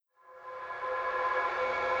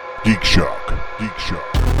GeekShock. GeekShock.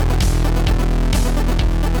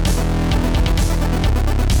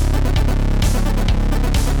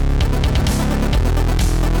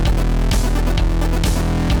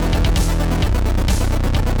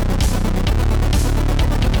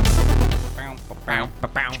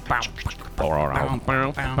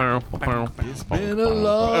 It's been a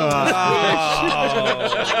long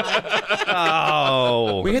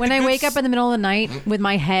When I wake up in the middle of the night with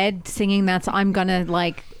my head singing that's I'm gonna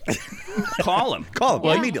like call him.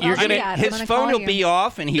 Yeah. Immediately. You're gonna, His phone will be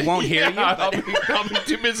off and he won't hear you. I'll be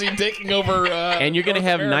too busy taking over. And you're going to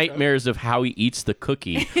have nightmares of how he eats the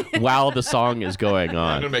cookie while the song is going I'm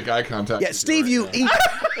on. going to make eye contact. Yeah, Steve, you eat.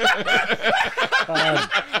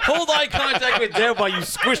 Hold eye contact with Deb while you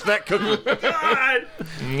squish that cookie.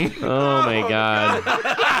 Oh, my God.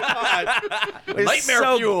 It's Nightmare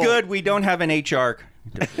so fuel. good we don't have an HR.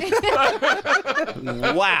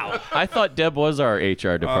 Wow. I thought Deb was our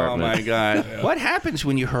HR department. Oh my God. What happens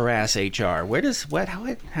when you harass HR?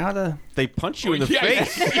 How the They punch you in the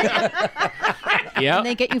face. Yeah. and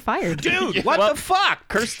they get you fired. dude? What the fuck?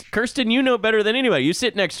 Kirsten, you know better than anybody. You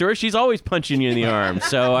sit next to her. She's always punching you in the arm.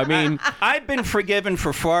 So, I mean... I've been forgiven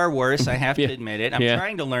for far worse. I have to admit it. I'm Yeah.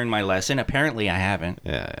 trying to learn my lesson. Apparently, I haven't.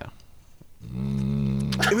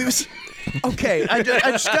 Okay, I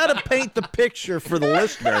just got to paint the picture for the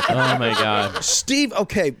listener. Oh, my God. Steve,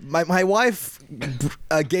 okay, my wife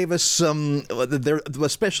gave us some,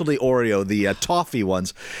 especially Oreo, the toffee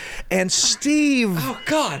ones, and Steve... Oh,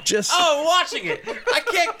 God. Just... Oh, I'm watching it. I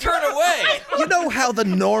can't turn away. You know how the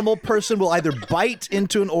normal person will either bite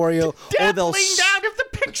into an Oreo or they'll... Leaned out of the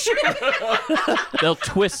picture. They'll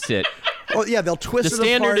twist it. Oh, yeah, they'll twist The it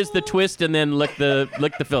standard apart. is the twist and then lick the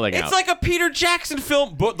filling out. It's like a Peter Jackson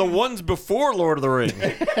film, but the ones before Lord of the Rings.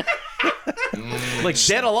 Like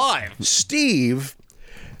Dead Alive. Steve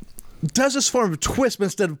does this form of twist, but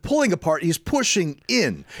instead of pulling apart, he's pushing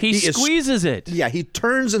in. He squeezes it. Yeah, he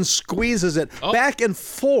turns and squeezes it back and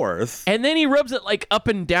forth. And then he rubs it like up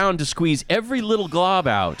and down to squeeze every little glob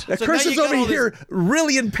out. Now, So Chris now is you got over all here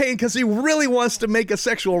really in pain because he really wants to make a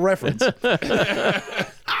sexual reference.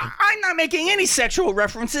 I'm not making any sexual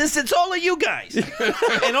references. It's all of you guys.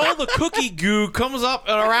 And all the cookie goo comes up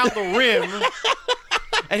and around the rim.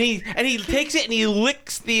 And he takes it and he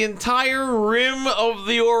licks the entire rim of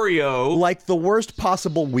the Oreo. Like the worst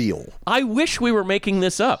possible wheel. I wish we were making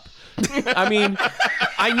this up. I mean,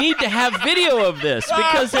 I need to have video of this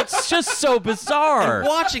because it's just so bizarre. And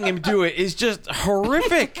watching him do it is just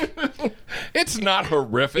horrific. It's not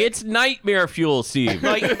horrific. It's nightmare fuel, Steve.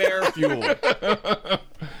 Nightmare fuel.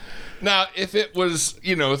 Now, if it was,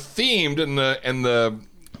 themed and the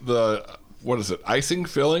what is it, icing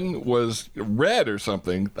filling was red or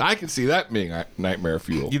something, I can see that being nightmare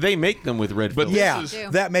fuel. They make them with red But filling. Yeah, This is-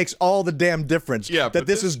 that makes all the damn difference. Yeah, that but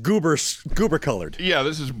this this- is goober colored. Yeah,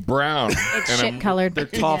 this is brown. It's shit colored. They're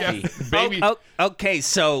toffee. Baby. Okay,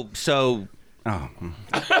 so. Oh.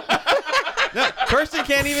 No, Kirsten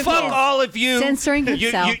can't even Fuck talk. all of you. Censoring you,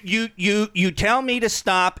 himself. you tell me to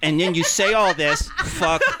stop, and then you say all this.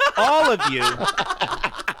 Fuck all of you.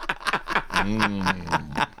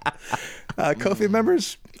 Kofi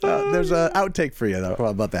members, there's an outtake for you, though. How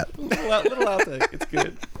about that? Little outtake. It's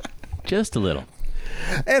good. Just a little.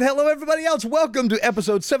 And hello, everybody else. Welcome to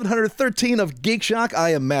episode 713 of GeekShock.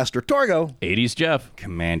 I am Master Torgo. 80s Jeff.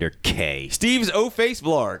 Commander K. Steve's O-Face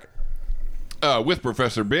vlog. With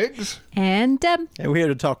Professor Biggs. And Deb. And we're here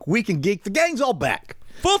to talk Week in Geek. The gang's all back.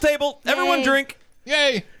 Full table. Everyone Yay. drink.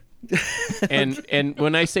 Yay! And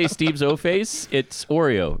when I say Steve's O-Face, it's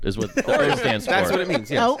Oreo is what the O stands for. That's what it means.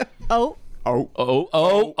 Yes. Oh. Oreo.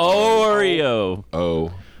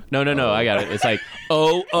 Oh. No, I got it. It's like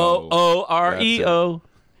O-O-O-R-E-O.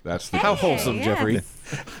 That's the How wholesome, Yes. Jeffrey. It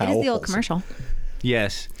is the old commercial.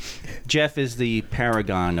 Yes. Jeff is the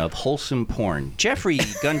paragon of wholesome porn. Jeffrey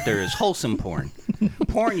Gunther is wholesome porn.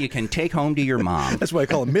 Porn you can take home to your mom. That's why I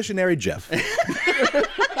call him Missionary Jeff.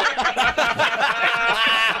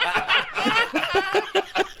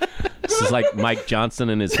 This is like Mike Johnson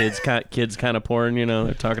and his kids kind of porn,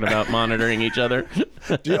 they're talking about monitoring each other.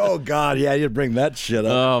 Oh, God, yeah, you bring that shit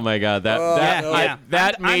up. Oh my God, that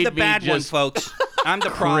I'm made the me bad one, just folks. I'm the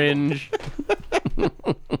problem. cringe.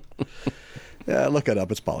 Yeah, look it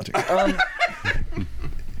up. It's politics.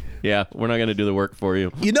 Yeah, we're not gonna do the work for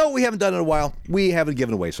you. You know what we haven't done in a while? We haven't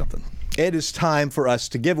given away something. It is time for us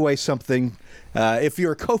to give away something. If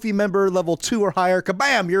you're a Ko-fi member, level 2 or higher,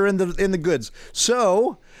 kabam, you're in the goods.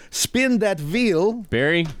 So, spin that wheel.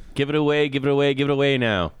 Barry, give it away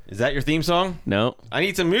now. Is that your theme song? No. I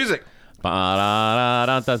need some music. The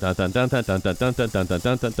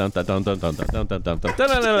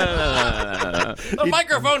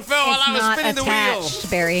microphone fell while I was Not spinning the attached,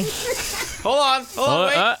 wheel. Barry. Hold on,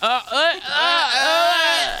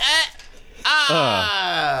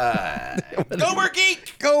 wait. Gomer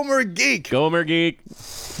Geek! Gomer Geek. Gomer Geek.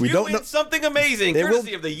 We You don't win know. something amazing, It will-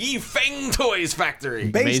 courtesy of the Yi Feng Toys Factory.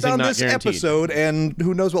 Based Amazing, on not this guaranteed. episode, and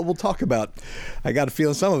who knows what we'll talk about. I got a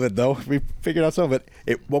feeling some of it, though. We figured out some of it.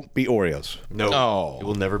 It won't be Oreos. No, Oh. it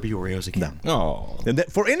will never be Oreos again. Oh. And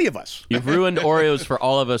that, for any of us. You've ruined Oreos for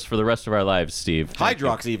all of us for the rest of our lives, Steve.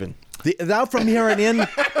 Hydrox even. Now from here on in,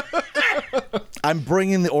 I'm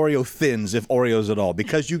bringing the Oreo thins, if Oreos at all,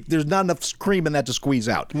 because there's not enough cream in that to squeeze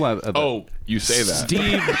out. Oh, you say that.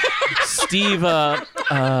 Steve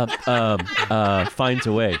finds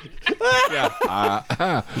a way.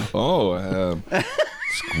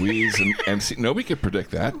 Squeeze and see. Nobody could predict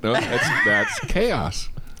that. No, that's chaos.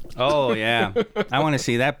 Oh, yeah. I want to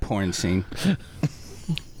see that porn scene.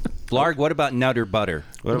 Blarg, what about Nutter Butter?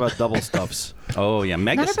 What about double stuffs? Oh, yeah.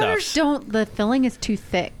 Mega Nutter butters stuffs. don't. The filling is too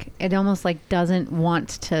thick. It almost like doesn't want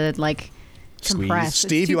to like compress. It's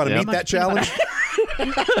Steve, too you want to much meet that peanut challenge?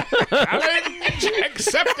 butter. Challenge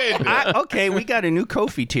accepted. Okay, we got a new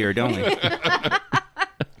Kofi tier, don't we?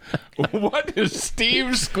 What is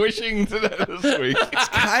Steve squishing this week?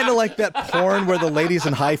 Kind of like that porn where the ladies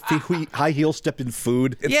in high heels stepped in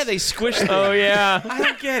food. Yeah, they squished it. Oh, yeah. I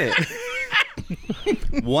don't get it.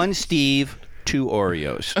 One Steve, two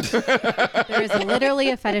Oreos. There is literally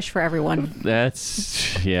a fetish for everyone.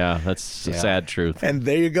 That's a sad truth. And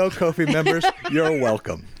there you go, Kofi members. You're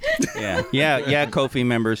welcome. Yeah, Kofi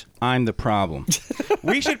members. I'm the problem.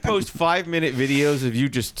 We should post 5-minute videos of you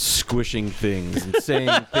just squishing things and saying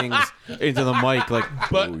things into the mic like,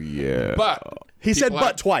 But- oh, yeah. But He said people but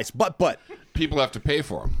have- twice. But. People have to pay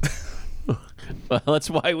for them. Well, that's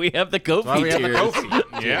why we have the Kofi we have the tiers.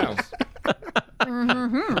 Kofi. Yeah.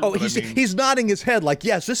 Oh, he's nodding his head like,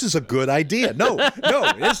 yes, this is a good idea. No,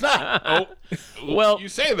 it's not. Well, You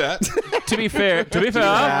say that. to be fair,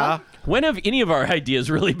 when have any of our ideas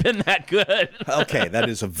really been that good? Okay, that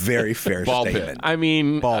is a very fair Ball pit. statement. I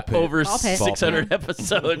mean, over Ball pit. 600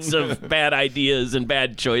 episodes of bad ideas and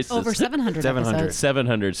bad choices. Over 700 episodes.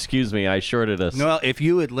 700, excuse me, I shorted us. Well, if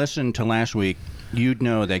you had listened to last week, you'd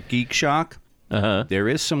know that GeekShock, there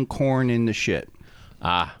is some corn in the shit.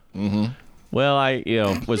 Well, I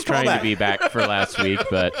was trying to be back for last week,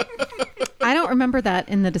 but I don't remember that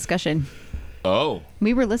in the discussion. Oh,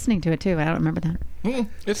 We were listening to it too. I don't remember that.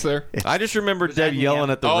 it's there. I just remember Deb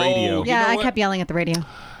yelling at the Oh. radio. Yeah, know I what? kept yelling at the radio.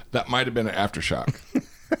 That might have been an aftershock.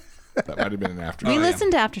 That might have been an aftershock. We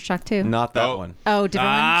listened to Aftershock too. Not that Oh. one. Oh,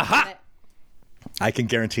 different one? I can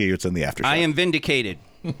guarantee you it's in the aftershock. I am vindicated.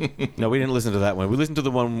 No, we didn't listen to that one. We listened to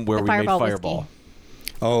the one where The we Fireball made whiskey. Fireball.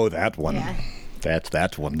 Oh, that one. Yeah. That's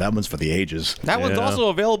that one. That one's for the ages. That one's also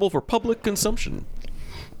available for public consumption.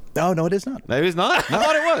 No, it is not. That is not? I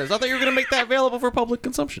thought it was. I thought you were going to make that available for public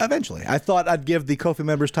consumption. Eventually. I thought I'd give the Kofi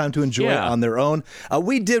members time to enjoy it Yeah. on their own.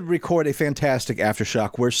 We did record a fantastic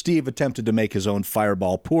aftershock where Steve attempted to make his own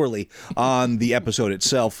fireball poorly on the episode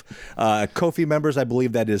itself. Kofi members, I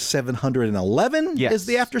believe that is 711 Yes. is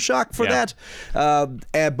the aftershock for that.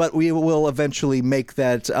 But we will eventually make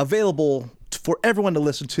that available for everyone to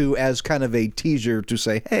listen to as kind of a teaser to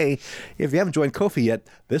say, hey, if you haven't joined Kofi yet,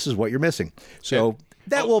 this is what you're missing. So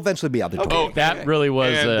that will eventually be out there. Oh, that really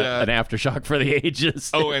was and, an aftershock for the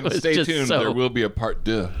ages. Oh, It and was stay just tuned. so- There will be a part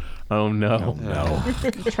 2. Oh, no.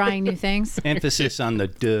 Trying new things. Emphasis on the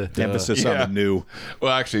duh. Emphasis on the new.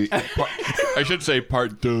 Well, actually, I should say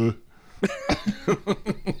part 2.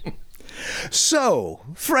 So,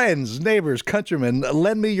 friends, neighbors, countrymen,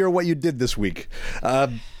 lend me your what you did this week.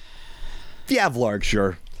 Yeah, Vlarg,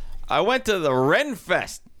 sure. I went to the Ren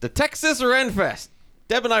Fest, the Texas Ren Fest.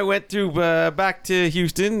 Deb and I went to back to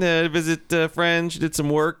Houston to visit friends, did some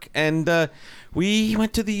work, and we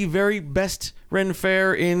went to the very best Ren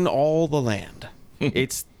Fair in all the land.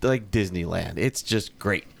 It's like Disneyland. It's just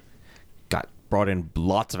great. Brought in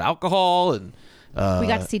lots of alcohol and We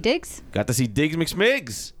got to see Diggs got to see Diggs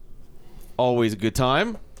McSmiggs. Always a good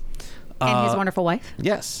time. and his wonderful wife.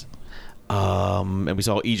 Yes. And we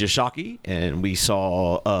saw Iger Shocky, and we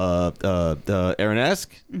saw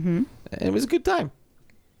Aaron-esque. Mm-hmm. It was a good time.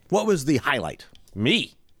 What was the highlight?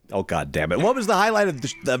 Me. Oh, God damn it. What was the highlight of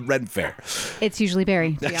the Ren Fair? It's usually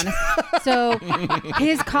Barry, to be honest. So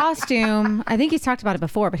his costume, I think he's talked about it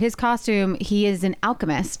before, but his costume, he is an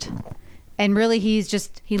alchemist. And really, he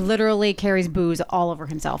literally carries booze all over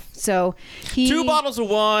himself. So 2 bottles of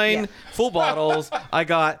wine, Yeah. full bottles. I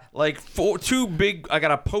got like I got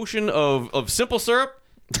a potion of simple syrup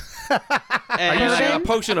and a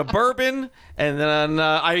potion of bourbon, and then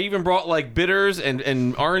I even brought like bitters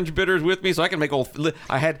and orange bitters with me, so I can make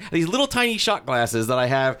I had these little tiny shot glasses that I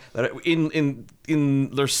have that in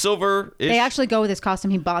they're silver. They actually go with his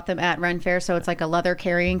costume. He bought them at Ren Fair, so it's like a leather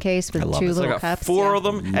carrying case with two little cups. 4 of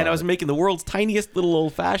them, and I was making the world's tiniest little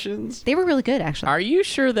old fashions. They were really good, actually. Are you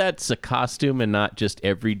sure that's a costume and not just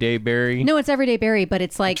everyday Barry? No, it's Everyday Barry, but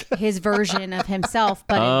it's like his version of himself,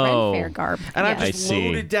 but in Ren Fair garb. And Yeah. I'm just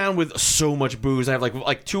loaded down with so much booze. I have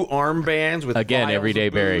like 2 armbands with Again, vials Everyday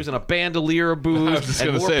of Barry. booze and a bandolier of I booze was just and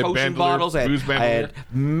gonna more say, potion bandolier, bottles. I booze had bandolier.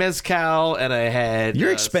 mezcal and I had.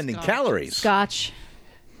 You're expending calories. Scotch.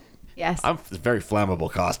 Yes. I'm a very flammable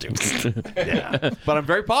costume. Yeah, but I'm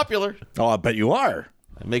very popular. Oh, I bet you are.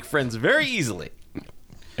 I make friends very easily.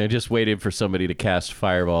 And just waited for somebody to cast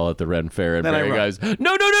Fireball at the Ren Fair, and Then I Barry run. goes,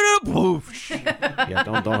 no, poof. Yeah,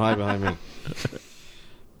 don't hide behind me.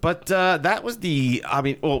 But that was we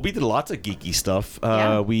did lots of geeky stuff.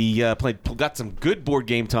 Yeah. We got some good board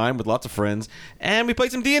game time with lots of friends, and we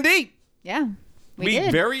played some D&D. Yeah. We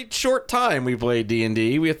did. Very short time we played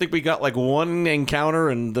D&D. I think we got like 1 encounter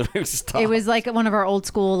and the stopped. It was like one of our old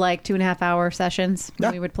school, like 2.5-hour sessions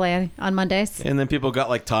Yeah. we would play on Mondays. And then people got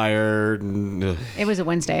like tired. And, It was a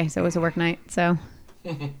Wednesday, so it was a work night. So,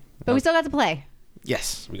 but we still got to play.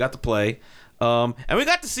 yes, we got to play. And we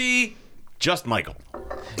got to see Just Michael.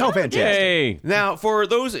 Oh, fantastic. Hey. Now, for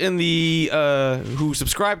those in the who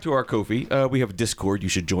subscribe to our Ko-fi, we have a Discord. You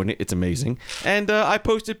should join it. It's amazing. And I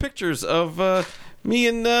posted pictures of me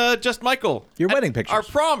and Just Michael. Your wedding pictures. Our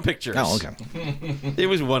prom pictures. Oh, okay. It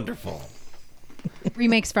was wonderful.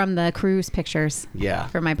 Remakes from the cruise pictures Yeah.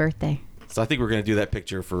 for my birthday. So I think we're going to do that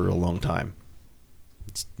picture for a long time.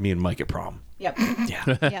 It's me and Mike at prom. Yep.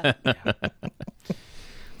 Yeah. Yep.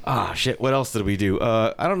 Ah, shit. What else did we do?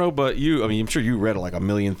 I don't know, but you, I mean, I'm sure you read like a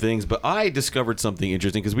million things, but I discovered something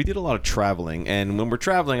interesting because we did a lot of traveling. And when we're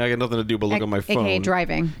traveling, I got nothing to do but look on my phone. AKA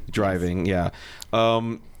driving. Driving, yeah.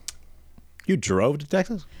 You drove to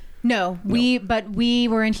Texas? No, we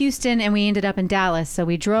were in Houston and we ended up in Dallas. So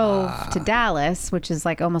we drove to Dallas, which is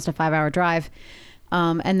like almost a 5-hour drive.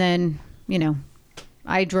 And then,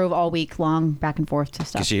 I drove all week long back and forth to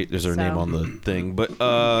stuff. There's her name on the thing.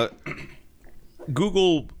 But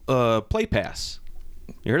Google Playpass.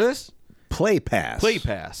 You heard of this? Playpass.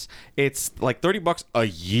 Playpass. It's like $30 a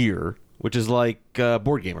year, which is like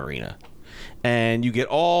Board Game Arena. And you get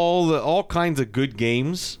all kinds of good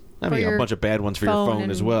games. I mean, a bunch of bad ones for your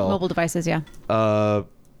phone as well. Mobile devices, yeah. But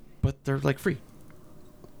they're like free.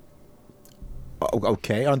 Oh,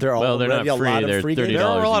 okay. Aren't there Well, they're not already a lot free. of free They're games? There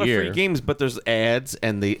are a lot $30 of a year. free games, but there's ads,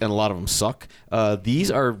 and a lot of them suck. These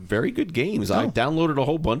are very good games. I downloaded a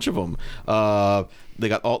whole bunch of them. They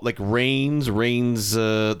got all like Reigns,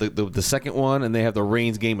 the second one, and they have the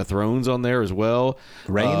Reigns Game of Thrones on there as well.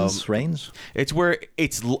 Reigns? It's where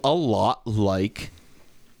it's a lot like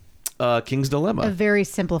King's Dilemma. A very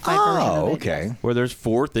simplified version of it. Okay. Where there's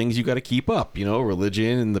 4 things you got to keep up,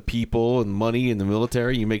 religion and the people and money and the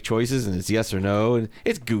military. You make choices and it's yes or no, and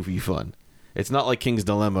it's goofy fun. It's not like King's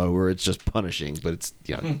Dilemma where it's just punishing, but it's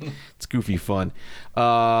it's goofy fun. They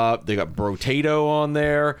got Brotato on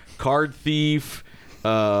there, Card Thief.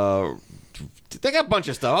 They got a bunch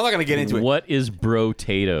of stuff. I'm not gonna get into it. What is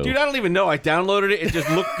Brotato? Dude, I don't even know. I downloaded it. It just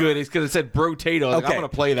looked good. It's because it said Brotato. I was like, I'm gonna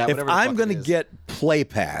play that. If Whatever the I'm fuck going it to is. get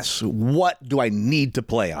Playpass, what do I need to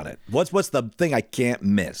play on it? What's the thing I can't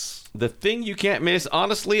miss? The thing you can't miss,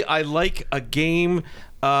 honestly, I like a game.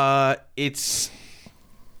 It's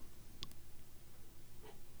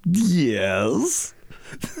Yes.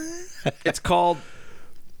 called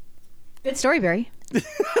Good story, Barry.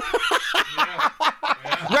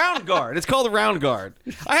 Round Guard. It's called Round Guard.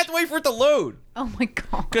 I have to wait for it to load Oh my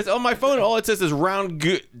god. because on my phone all it says is round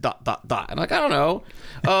good ... And I'm like, I don't know.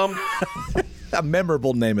 A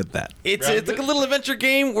memorable name at that. It's like a little adventure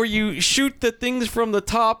game where you shoot the things from the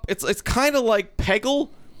top. It's kind of like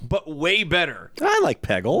Peggle, but way better. I like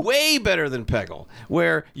Peggle. Way better than Peggle,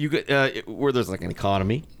 where you get where there's like an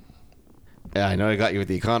economy. Yeah, I know I got you with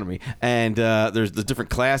the economy, and there's the different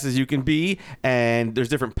classes you can be, and there's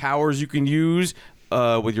different powers you can use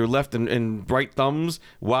with your left and right thumbs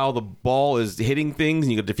while the ball is hitting things,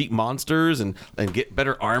 and you can defeat monsters and get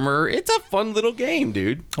better armor. It's a fun little game,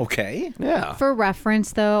 dude. Okay. Yeah. For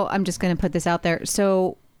reference, though, I'm just going to put this out there.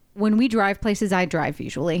 So when we drive places, I drive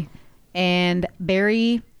usually, and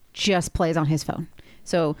Barry just plays on his phone.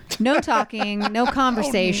 So no talking, no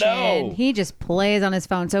conversation. Oh, no. He just plays on his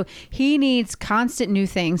phone. So he needs constant new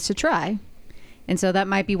things to try. And so that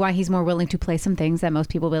might be why he's more willing to play some things that most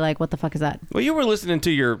people will be like, what the fuck is that? Well, you were listening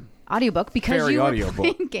to your Audiobook because Fairy you were audiobook.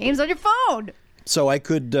 playing games on your phone. So I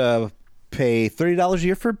could pay $30 a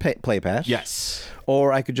year for Playpass. Yes.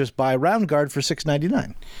 Or I could just buy Round Guard for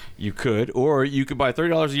 $6.99. You could, or you could buy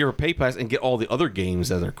 $30 a year for Playpass and get all the other games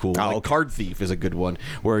that are cool. Like okay. Card Thief is a good one,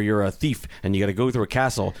 where you're a thief and you got to go through a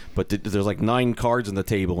castle, but there's like 9 cards on the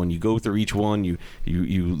table, and you go through each one. You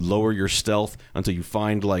lower your stealth until you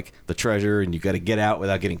find like the treasure, and you got to get out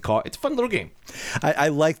without getting caught. It's a fun little game. I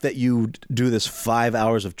like that you do this 5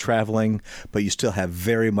 hours of traveling, but you still have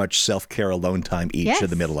very much self-care alone time each Yes. in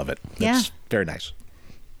the middle of it. Yeah. That's very nice.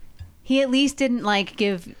 He at least didn't like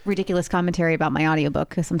give ridiculous commentary about my audiobook,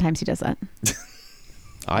 because sometimes he does that.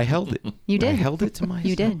 I held it. You did. I held it to myself.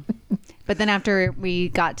 You did. But then after we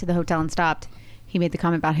got to the hotel and stopped, he made the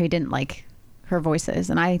comment about how he didn't like her voices,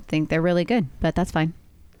 and I think they're really good, but that's fine.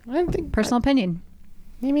 I didn't think. Personal opinion.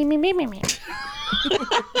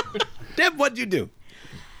 Deb, what'd you do?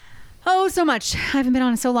 Oh, so much. I haven't been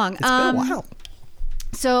on in so long. It's been a while.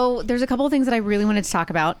 So there's a couple of things that I really wanted to talk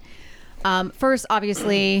about. First,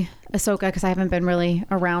 obviously, Asoka, because I haven't been really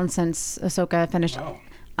around since Asoka finished.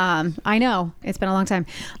 I know. It's been a long time.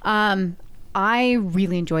 I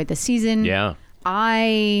really enjoyed this season. Yeah.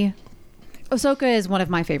 Asoka is one of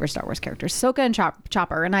my favorite Star Wars characters. Ahsoka and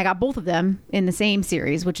Chopper, and I got both of them in the same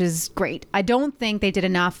series, which is great. I don't think they did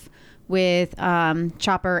enough with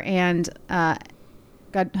Chopper and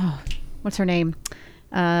what's her name?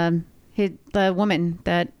 The woman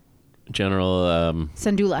that General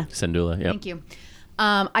Syndulla. Syndulla. Yep. Thank you.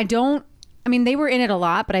 They were in it a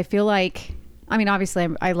lot, but I feel like, obviously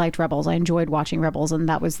I liked Rebels. I enjoyed watching Rebels, and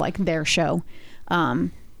that was like their show.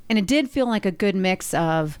 And it did feel like a good mix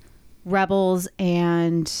of Rebels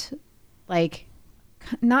and like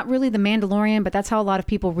not really The Mandalorian, but that's how a lot of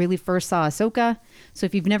people really first saw Ahsoka. So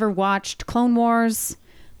if you've never watched Clone Wars,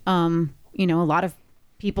 a lot of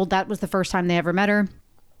people, that was the first time they ever met her.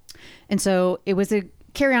 And so it was a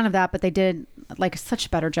carry on of that, but they did like such a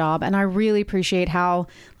better job. And I really appreciate how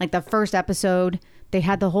like the first episode, they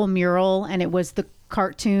had the whole mural and it was the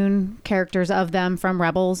cartoon characters of them from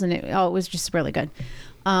Rebels. And it was just really good.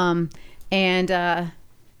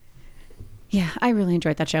 Yeah, I really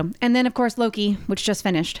enjoyed that show. And then of course, Loki, which just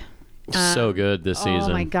finished. So good this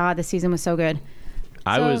season. Oh my God, this season was so good.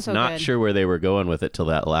 I was so not good. sure where they were going with it till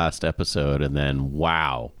that last episode, and then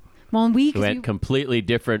wow, Well, and it went completely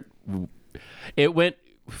different. It went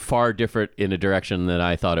far different in a direction that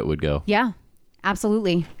I thought it would go. Yeah,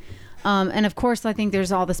 absolutely. And of course, I think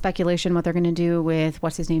there's all the speculation what they're going to do with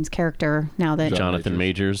what's his name's character now that Jonathan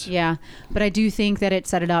Majors. Yeah, but I do think that it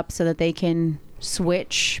set it up so that they can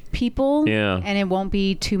switch people. Yeah, and it won't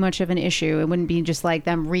be too much of an issue. It wouldn't be just like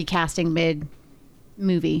them recasting mid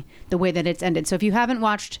movie the way that it's ended. So if you haven't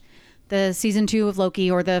watched the season 2 of Loki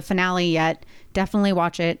or the finale yet, definitely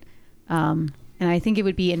watch it. And I think it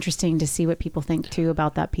would be interesting to see what people think too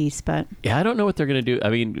about that piece. But yeah, I don't know what they're going to do. I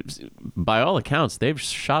mean, by all accounts, they've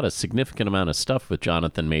shot a significant amount of stuff with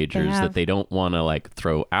Jonathan Majors that they don't want to like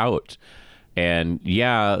throw out. And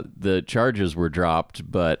yeah, the charges were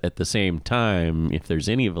dropped, but at the same time, if there's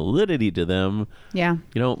any validity to them, yeah,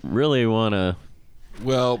 you don't really want to.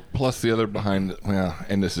 Well, plus the other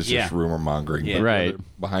and this is just rumor mongering, but right? The other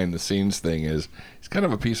behind the scenes thing is it's kind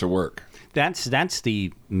of a piece of work. That's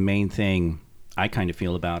the main thing I kind of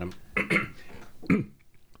feel about him.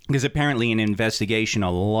 Because apparently in investigation, a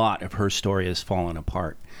lot of her story has fallen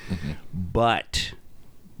apart. Mm-hmm. But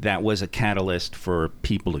that was a catalyst for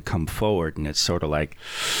people to come forward, and it's sort of like...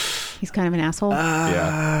 He's kind of an asshole.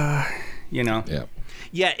 You know? Yeah.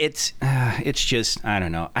 Yeah, it's just, I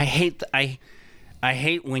don't know. I hate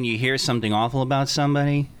when you hear something awful about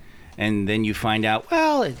somebody, and then you find out,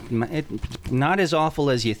 well, it's not as awful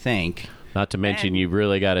as you think. Not to mention, you've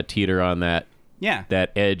really got to teeter on that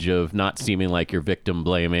edge of not seeming like you're victim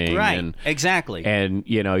blaming. Right, and, exactly. And,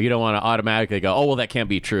 you don't want to automatically go, oh, well, that can't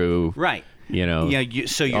be true. Right. Yeah,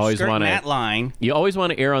 so you're skirting that line. You always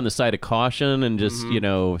want to err on the side of caution and just,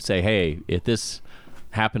 say, hey, if this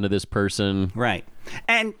happened to this person. Right.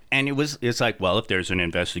 And it's like, well, if there's an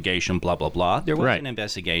investigation, blah, blah, blah. There was an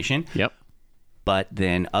investigation. Yep. But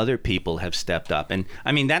then other people have stepped up. And,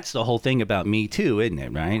 I mean, that's the whole thing about Me Too, isn't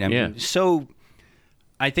it, right? I mean, so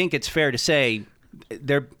I think it's fair to say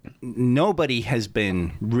nobody has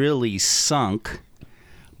been really sunk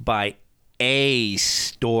by a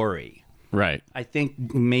story. Right. I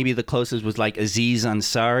think maybe the closest was like Aziz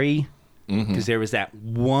Ansari, because there was that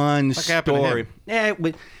one story. Yeah,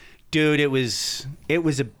 dude, it was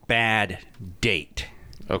a bad date.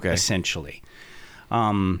 Okay. Essentially.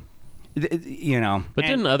 But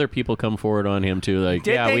didn't other people come forward on him too? Like,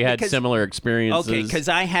 we had similar experiences. Okay, because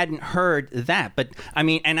I hadn't heard that. But I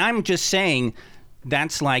mean, and I'm just saying,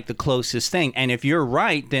 that's like the closest thing. And if you're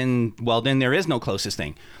right, then there is no closest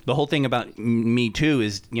thing. The whole thing about Me Too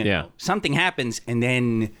is, something happens and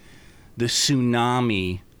then the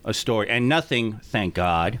tsunami of story. And nothing, thank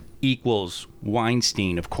God, equals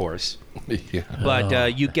Weinstein, of course. Yeah.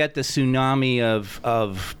 But you get the tsunami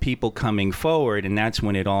of people coming forward, and that's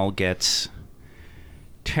when it all gets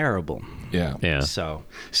terrible. Yeah.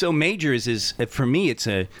 So Majors is, for me, it's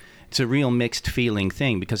a real mixed feeling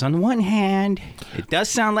thing, because on the one hand, it does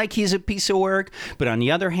sound like he's a piece of work, but on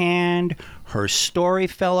the other hand, her story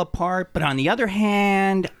fell apart. But on the other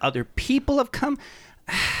hand, other people have come.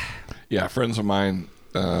 Yeah, friends of mine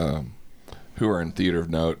who are in theater of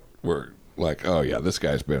note were like, "Oh yeah, this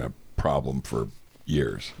guy's been a problem for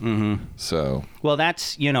years." Mm-hmm. So, well,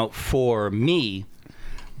 that's for me,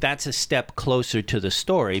 that's a step closer to the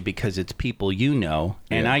story because it's people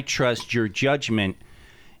and I trust your judgment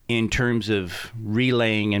in terms of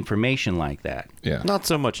relaying information like that. Yeah. Not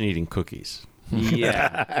so much in eating cookies.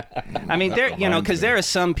 Yeah. I mean, because there are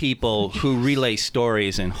some people who relay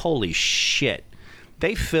stories and holy shit,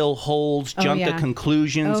 they fill holes, jump to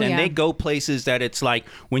conclusions, they go places that it's like,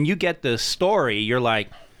 when you get the story, you're like,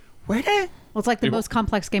 where did... Well, it's like the most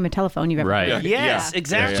complex game of telephone you've ever Right. played. Yes,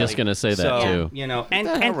 exactly. I was just going to say that, too.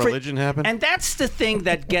 And religion happened? And that's the thing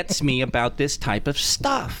that gets me about this type of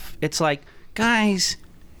stuff. It's like, guys,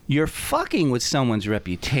 you're fucking with someone's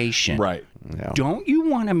reputation. right. Yeah. Don't you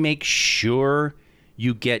want to make sure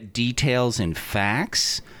you get details and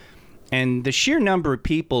facts? And the sheer number of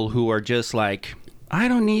people who are just like, I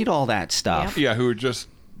don't need all that stuff. Yeah, who are just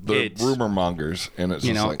the rumor mongers, and it's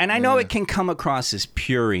just like, and I know it can come across as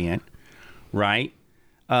prurient, right?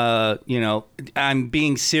 I'm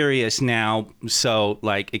being serious now, so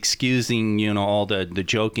like excusing, all the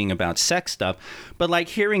joking about sex stuff, but like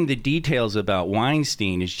hearing the details about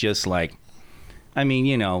Weinstein is just like, I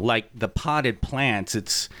mean, like the potted plants.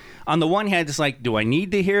 It's on the one hand, it's like, do I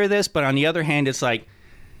need to hear this? But on the other hand, it's like,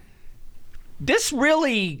 this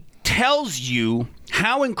really tells you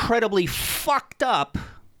how incredibly fucked up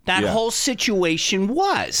that whole situation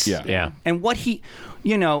was. Yeah. And what he,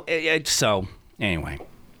 so anyway,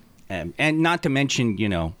 and not to mention,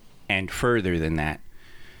 and further than that,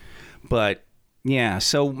 but yeah,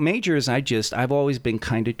 so Majors, I've always been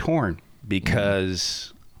kind of torn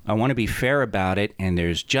because I want to be fair about it, and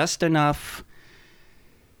there's just enough.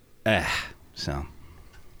 So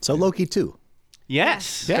Loki too.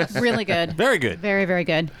 Yes. Really good. Very good. Very, very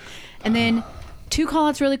good. And then 2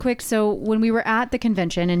 call-outs really quick. So when we were at the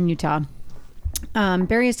convention in Utah,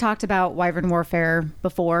 Barry has talked about Wyvern Warfare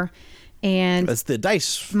before. And That's the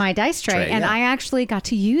dice. my dice tray. And I actually got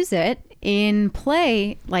to use it in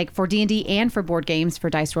play, like for D&D and for board games for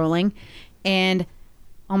dice rolling. And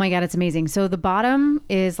oh my God, it's amazing. So the bottom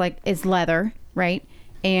is leather, right?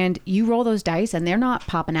 And you roll those dice and they're not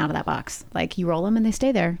popping out of that box. Like you roll them and they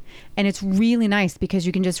stay there. And it's really nice because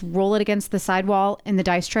you can just roll it against the sidewall in the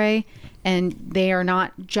dice tray and they are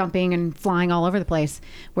not jumping and flying all over the place.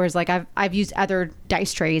 Whereas like I've used other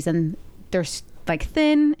dice trays and they're like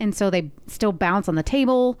thin and so they still bounce on the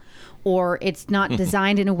table, or it's not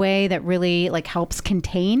designed in a way that really like helps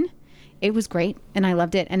contain. It was great and I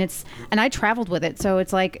loved it. And I traveled with it. So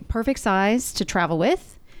it's like perfect size to travel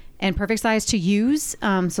with. And perfect size to use.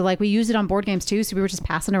 So like we used it on board games too. So we were just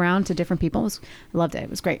passing around to different people. I loved it. It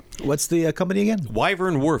was great. What's the company again?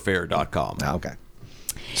 WyvernWarfare.com. Oh, okay.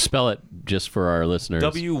 Spell it just for our listeners.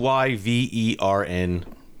 WYVERN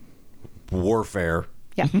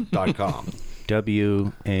Warfare.com.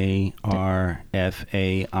 WARFAIR.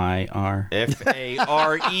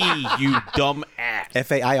 FARE, you dumb ass.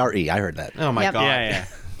 FAIRE. I heard that. Oh my Yep. God. Yeah.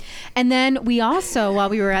 And then we also, while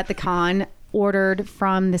we were at the con, ordered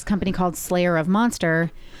from this company called Slayer of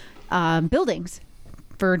Monster buildings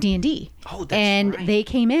for D&D. Oh, that's and right. they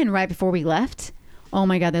came in right before we left. Oh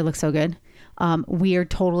my God, they look so good. We are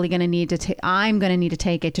totally going to need to I'm going to need to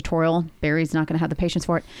take a tutorial. Barry's not going to have the patience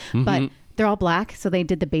for it. Mm-hmm. But they're all black, so they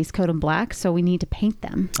did the base coat in black, so we need to paint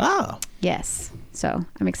them. Oh. Yes. So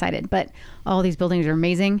I'm excited. But all these buildings are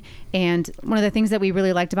amazing. And one of the things that we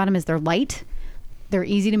really liked about them is they're light. They're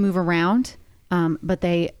easy to move around. But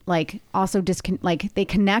they like also they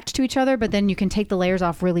connect to each other, but then you can take the layers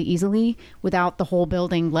off really easily without the whole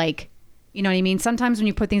building. Like, you know what I mean? Sometimes when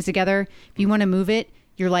you put things together, if you want to move it,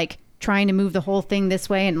 you're like trying to move the whole thing this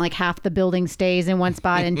way and like half the building stays in one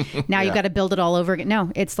spot and now you've got to build it all over again.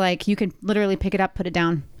 No, it's like you can literally pick it up, put it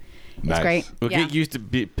down. It's Nice. great. We'll Yeah. get used to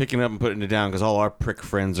picking it up and putting it down because all our prick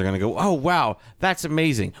friends are going to go, oh, wow, that's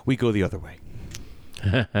amazing. We go the other way.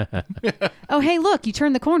 Oh, hey, look, you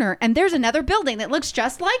turn the corner and there's another building that looks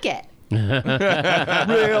just like it.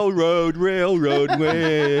 Railroad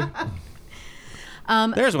way.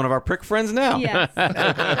 There's one of our prick friends now. Yes.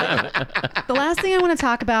 The last thing I want to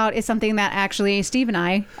talk about is something that actually Steve and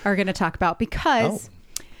I are going to talk about because,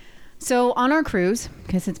 so on our cruise,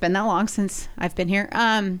 because it's been that long since I've been here,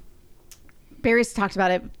 Barry's talked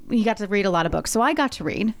about it. He got to read a lot of books. So I got to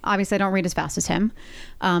read. Obviously, I don't read as fast as him.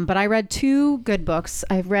 But I read 2 good books.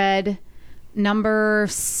 I read number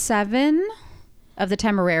 7 of the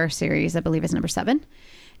Temeraire series, I believe is number 7.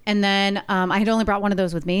 And then I had only brought one of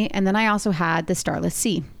those with me. And then I also had the Starless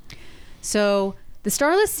Sea. So the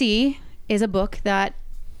Starless Sea is a book that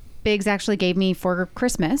Biggs actually gave me for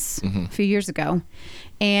Christmas a few years ago.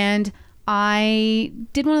 And I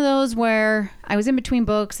did one of those where I was in between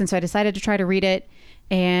books, and so I decided to try to read it.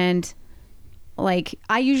 And like,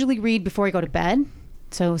 I usually read before I go to bed.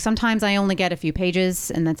 So sometimes I only get a few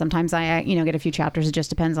pages, and then sometimes I, get a few chapters. It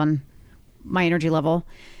just depends on my energy level.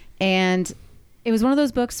 And it was one of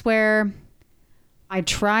those books where I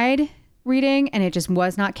tried reading and it just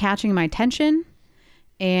was not catching my attention.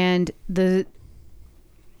 And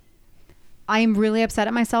I'm really upset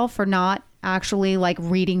at myself for not actually like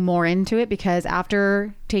reading more into it, because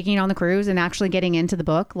after taking it on the cruise and actually getting into the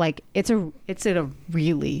book, like it's a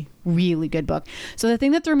really, really good book. So the thing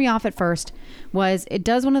that threw me off at first was it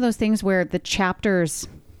does one of those things where the chapters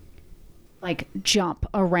like jump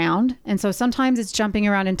around. And so sometimes it's jumping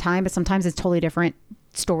around in time, but sometimes it's totally different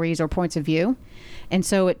stories or points of view. And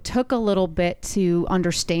so it took a little bit to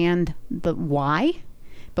understand the why.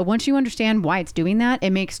 But once you understand why it's doing that, it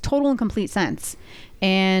makes total and complete sense.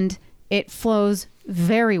 And it flows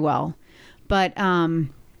very well. But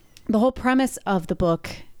the whole premise of the book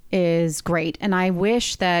is great. And I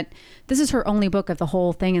wish that this is her only book of the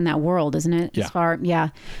whole thing in that world, isn't it? Yeah.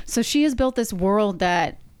 So she has built this world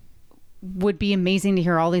that would be amazing to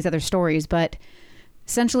hear all these other stories. But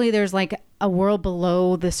essentially there's like a world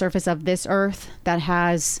below the surface of this earth that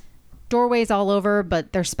has doorways all over,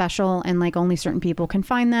 but they're special and like only certain people can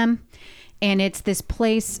find them. And it's this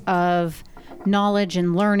place of knowledge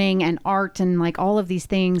and learning and art and like all of these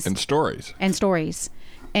things and stories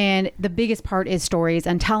and the biggest part is stories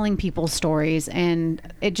and telling people stories. And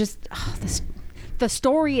it just the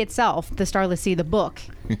story itself, the Starless Sea, the book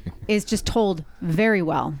is just told very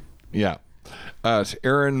well. It's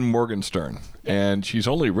Erin Morgenstern, and she's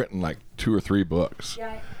only written like 2 or 3 books.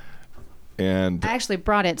 And I actually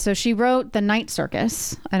brought it. So she wrote The Night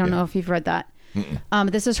Circus. I don't know if you've read that.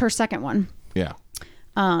 This is her second one.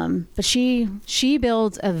 But she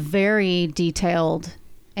builds a very detailed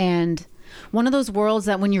and one of those worlds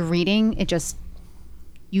that when you're reading, it just,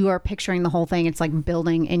 you are picturing the whole thing. It's like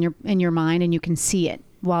building in your mind, and you can see it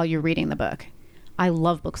while you're reading the book. I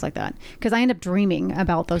love books like that because I end up dreaming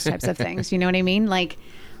about those types of things. You know what I mean? Like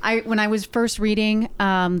when I was first reading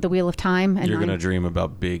The Wheel of Time, and you're gonna dream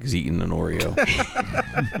about Biggs eating an Oreo.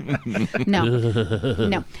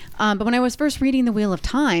 No. But when I was first reading The Wheel of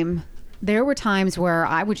Time, there were times where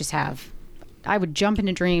I would jump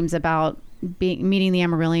into dreams about meeting the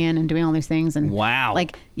Amarillion and doing all these things. And wow.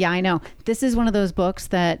 Like, yeah, I know. This is one of those books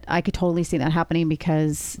that I could totally see that happening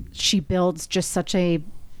because she builds just such a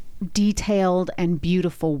detailed and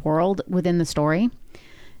beautiful world within the story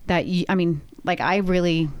that I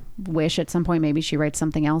really wish at some point maybe she writes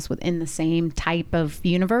something else within the same type of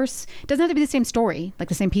universe. It doesn't have to be the same story, like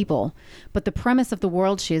the same people, but the premise of the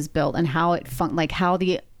world she has built and how it how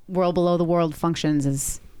the world below the world functions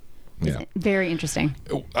is very interesting.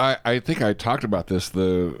 I think I talked about this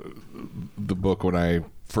the book when I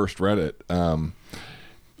first read it.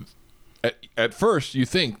 At first, you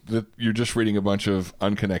think that you're just reading a bunch of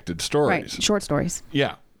unconnected stories, right? Short stories.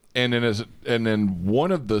 Yeah, and then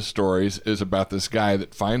one of the stories is about this guy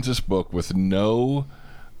that finds this book with no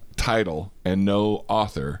title and no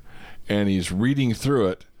author, and he's reading through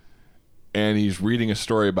it, and he's reading a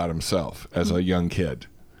story about himself as a young kid,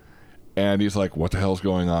 and he's like, "What the hell's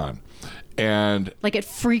going on?" And like it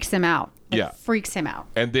freaks him out. It freaks him out.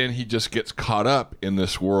 And then he just gets caught up in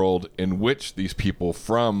this world in which these people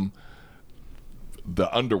from the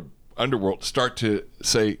underworld start to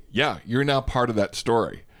say, yeah, you're now part of that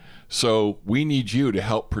story. So we need you to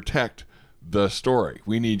help protect the story.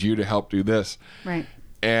 We need you to help do this. Right.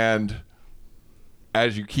 And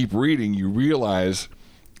as you keep reading, you realize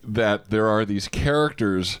that there are these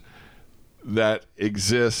characters that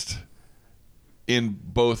exist in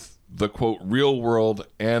both the quote real world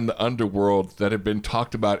and the underworld that have been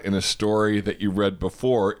talked about in a story that you read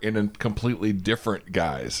before in a completely different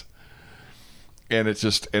guise. And it's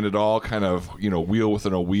just, and it all kind of, wheel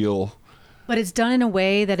within a wheel. But it's done in a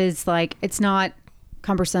way that is like, it's not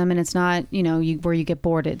cumbersome and it's not, where you get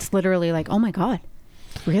bored. It's literally like, oh my God,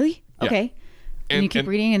 really? Yeah. Okay. And you keep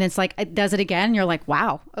reading, and it's like, it does it again. And you're like,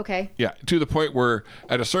 wow, okay. Yeah, to the point where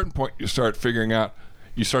at a certain point you start figuring out,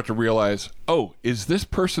 you start to realize, oh, is this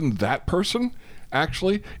person that person?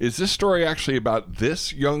 Actually, is this story actually about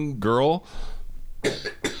this young girl?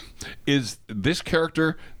 Is this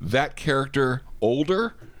character, that character,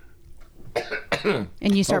 older? And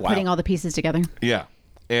you start putting all the pieces together. Yeah,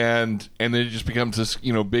 and then it just becomes this,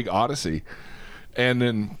 big odyssey. And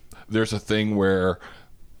then there's a thing where,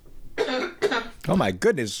 Oh my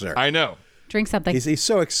goodness, sir! I know. Drink something. He's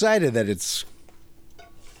so excited that it's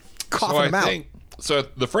coughing him out. So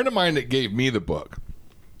the friend of mine that gave me the book,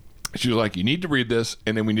 she was like, you need to read this,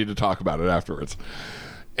 and then we need to talk about it afterwards.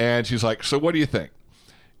 And she's like, so what do you think?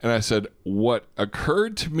 And I said, what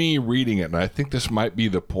occurred to me reading it, and I think this might be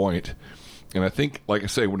the point, and I think, like I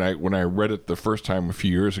say, when I read it the first time a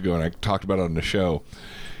few years ago, and I talked about it on the show,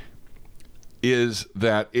 is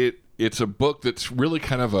that it's a book that's really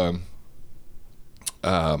kind of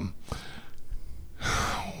a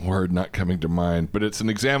word not coming to mind, but it's an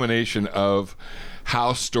examination of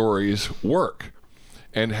how stories work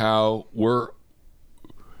and how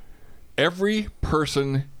every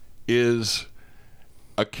person is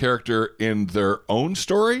a character in their own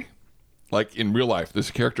story. Like in real life, there's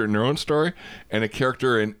a character in their own story and a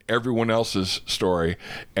character in everyone else's story,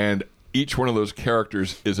 and each one of those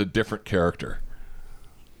characters is a different character.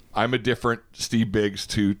 I'm a different Steve Biggs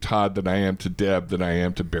to Todd than I am to Deb, than I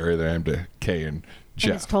am to Barry, than I am to Kay and Jeff.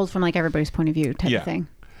 And it's told from like everybody's point of view type of thing.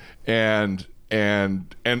 And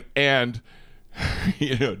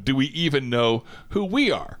do we even know who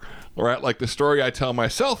we are? Right? Like the story I tell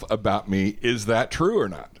myself about me, is that true or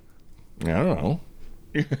not? I don't know.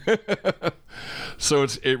 So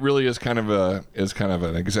it really is kind of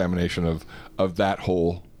an examination of that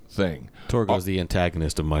whole thing. Torgo's the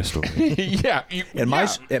antagonist of my story. Yeah. In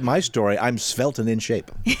my story, I'm svelte and in shape.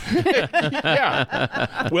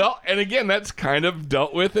 Yeah. Well, and again, that's kind of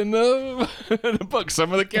dealt with in the book.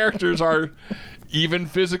 Some of the characters are even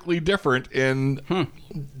physically different in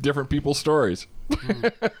different people's stories.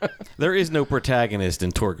 There is no protagonist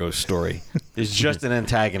in Torgo's story. There's just an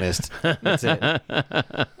antagonist. That's it.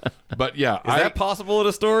 But yeah, Is that possible in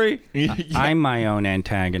a story? I'm my own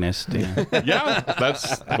antagonist. Yeah. Yeah,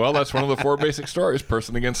 that's one of the 4 basic stories: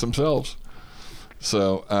 person against themselves.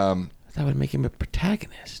 So That would make him a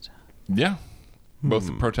protagonist. yeah, both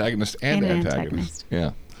the protagonist and antagonist.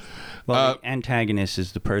 Yeah, Well, the antagonist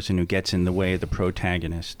is the person who gets in the way of the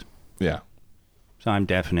protagonist. yeah. So I'm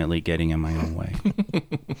definitely getting in my own way.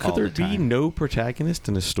 Could there be no protagonist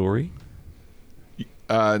in a story?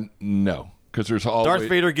 No, because there's always Darth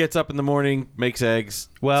Vader gets up in the morning, makes eggs.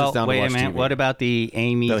 Well, sits down to wait a watch minute. TV. What about the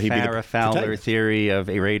Amy No, he'd be the Farrah Fowler protagonist. theory of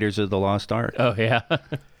Raiders of the Lost Ark? Oh yeah.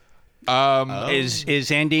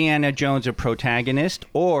 Is Indiana Jones a protagonist,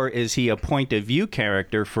 or is he a point of view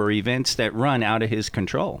character for events that run out of his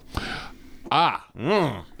control?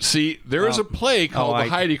 See, there is a play called the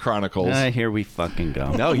Heidi Chronicles. Here we fucking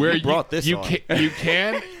go. No, where you brought this on.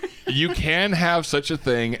 You can have such a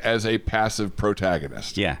thing as a passive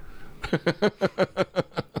protagonist. Yeah.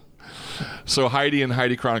 So Heidi in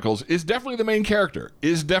Heidi Chronicles is definitely the main character,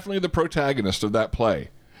 is definitely the protagonist of that play,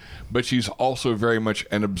 but she's also very much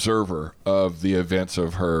an observer of the events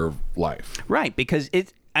of her life. Right, because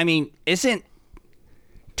isn't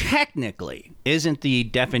the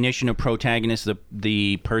definition of protagonist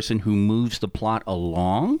the person who moves the plot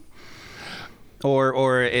along?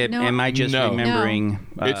 Or am I just No. remembering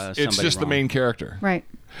It's just somebody the wrong? main character. Right.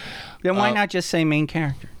 Then why not just say main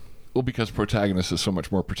character? Well, because protagonist is so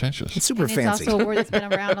much more pretentious. It's super And it's fancy. also a word that's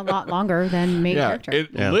been around a lot longer than main Yeah, character.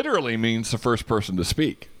 it literally means the first person to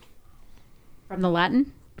speak. From the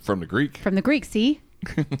Latin? From the Greek. From the Greek, see?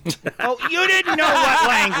 Oh, you didn't know what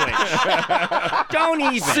language. Don't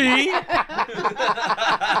even. See?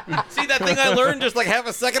 See that thing I learned just like half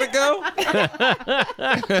a second ago?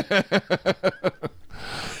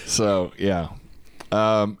 So, yeah.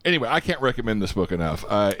 Anyway, I can't recommend this book enough.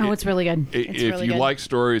 It's really good. If you like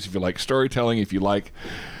stories, if you like storytelling, if you like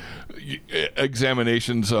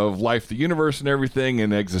examinations of life, the universe, and everything,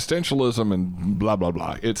 and existentialism, and blah, blah,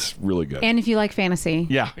 blah, it's really good. And if you like fantasy.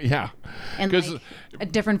 Yeah. And like a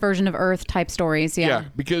different version of Earth type stories. Yeah,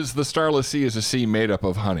 because the Starless Sea is a sea made up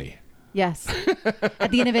of honey. Yes. At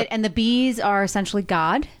the end of it. And the bees are essentially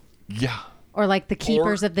God. Yeah. Or like the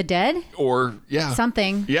keepers of the dead. Or,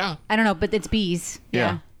 Something. Yeah. I don't know, but it's bees.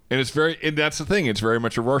 Yeah. And that's the thing. It's very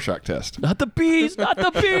much a Rorschach test. Not the bees. Not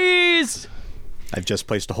the bees. I've just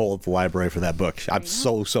placed a hole at the library for that book. I'm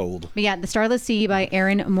so sold. But yeah, The Starless Sea by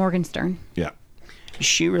Aaron Morgenstern. Yeah. Is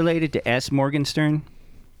she related to S. Morgenstern,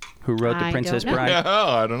 who wrote The I Princess don't know. Bride? Oh,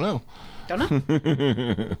 I don't know. Don't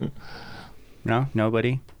know. No,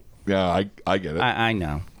 nobody. Yeah, I get it. I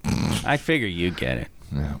know. I figure you get it.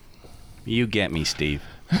 Yeah. You get me, Steve.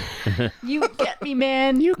 You get me,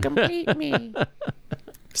 man. You complete me.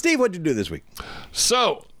 Steve, what'd you do this week?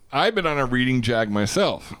 So I've been on a reading jag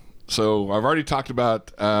myself. So I've already talked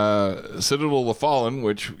about Citadel of the Fallen,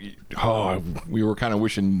 which we were kind of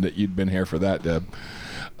wishing that you'd been here for that, Deb.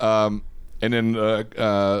 And then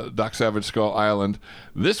Doc Savage Skull Island.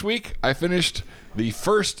 This week I finished the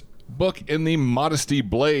first book in the Modesty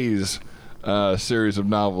Blaze series of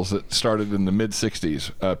novels that started in the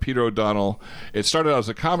mid-'60s. Peter O'Donnell. It started out as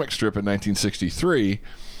a comic strip in 1963,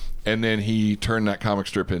 and then he turned that comic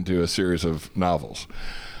strip into a series of novels.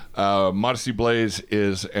 Modesty Blaze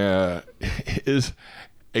is a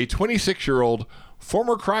 26-year-old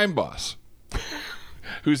former crime boss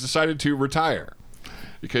who's decided to retire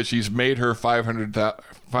because she's made her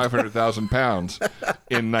 500,000 pounds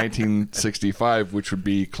in 1965, which would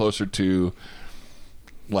be closer to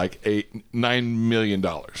like $9 million.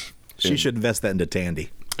 She should invest that into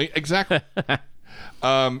Tandy. Exactly.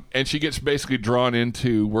 And she gets basically drawn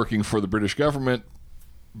into working for the British government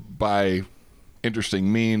by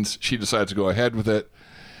interesting means. She decides to go ahead with it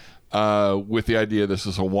with the idea this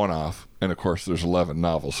is a one-off. And, of course, there's 11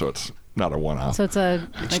 novels, so it's not a one-off. So it's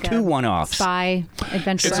like two one-offs. Spy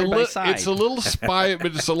adventure. It's a little spy, but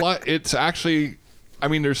it's a lot. It's actually, I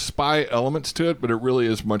mean, there's spy elements to it, but it really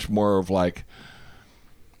is much more of like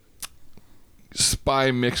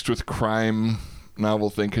spy mixed with crime novel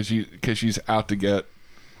thing because she's out to get.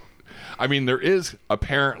 I mean, there is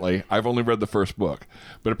apparently. I've only read the first book,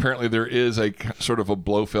 but apparently there is a sort of a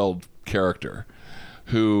Blofeld character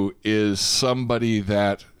who is somebody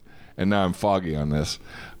that, and now I'm foggy on this.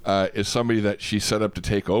 Is somebody that she set up to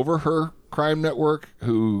take over her crime network,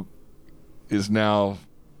 who is now,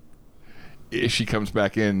 if she comes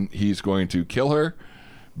back in, he's going to kill her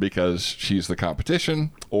because she's the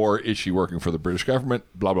competition, or is she working for the British government?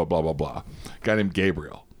 Blah, blah, blah, blah, blah. Guy named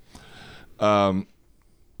Gabriel.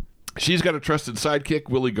 She's got a trusted sidekick,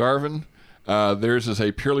 Willie Garvin. Theirs is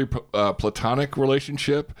a purely platonic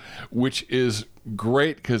relationship, which is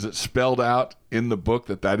great because it's spelled out in the book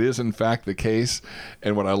that is in fact the case.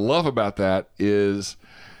 And what I love about that is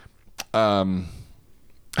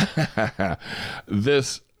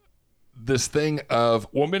this thing of,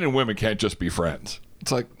 well, men and women can't just be friends.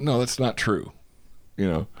 It's like, no, that's not true. You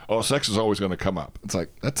know, oh, sex is always going to come up. It's like,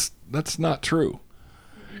 that's not true.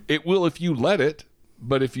 It will if you let it,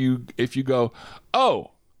 but if you go, oh,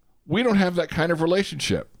 we don't have that kind of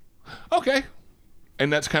relationship. Okay.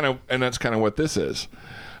 And that's kind of what this is.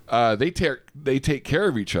 They take care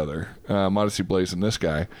of each other, Modesty Blaze and this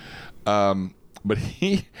guy. But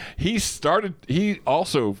he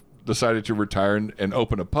also decided to retire and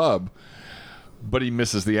open a pub, but he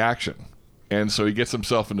misses the action. And so he gets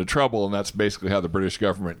himself into trouble, and that's basically how the British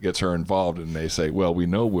government gets her involved. And they say, well, we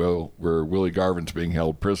know where Willie Garvin's being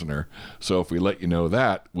held prisoner, so if we let you know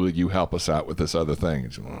that, will you help us out with this other thing?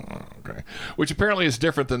 And she, okay. Which apparently is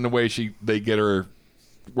different than the way they get her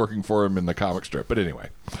working for him in the comic strip. But anyway.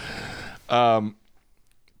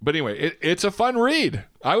 It's a fun read.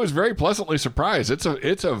 I was very pleasantly surprised. It's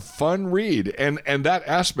a fun read. And that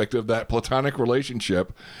aspect of that platonic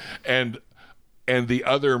relationship and the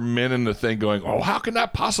other men in the thing going, oh, how can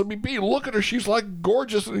that possibly be? Look at her. She's like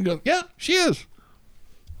gorgeous. And he goes, yeah, she is.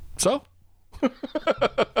 So?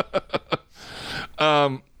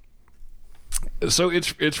 So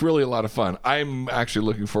it's really a lot of fun. I'm actually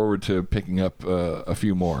looking forward to picking up a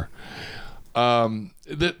few more.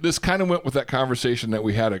 This kind of went with that conversation that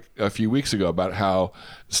we had a few weeks ago about how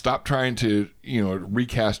stop trying to,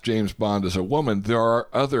 recast James Bond as a woman. There are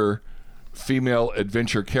other female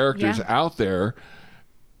adventure characters out there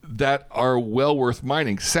that are well worth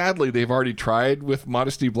mining. Sadly, they've already tried with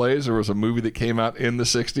Modesty Blaze. There was a movie that came out in the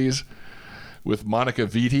 60s with Monica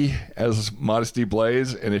Vitti as Modesty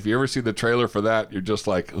Blaze, and if you ever see the trailer for that, you're just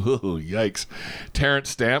like, ooh, yikes. Terrence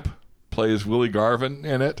Stamp plays Willie Garvin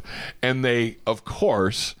in it, and they, of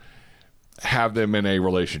course, have them in a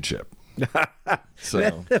relationship.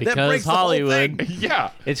 So because Hollywood.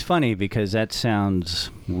 Yeah. It's funny because that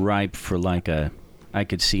sounds ripe for I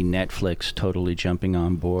could see Netflix totally jumping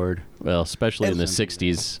on board. Well, especially in the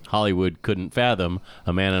 60s, Hollywood couldn't fathom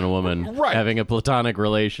a man and a woman having a platonic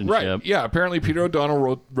relationship. Right. Yeah, apparently Peter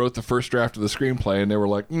O'Donnell wrote the first draft of the screenplay, and they were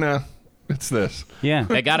like, nah, it's this. Yeah.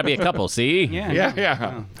 They got to be a couple, see?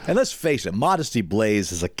 Yeah. And let's face it, Modesty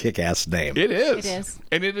Blaze is a kick-ass name. It is. It is.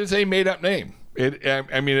 And it is a made-up name.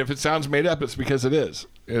 I mean, if it sounds made up, it's because it is.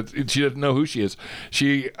 She doesn't know who she is.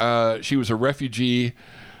 She was a refugee.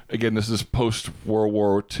 Again, this is post-World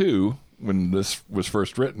War II, when this was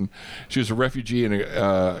first written. She was a refugee in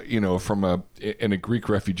a Greek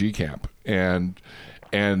refugee camp, and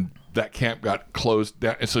that camp got closed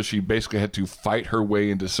down, and so she basically had to fight her way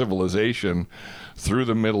into civilization through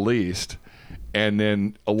the Middle East, and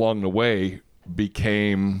then along the way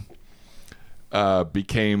became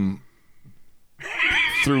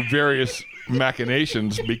through various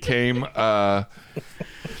machinations became I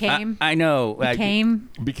know.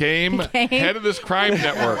 became head of this crime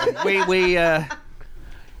network.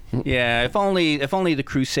 Yeah, if only the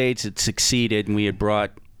Crusades had succeeded and we had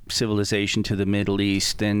brought civilization to the Middle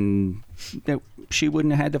East, then she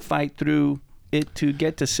wouldn't have had to fight through it to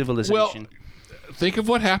get to civilization. Well, think of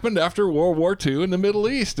what happened after World War II in the Middle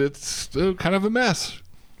East. It's kind of a mess.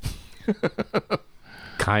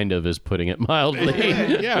 Kind of is putting it mildly.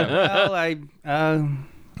 Yeah. Well,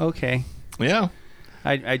 okay. Yeah.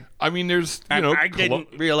 I mean, there's, I didn't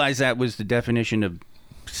realize that was the definition of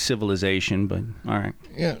civilization, but all right.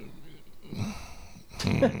 Yeah.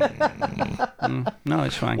 No,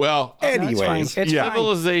 it's fine. Well, anyways, it's fine.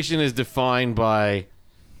 Civilization is defined by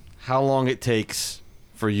how long it takes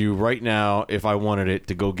for you right now, if I wanted it,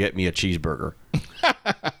 to go get me a cheeseburger.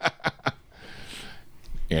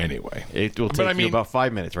 Anyway, It will take you about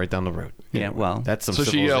 5 minutes right down the road. Yeah, well, That's some so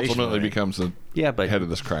she civilization, ultimately right? becomes the but head of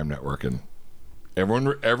this crime network, and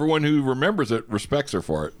everyone who remembers it respects her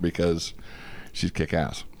for it because she's kick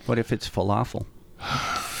ass. what if it's falafel?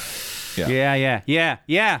 Yeah.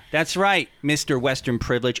 Yeah. That's right, Mr. Western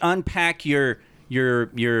Privilege. Unpack your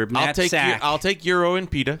knapsack. I'll take Euro and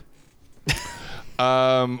pita.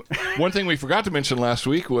 One thing we forgot to mention last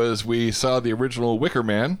week was we saw the original Wicker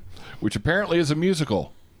Man, which apparently is a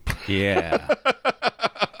musical. Yeah.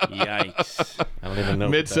 Yikes. I don't even know.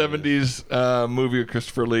 Mid-70s movie with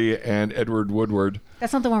Christopher Lee and Edward Woodward.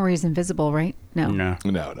 That's not the one where he's invisible, right? No. No.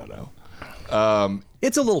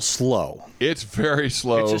 It's a little slow. It's very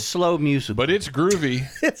slow. It's a slow musical. But it's groovy.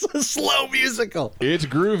 It's a slow musical. It's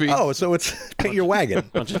groovy. Oh, so it's Paint Your Wagon.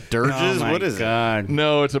 Bunch of dirges. Oh my What is God.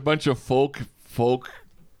 No, it's a bunch of folk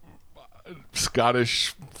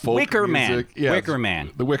Scottish folk Wicker Man. music. Yes, Wicker Man.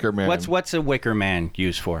 The Wicker Man. What's a Wicker Man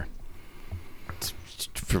used for? it?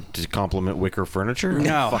 To compliment wicker furniture?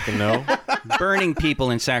 No. Fucking no. Burning people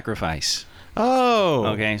in sacrifice. Oh.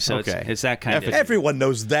 Okay, so it's that kind of. Everyone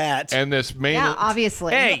knows that. And this main Yeah,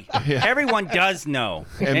 obviously. Hey, everyone does know.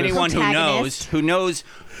 And Anyone Protagonist.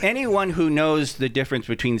 anyone who knows the difference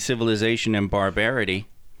between civilization and barbarity.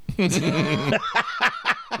 I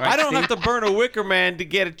don't have to burn a Wicker Man to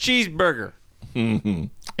get a cheeseburger.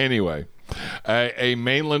 Anyway, a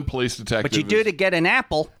mainland police detective But you do to get an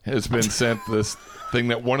apple. has been sent this thing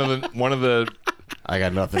that one of the I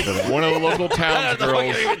got nothing for that. one of the local town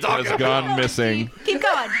girls has gone missing. Keep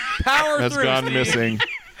going. Power Has through, gone Steve. missing,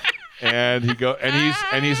 and he's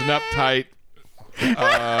an uptight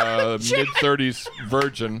mid-30s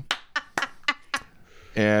virgin,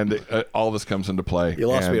 and all this comes into play. You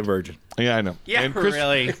lost And- me a virgin. Yeah, I know. Yeah, and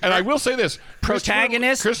really. And I will say this: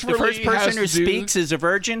 Protagonist, Christopher the first Lee has person who to do- speaks is a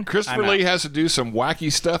virgin. Christopher I'm out. Lee has to do some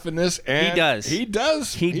wacky stuff in this, and He does. He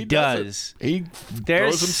does. He does. It. He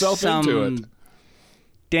There's throws himself some into it.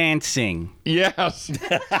 dancing. Yes. Is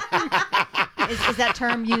that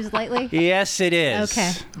term used lightly? Yes, it is.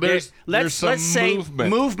 Okay. There's let's some say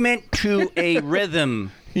movement. to a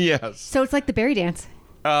rhythm. Yes. So it's like the berry dance.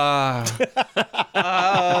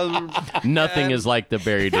 Nothing is like the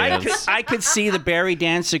berry dance. I could see the berry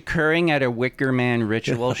dance occurring at a Wicker Man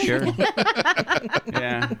ritual. Sure.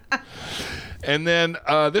 Yeah. And then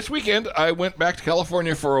this weekend, I went back to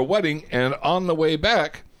California for a wedding, and on the way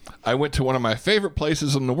back, I went to one of my favorite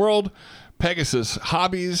places in the world, Pegasus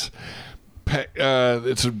Hobbies.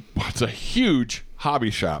 It's a huge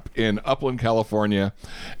hobby shop in Upland, California,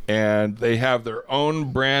 and they have their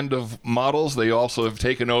own brand of models. They also have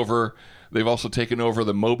taken over. They've also taken over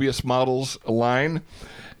the Mobius models line,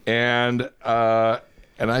 and I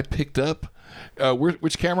picked up.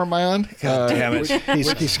 Which camera am I on? God damn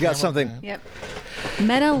it. He's got something. Yep.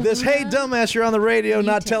 Meta. This Hey Dumbass, You're on the Radio,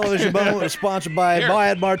 not television moment is sponsored by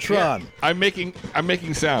Bayad Martron. I'm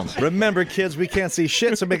making sounds. Remember, kids, we can't see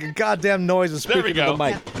shit, so make a goddamn noise and There we speak into the go.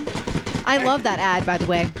 mic. I love that ad, by the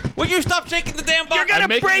way. Will you stop shaking the damn box? You're gonna I'm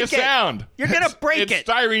making break a it. sound. You're gonna break it's it.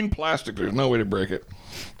 styrene plastic. There's no way to break it.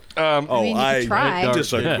 I mean, you could try.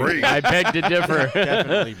 disagree. I beg to differ.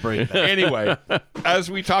 Definitely break that. Anyway,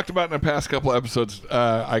 as we talked about in the past couple episodes,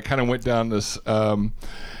 I kind of went down this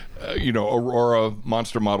Aurora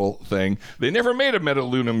monster model thing. They never made a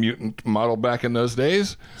Metaluna mutant model back in those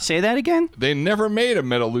days. Say that again? They never made a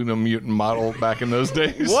Metaluna mutant model back in those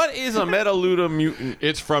days. What is a Metaluna mutant?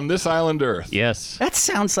 It's from this island Earth. Yes. That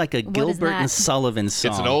sounds like a Gilbert that? and Sullivan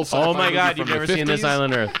song. It's an old sci-fi Oh my movie God, from you've never the seen this 50s.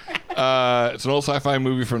 Island Earth. It's an old sci-fi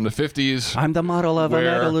movie from the 50s. I'm the model of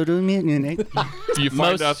Where- a Metaluna mutant. You find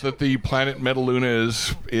Most- out that the planet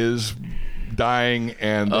Metaluna is dying,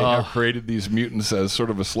 and they have created these mutants as sort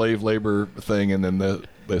of a slave labor thing, and then the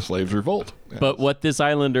slaves revolt. But what this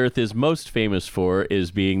Island Earth is most famous for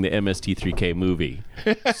is being the MST3K movie.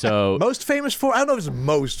 So Most famous for? I don't know if it's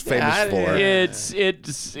most famous for.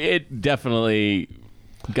 it definitely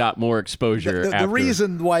got more exposure. The after.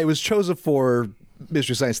 reason why it was chosen for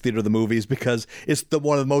Mystery Science Theater, the movie, is because it's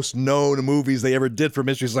one of the most known movies they ever did for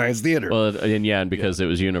Mystery Science Theater. Well, and because it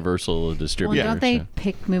was Universal Well, distributor. don't they so-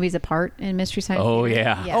 pick movies apart in Mystery Science? Oh, Theater?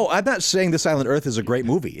 yeah. Oh, I'm not saying This Island Earth is a great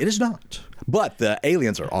movie. It is not. But the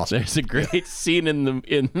aliens are awesome. There's a great scene in the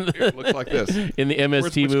It looks like this. in the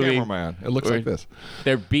MST Which movie. camera am I on? It looks like this.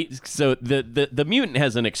 They're so the mutant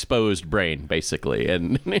has an exposed brain basically,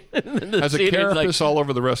 and the Has a scene is carapace all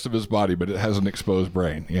over the rest of his body, but it has an exposed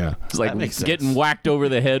brain. Yeah. It's like makes sense. getting whacked over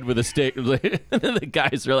the head with a stick. And the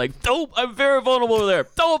guys are like, "Dope! I'm very vulnerable over there.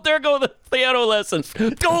 Dope! There go the piano lessons.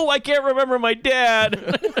 Dope! I can't remember my dad."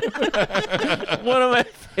 One of my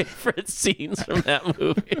favorite scenes from that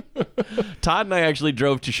movie. Todd and I actually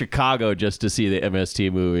drove to Chicago just to see the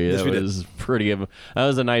MST movie. Yes, we That did. was that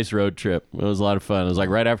was a nice road trip. It was a lot of fun. It was like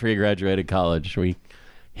right after he graduated college. We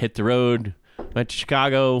hit the road, went to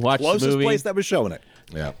Chicago, watched the Closest movie. place that was showing it.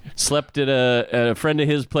 Yeah. Slept at a friend of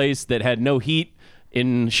his place that had no heat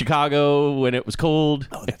in Chicago when it was cold.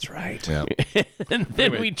 Oh, that's right. Yeah. And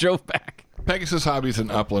then we drove back. Pegasus Hobbies in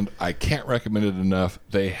Upland, I can't recommend it enough.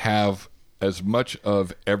 They have as much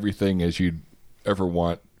of everything as you'd ever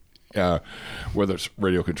want, whether it's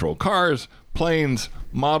radio-controlled cars, planes,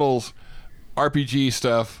 models, RPG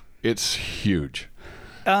stuff. It's huge.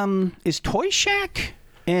 Is Toy Shack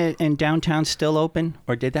in downtown still open,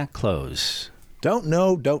 or did that close? Don't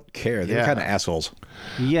know, don't care. They're Yeah. kind of assholes.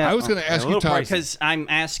 Yeah, I was going to ask you, Todd. because I'm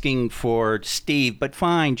asking for Steve, but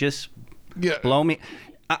fine, just Yeah. blow me.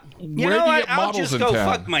 You Where know do you what? get I'll models just in go town?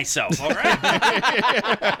 fuck myself. All right.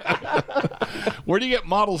 Where do you get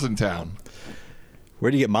models in town? Where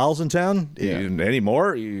do you get models in town? Yeah.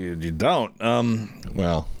 Anymore? You don't.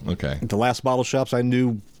 Well, okay. The last model shops I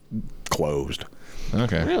knew closed.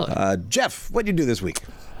 Okay. Really? Jeff, what did you do this week?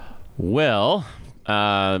 Well,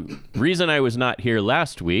 reason I was not here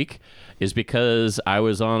last week is because I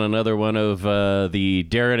was on another one of the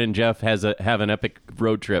Darren and Jeff have an epic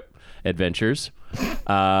road trip adventures.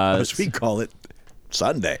 As we call it,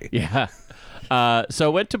 Sunday. Yeah. So I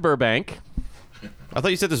went to Burbank. I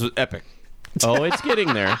thought you said this was epic. Oh, it's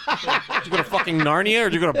getting there. Did you go to fucking Narnia or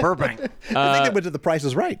did you go to Burbank? I think they went to The Price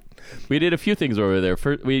is Right. We did a few things over there.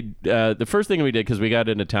 The first thing we did, because we got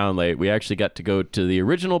into town late, we actually got to go to the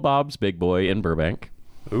original Bob's Big Boy in Burbank.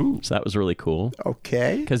 Ooh. So that was really cool.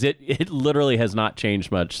 Okay. Because it literally has not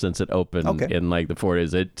changed much since it opened in like the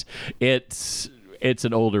 40s. It's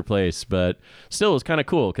an older place, but still it's kind of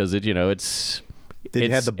cool because Did you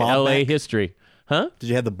have the Bob LA Mac? history. Huh? Did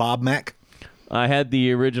you have the Bob Mac? I had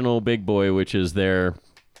the original Big Boy, which is their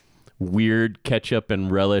weird ketchup and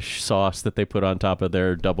relish sauce that they put on top of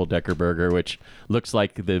their double-decker burger, which looks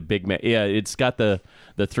like the Big Mac. Yeah, it's got the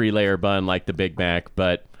 3-layer bun like the Big Mac,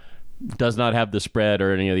 but does not have the spread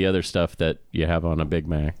or any of the other stuff that you have on a Big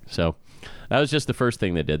Mac. So that was just the first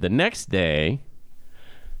thing they did. The next day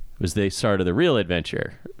was the start of the real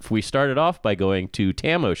adventure. We started off by going to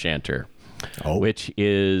Tam O'Shanter, which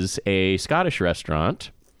is a Scottish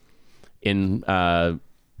restaurant in, I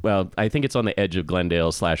think it's on the edge of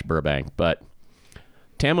Glendale / Burbank, but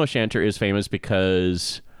Tam O'Shanter is famous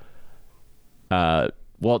because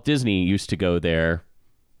Walt Disney used to go there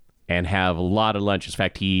and have a lot of lunch. In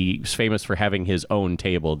fact, he's famous for having his own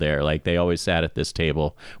table there. Like, they always sat at this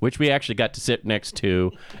table, which we actually got to sit next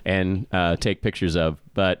to and take pictures of.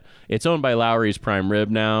 But it's owned by Lowry's Prime Rib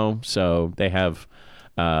now, so they have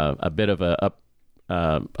a bit of a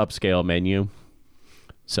upscale menu.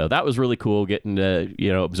 So that was really cool, getting to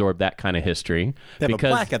absorb that kind of history. They have a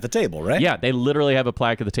plaque at the table, right? Yeah, they literally have a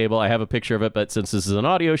plaque at the table. I have a picture of it, but since this is an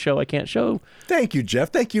audio show, I can't show. Thank you,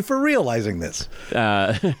 Jeff. Thank you for realizing this.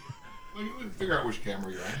 Well, you would figure out which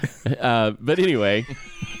camera you're on. But anyway,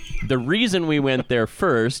 the reason we went there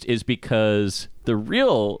first is because the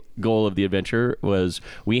real goal of the adventure was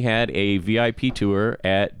we had a VIP tour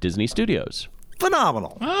at Disney Studios.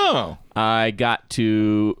 Phenomenal. Oh. I got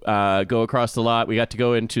to go across the lot. We got to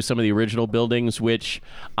go into some of the original buildings, which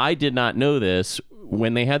I did not know this.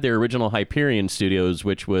 When they had their original Hyperion Studios,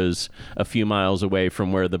 which was a few miles away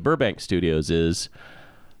from where the Burbank Studios is,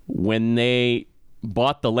 when they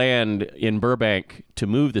bought the land in Burbank to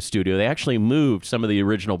move the studio, they actually moved some of the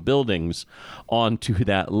original buildings onto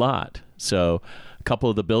that lot. So a couple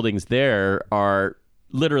of the buildings there are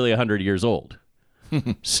literally 100 years old.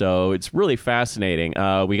 So it's really fascinating.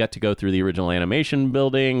 We got to go through the original animation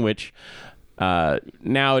building, which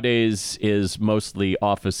nowadays is mostly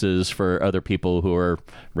offices for other people who are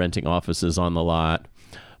renting offices on the lot.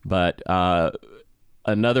 But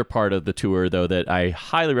another part of the tour, though, that I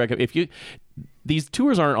highly recommend, these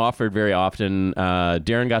tours aren't offered very often.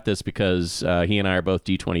 Darren got this because he and I are both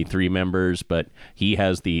D23 members, but he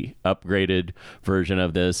has the upgraded version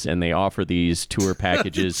of this, and they offer these tour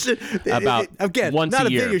packages about again, once not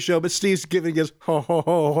a year. video show, but Steve's giving his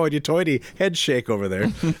hoity-toity head shake over there.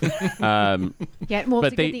 Yeah, well, But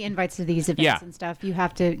to they- get the invites to these events Yeah. and stuff, you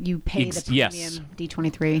pay the premium Yes.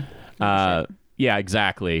 D23. Yeah,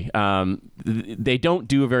 exactly. They don't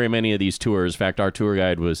do very many of these tours. In fact, our tour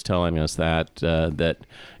guide was telling us that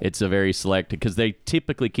it's a very select, because they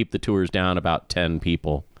typically keep the tours down about 10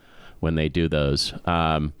 people when they do those.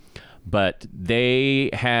 But they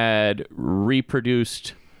had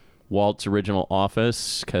reproduced Walt's original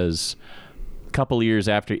office, because a couple of years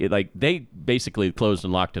after, they basically closed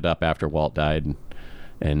and locked it up after Walt died.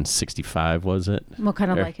 And 65, was it? Well,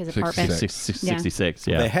 kind of Or like his apartment. 66,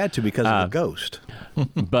 yeah. They had to because of the ghost.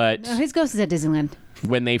 But No, his ghost is at Disneyland.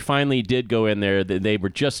 when they finally did go in there, they were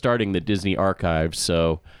just starting the Disney archives.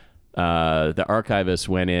 So the archivist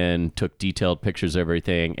went in, took detailed pictures of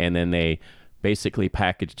everything, and then they basically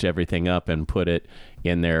packaged everything up and put it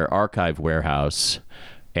in their archive warehouse.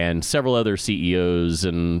 And several other CEOs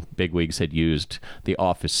and bigwigs had used the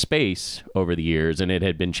office space over the years, and it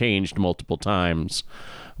had been changed multiple times.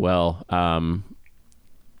 Well,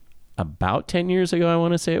 about 10 years ago, I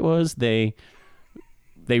want to say it was, they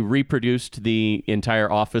reproduced the entire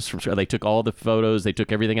office. They took all the photos, they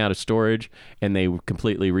took everything out of storage, and they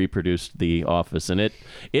completely reproduced the office. And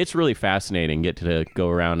it's really fascinating, get to go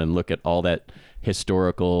around and look at all that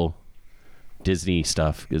historical Disney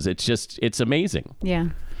stuff, because it's amazing. Yeah.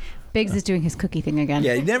 Biggs is doing his cookie thing again.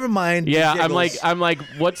 Yeah, never mind. the Yeah, giggles. I'm like,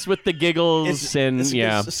 what's with the giggles?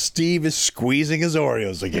 It's Steve is squeezing his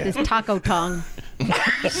Oreos again. His taco tongue.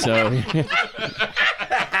 So I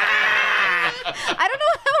don't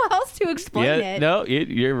know how else to explain yeah, it. no,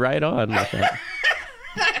 you're right on with that.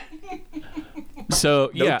 So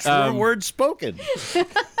No yeah, true word spoken.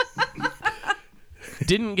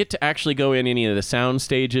 didn't get to actually go in any of the sound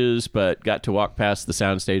stages, but got to walk past the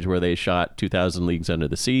sound stage where they shot 2,000 Leagues Under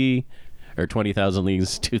the Sea, or 20,000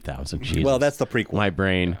 Leagues, 2,000. Jesus. Well, that's the prequel. My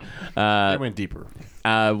brain. I went deeper.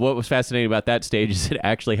 What was fascinating about that stage is it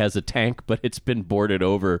actually has a tank, but it's been boarded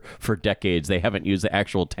over for decades. They haven't used the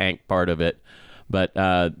actual tank part of it, but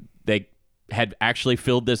they had actually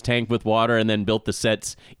filled this tank with water and then built the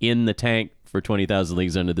sets in the tank for 20,000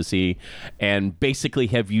 Leagues Under the Sea, and basically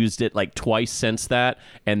have used it like twice since that.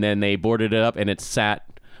 And then they boarded it up, and it's sat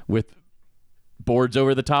with boards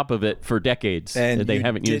over the top of it for decades. And they you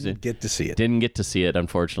haven't used didn't it. get to see it. Didn't get to see it,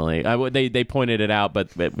 unfortunately. They pointed it out, but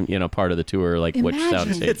part of the tour, like which sound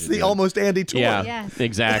Imagine. stage. It's the Almost Andy tour. Yeah, Yes.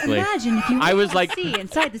 exactly. Imagine if you I was could like- see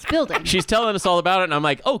inside this building. She's telling us all about it, and I'm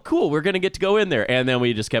like, oh, cool, we're going to get to go in there. And then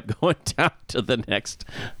we just kept going down to the next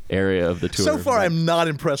area of the tour. So far, I'm not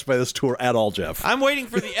impressed by this tour at all, Jeff. I'm waiting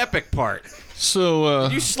for the epic part. So,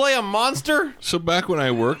 You slay a monster? so back when I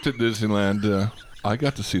worked at Disneyland, I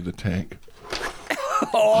got to see the tank.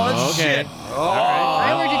 Okay.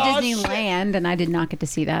 I worked at Disneyland, and I did not get to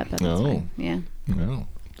see that. But that's No. fine. Yeah. No.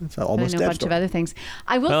 It's I almost know a bunch of other things.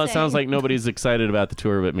 I will Well, it say, sounds like nobody's excited about the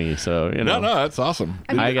tour but me. So, No, that's awesome.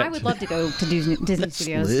 I, mean, I I, got- would love to go to Disney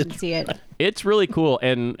Studios and see it. It's really cool.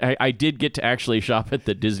 And I did get to actually shop at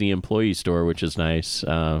the Disney employee store, which is nice.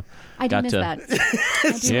 I do got miss to- that. I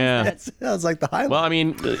do miss Yeah. that. Sounds like the highlight. Well, I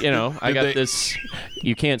mean, I got they- this.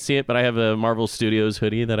 You can't see it, but I have a Marvel Studios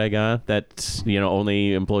hoodie that I got that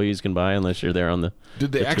only employees can buy unless you're there on the.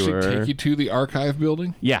 Did they the actually tour. take you to the archive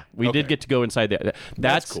building? Yeah, we Okay. did get to go inside there.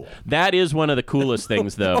 That's cool. That is one of the coolest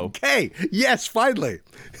things, though. okay. Yes, finally.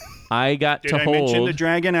 I got Did to I mention hold. the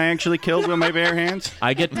dragon I actually killed with my bare hands?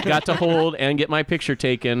 I got to hold and get my picture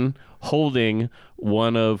taken holding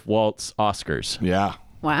one of Walt's Oscars. Yeah.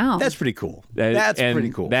 Wow. That's pretty cool. And That's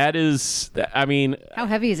pretty cool. That is, I mean, How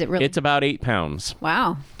heavy is it really? it's about 8 pounds.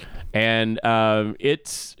 Wow. And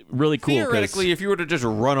it's really cool. Theoretically, if you were to just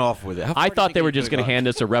run off with it, I thought they were just going to hand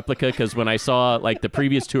us a replica because when I saw like the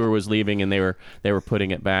previous tour was leaving and they were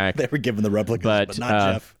putting it back. They were giving the replicas, but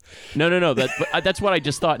not Jeff. No. That's what I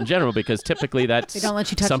just thought in general because typically that's They don't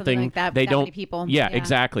let you touch something something like that. They that don't. many people. Yeah,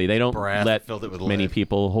 exactly. They don't let filled it with many lead.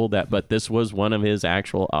 people hold that. But this was one of his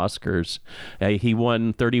actual Oscars. He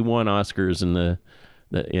won 31 Oscars in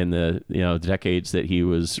the decades that he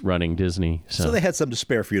was running Disney. So they had some to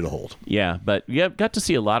spare for you to hold. Yeah, but got to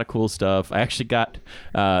see a lot of cool stuff. I actually got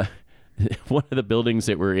one of the buildings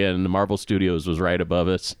that we're in, the Marvel Studios, was right above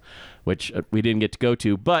us, which we didn't get to go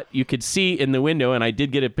to, but you could see in the window, and I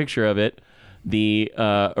did get a picture of it, the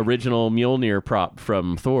original Mjolnir prop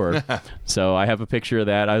from Thor. So I have a picture of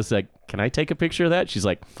that. I was like, can I take a picture of that? She's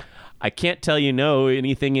like, I can't tell you no.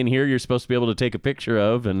 Anything in here you're supposed to be able to take a picture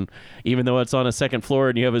of, and even though it's on a second floor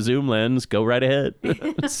and you have a zoom lens, go right ahead.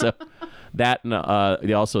 So that and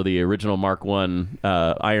also the original Mark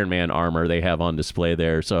I Iron Man armor they have on display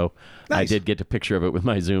there. So nice. I did get a picture of it with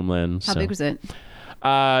my zoom lens. How big was it?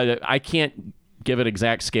 I can't give it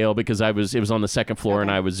exact scale because it was on the second floor and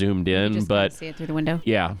I was zoomed in, Just but see it through the window.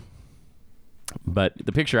 yeah. But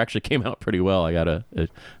the picture actually came out pretty well. I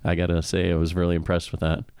gotta say I was really impressed with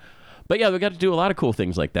that. But yeah, we got to do a lot of cool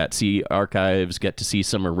things like that. See archives, get to see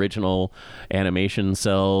some original animation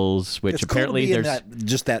cells, which It's apparently cool to be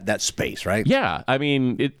there's in that space, right? Yeah, I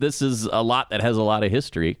mean, this is a lot that has a lot of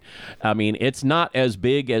history. I mean, it's not as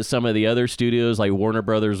big as some of the other studios, like Warner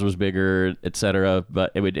Brothers was bigger, etc.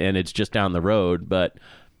 But and it's just down the road. But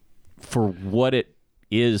for what it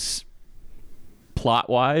is, plot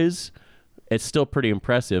wise, it's still pretty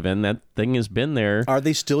impressive. And that thing has been there. Are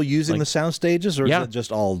they still using the sound stages, or is it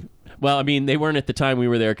just all? Well, I mean, they weren't at the time we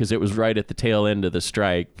were there because it was right at the tail end of the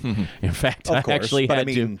strike. In fact, Of course, actually but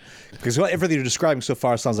had because everything you're describing so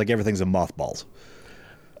far sounds like everything's in mothballs.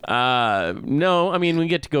 No, I mean, we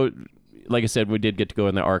get to go. Like I said, we did get to go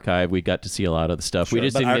in the archive. We got to see a lot of the stuff. Sure, we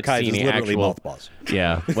just but didn't get to archives see is any literally actual mothballs.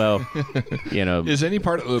 Yeah, well, Is any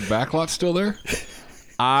part of the backlot still there?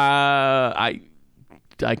 I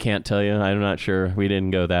can't tell you. I'm not sure. We didn't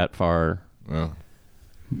go that far. Well,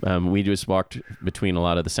 we just walked between a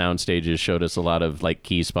lot of the sound stages, showed us a lot of like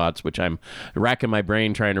key spots, which I'm racking my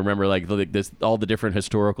brain trying to remember all the different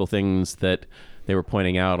historical things that they were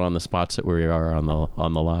pointing out on the spots that we are on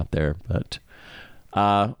the lot there. But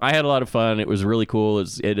I had a lot of fun. It was really cool.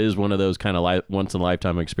 It is one of those kind of once in a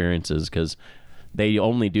lifetime experiences because they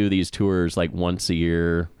only do these tours like once a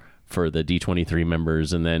year for the D23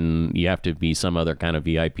 members, and then you have to be some other kind of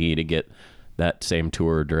VIP to get that same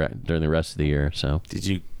tour during the rest of the year. So Did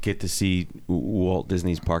you get to see Walt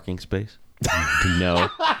Disney's parking space? no.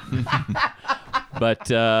 But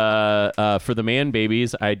for the Man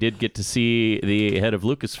Babies, I did get to see the head of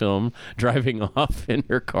Lucasfilm driving off in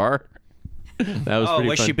her car. That was pretty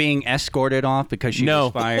was fun. she being escorted off because she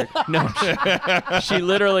was fired? No. She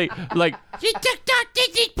literally, like... She took out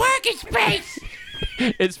Disney's parking space!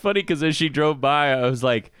 It's funny because as she drove by, I was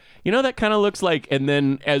like, you know, that kind of looks like... And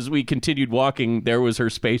then as we continued walking, there was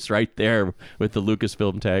her space right there with the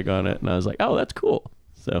Lucasfilm tag on it. And I was like, oh, that's cool.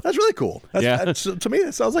 So That's really cool. That's, to me,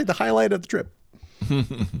 it sounds like the highlight of the trip.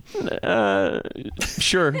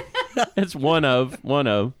 Sure. It's one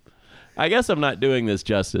of. I guess I'm not doing this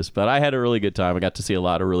justice, but I had a really good time. I got to see a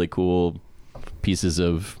lot of really cool pieces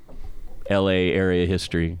of LA area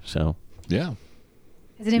history. So yeah.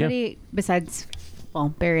 Has anybody besides, well,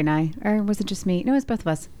 Barry and I, or was it just me? No, it was both of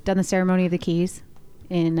us, done the ceremony of the keys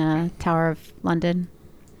in Tower of London?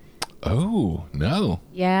 Oh, no.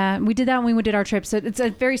 Yeah, we did that when we did our trip. So it's a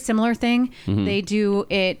very similar thing. They do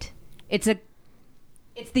it. It's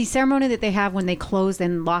the ceremony that they have when they close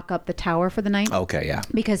and lock up the tower for the night. Okay, yeah.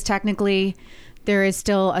 Because technically, there is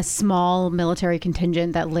still a small military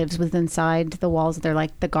contingent that lives within inside the walls. They're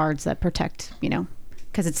like the guards that protect,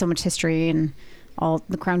 because it's so much history and all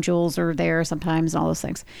the crown jewels are there sometimes and all those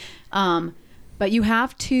things. But you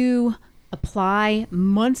have to apply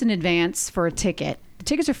months in advance for a ticket. The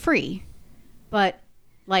tickets are free, but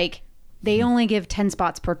they only give 10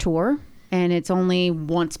 spots per tour, and it's only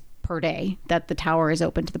once per day that the tower is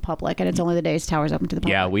open to the public, and it's only the days the tower is open to the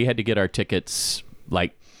public. yeah, we had to get our tickets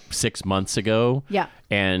like 6 months ago. Yeah.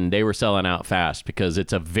 And they were selling out fast because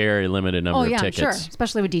it's a very limited number of tickets. Sure.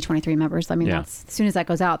 Especially with D23 members. I mean, that's, as soon as that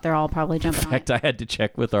goes out, they're all probably jumping In fact, I had to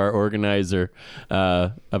check with our organizer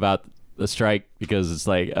about the strike because it's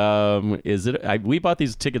like, we bought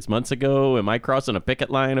these tickets months ago. Am I crossing a picket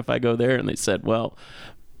line if I go there? And they said, well,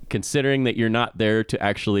 considering that you're not there to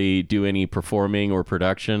actually do any performing or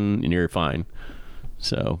production, and you're fine.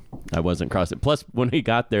 So I wasn't crossing. Plus, when we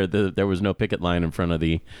got there, there was no picket line in front of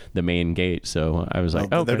the main gate. So I was like,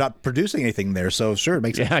 oh, they're not producing anything there, so sure, it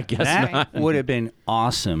makes sense. Yeah, I guess That not. would have been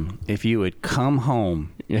awesome if you had come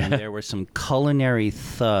home and there were some culinary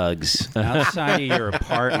thugs outside of your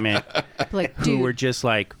apartment Like, who dude, were just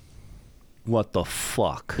like, what the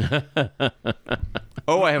fuck?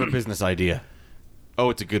 Oh, I have a business idea. Oh,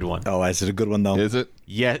 it's a good one. Oh, is it a good one, though? Is it?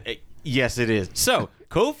 Yeah, yes, it is. So,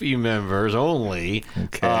 Ko-fi members only.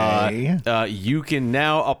 Okay. You can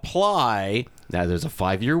now apply. Now, there's a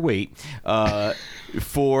 5-year wait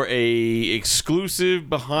for a exclusive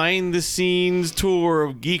behind-the-scenes tour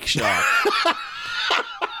of GeekShock.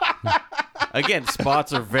 Again,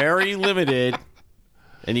 spots are very limited,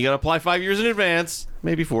 and you got to apply 5 years in advance,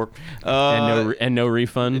 maybe 4. And no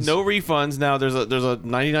refunds. No refunds. Now there's a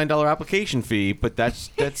 $99 application fee, but that's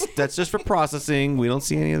just for processing. We don't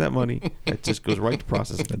see any of that money. It just goes right to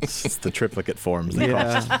processing. It's the triplicate forms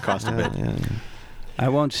that cost a bit. Yeah. I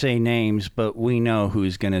won't say names, but we know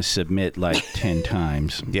who's going to submit like 10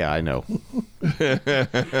 times. Yeah, I know.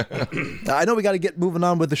 I know we got to get moving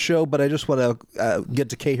on with the show, but I just want to get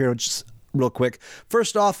to Kay here just real quick.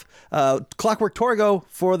 First off, Clockwork Torgo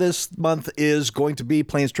for this month is going to be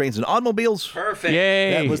Planes, Trains, and Automobiles. Perfect.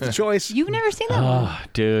 Yay. That was the choice. you've never seen that one. Oh,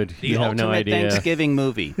 dude, The you have no ultimate idea. Thanksgiving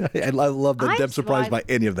movie. I love that I'm Deb's surprised by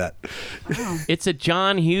any of that. It's a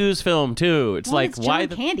John Hughes film too. It's Well, like it's why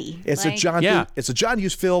John Candy. It's like, a John. Yeah. It's a John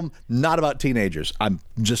Hughes film, not about teenagers. I'm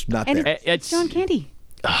just not and there. it's John Candy.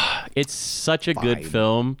 It's such a good Fine.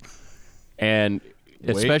 film, and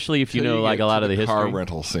especially if you Till know like get a lot to of the car history.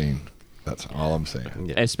 rental scene. That's all I'm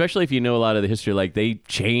saying. Especially if you know a lot of the history, like they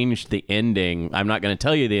changed the ending. I'm not going to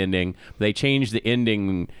tell you the ending. But they changed the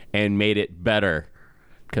ending and made it better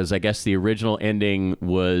because I guess the original ending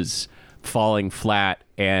was falling flat,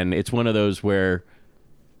 and it's one of those where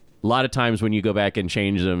a lot of times when you go back and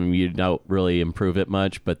change them, you don't really improve it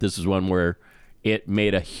much. But this is one where it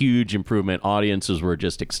made a huge improvement. Audiences were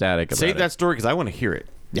just ecstatic about Save it. that story because I want to hear it.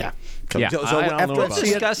 Yeah. Yeah. So I don't after know I about see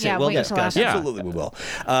it. it, Discuss it. Yeah, We'll wait till discuss after. it. Yeah. absolutely we will.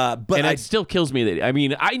 But And I it still kills me that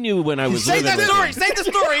I knew when I was Say living that with story. him. Say the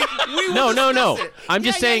story. We will No. discuss it. I'm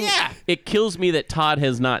just saying it kills me that Todd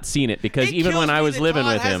has not seen it because It even kills when I me was that living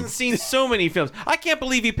Todd with him, hasn't seen so many films. I can't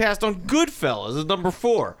believe he passed on Goodfellas as number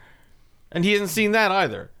 4, and he hasn't seen that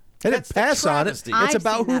either. I didn't That's pass on it. travesty. It's I've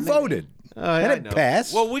about seen who that movie. voted. I didn't know.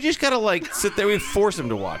 pass. Well, we just gotta like sit there. We force him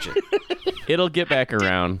to watch it. it'll get back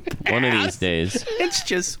around one of these days. It's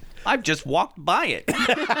just, I've just walked by it in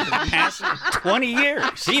the past 20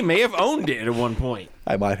 years. He may have owned it at one point.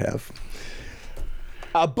 I might have.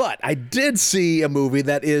 But I did see a movie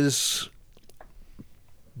that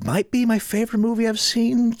might be my favorite movie I've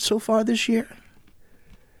seen so far this year.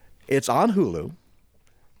 It's on Hulu.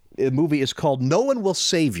 The movie is called No One Will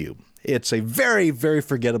Save You. It's a very, very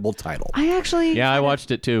forgettable title. I actually. Yeah, I watched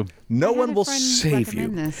it too. No I had One a Will friend Save You.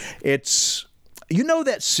 recommend this. It's, you know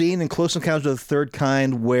that scene in Close Encounters of the Third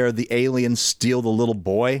Kind where the aliens steal the little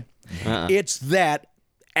boy? It's that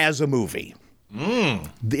as a movie.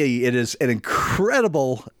 It is an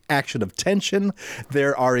incredible action of tension.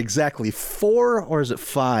 There are exactly 4 or is it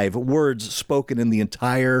 5 words spoken in the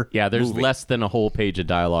entire Yeah, there's movie. less than a whole page of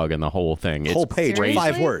dialogue in the whole thing. It's whole page, Seriously?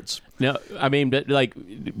 5 words. No, I mean, but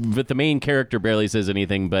the main character barely says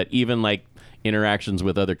anything. But even like interactions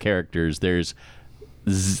with other characters, there's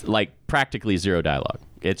like practically zero dialogue.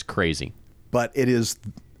 It's crazy. But it is,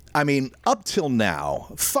 I mean, up till now,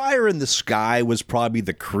 Fire in the Sky was probably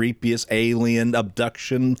the creepiest alien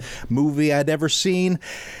abduction movie I'd ever seen.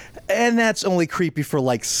 And that's only creepy for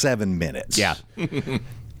like 7 minutes. Yeah.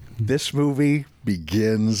 This movie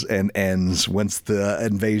begins and ends once the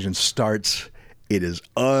invasion starts. It is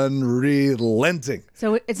unrelenting.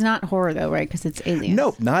 So it's not horror though, right? Because it's aliens.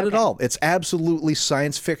 No, not at all. It's absolutely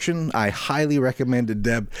science fiction. I highly recommend it,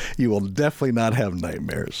 Deb. You will definitely not have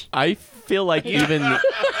nightmares. I feel like even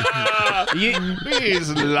He's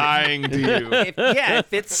lying to you.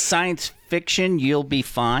 If it's science fiction, you'll be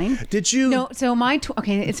fine. Did you? No, so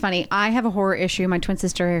okay, it's funny. I have a horror issue. My twin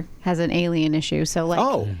sister has an alien issue. So like,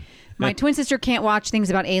 Oh. my twin sister can't watch things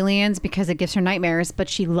about aliens because it gives her nightmares, but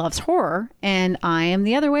she loves horror, and I am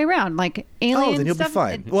the other way around. Like alien Oh, then you'll be stuff,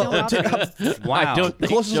 fine. it Well, don't bother me. Wow. I don't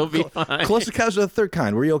think she'll be fine. Close Encounters of the Third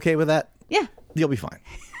Kind. Were you okay with that? Yeah. You'll be fine.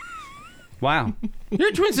 Wow.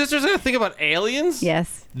 Your twin sister's gonna think about aliens?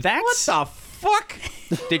 Yes. That's What the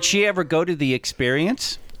fuck? Did she ever go to the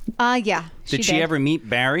experience? Yeah. Did she ever meet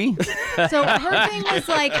Barry? So her thing was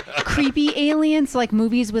like creepy aliens, like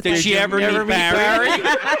movies with Did like she ever meet Barry?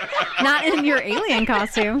 not in your alien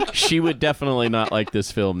costume. she would definitely not like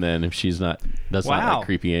this film then if she's not. That's not Wow. like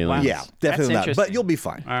creepy aliens. Yeah, definitely not. But interesting. you'll be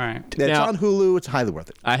fine. All right. It's Now- on Hulu. It's highly worth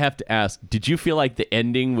it. I have to ask, did you feel like the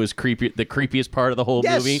ending was creepy, the creepiest part of the whole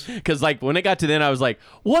Yes. movie? Because like when it got to the end, I was like,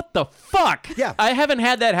 what the fuck? Yeah. I haven't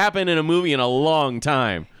had that happen in a movie in a long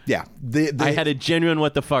time. Yeah, I had a genuine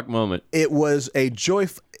what the fuck moment. It was a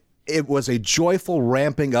joyful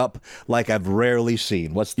ramping up like I've rarely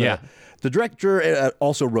seen. The director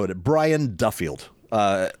also wrote it, Brian Duffield.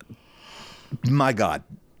 My God,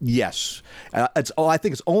 yes. I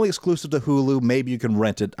think it's only exclusive to Hulu. Maybe you can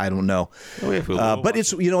rent it. I don't know. we have Hulu. But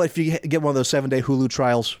it's if you get one of those 7-day Hulu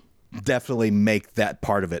trials, definitely make that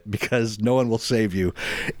part of it because no one will save you.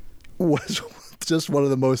 It was just one of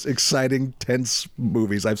the most exciting, tense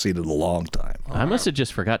movies I've seen in a long time. I must have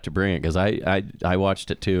just forgot to bring it because I watched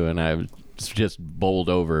it too, and I was just bowled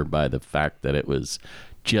over by the fact that it was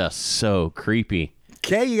just so creepy.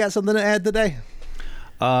 Kay, you got something to add today?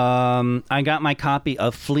 I got my copy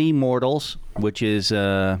of Flea Mortals, which is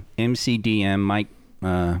MCDM,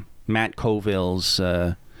 Matt Colville's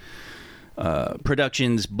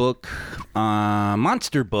Productions book,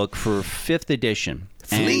 monster book for 5th edition.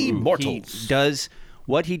 Flea Mortals.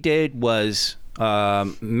 What he did was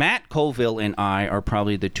Matt Colville and I are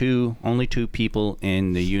probably the only two people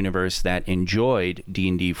in the universe that enjoyed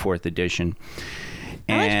D&D 4th edition.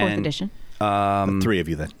 I like 4th edition. 3 of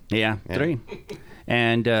you then. Yeah, 3.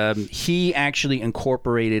 And he actually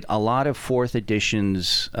incorporated a lot of 4th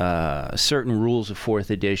edition's certain rules of 4th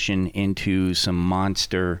edition into some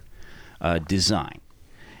monster design.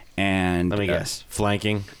 And Let me guess.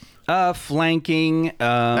 Flanking. Flanking.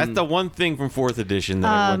 That's the one thing from 4th edition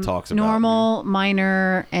that everyone talks about. Normal,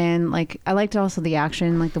 minor, and I liked also the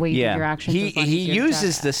action, like the way you did your actions. He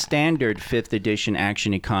uses the standard 5th edition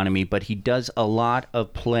action economy, but he does a lot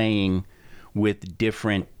of playing with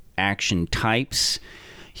different action types.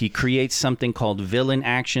 He creates something called villain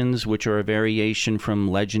actions, which are a variation from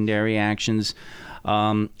legendary actions.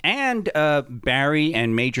 And Barry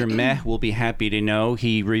and Major Meh will be happy to know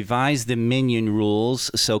he revised the minion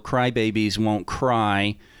rules so crybabies won't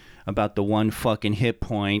cry about the one fucking hit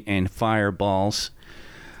point and fireballs.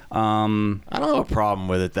 I don't have a problem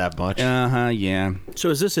with it that much. Yeah. So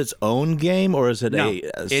is this its own game or is it No, a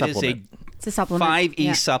it supplement? It's a supplement.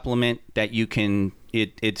 5e supplement that you can.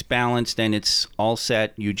 It's balanced and it's all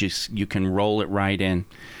set. You can roll it right in.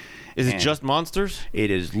 Is it just monsters? It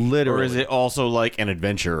is literally. Or is it also like an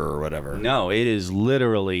adventure or whatever? No, it is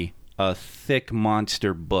literally a thick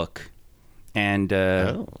monster book. And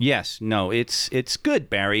yes, no, it's good,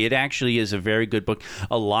 Barry. It actually is a very good book.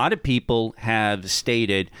 A lot of people have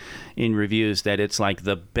stated in reviews that it's like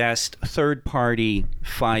the best third-party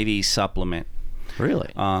 5e supplement.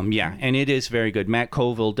 Really? Yeah, and it is very good. Matt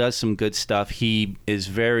Colville does some good stuff. He is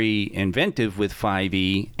very inventive with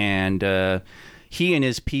 5e, and he and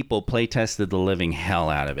his people play tested the living hell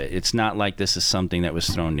out of it. It's not like this is something that was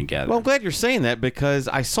thrown together. Well, I'm glad you're saying that because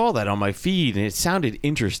I saw that on my feed and it sounded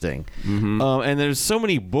interesting. Mm-hmm. And there's so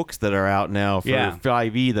many books that are out now for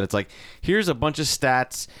 5e that it's like, here's a bunch of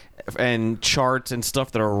stats and charts and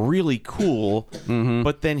stuff that are really cool,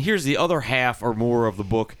 but then here's the other half or more of the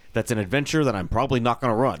book that's an adventure that I'm probably not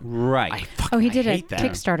going to run. Right. He did a hate that.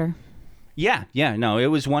 Kickstarter. Yeah, no, it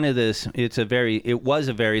was one of this. It was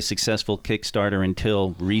a very successful Kickstarter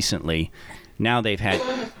until recently. Now they've had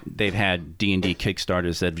D&D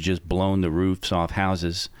Kickstarters that have just blown the roofs off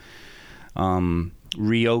houses.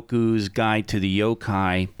 Ryoku's Guide to the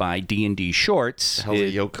Yokai by D&D Shorts. How's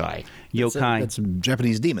a yokai? Yokai. That's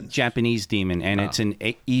Japanese demons. Japanese demon, and it's an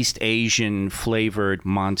East Asian flavored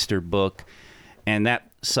monster book, and that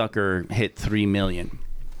sucker hit 3 million.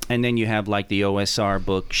 And then you have like the OSR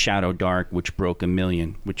book Shadow Dark, which broke 1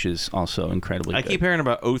 million, which is also incredibly good. I keep hearing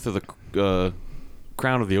about Oath of the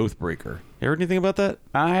Crown of the Oathbreaker. You heard anything about that?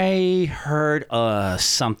 I heard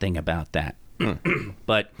something about that,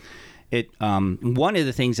 but it one of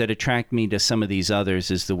the things that attract me to some of these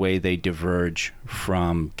others is the way they diverge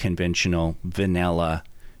from conventional vanilla,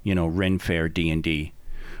 Ren Fair D&D,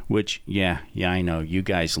 which I know you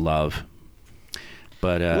guys love.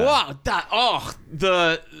 But wow,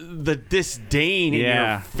 the disdain in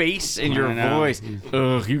your face and your voice.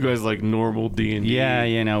 Ugh, you guys like normal D&D.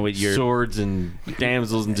 Yeah, with your swords and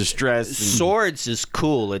damsels in distress. And swords is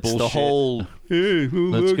cool. It's bullshit. the whole.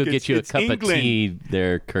 Let's go get you a cup England. of tea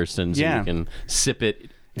there, Kirsten, so you can sip it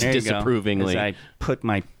disapprovingly. As I put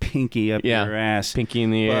my pinky up your ass. Pinky in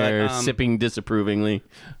the air, sipping disapprovingly.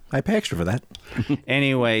 I pay extra for that.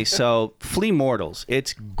 Anyway, so Flea Mortals,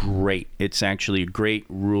 it's great. It's actually a great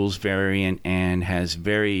rules variant and has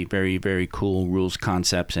very, very, very cool rules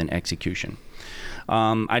concepts and execution.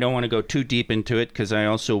 I don't want to go too deep into it because I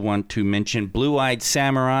also want to mention Blue-Eyed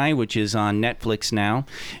Samurai, which is on Netflix now.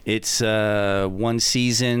 It's 1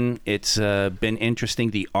 season. It's been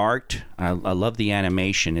interesting. The art, I love the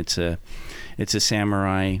animation. It's a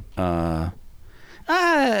samurai.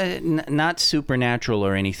 Not supernatural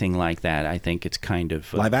or anything like that. I think it's kind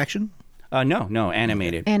of Live action? No,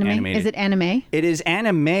 animated. Animated. Is it anime? It is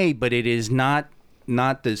anime, but it is not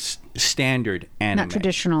the standard anime. Not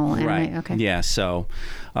traditional anime. Right. Okay. Yeah. So,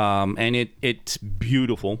 and it's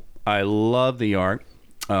beautiful. I love the art.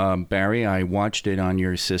 Barry, I watched it on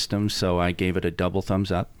your system, so I gave it a double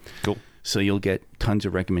thumbs up. Cool. So you'll get tons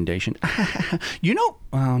of recommendation.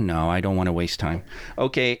 Oh no, I don't want to waste time.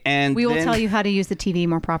 Okay, and We will then- tell you how to use the TV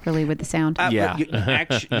more properly with the sound. Yeah.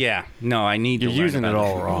 No, I need. You're to learn using it about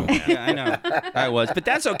all wrong. Yeah, I know. I was, but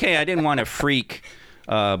that's okay. I didn't want to freak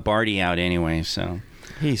Barty out anyway. So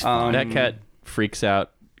He's fine. That cat freaks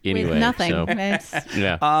out anyway. With nothing. So, It's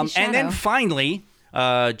yeah. and then Shadow. finally,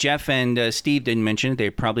 Jeff and Steve didn't mention it.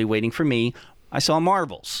 They're probably waiting for me. I saw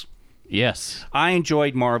Marvels. Yes. I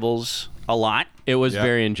enjoyed Marvels a lot. It was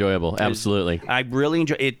very enjoyable. Absolutely. I really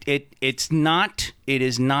enjoy it. It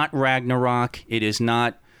is not Ragnarok. It is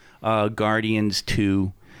not Guardians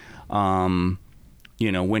 2,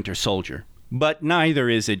 Winter Soldier. But neither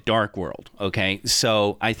is it Dark World, okay?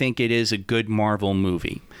 So I think it is a good Marvel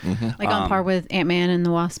movie. like on par with Ant-Man and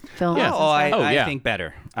the Wasp film. Yeah. I think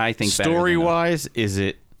better. I think better than Story-wise, is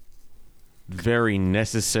it very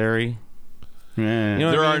necessary? that. You know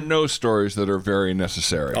what There I are mean? no stories that are very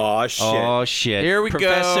necessary. Oh, shit. Oh, shit. Here we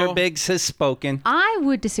Professor go. Biggs has spoken. I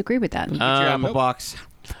would disagree with that. Get your apple box.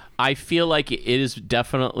 I feel like it is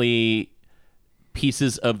definitely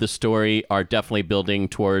pieces of the story are definitely building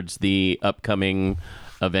towards the upcoming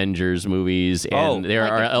Avengers movies, and there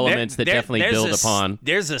are elements that definitely build upon.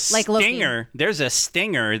 There's a Like Loki. stinger. There's a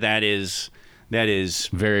stinger that is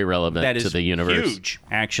Very relevant to the universe. Huge,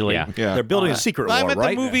 actually. Yeah. Yeah. They're building a secret I war, meant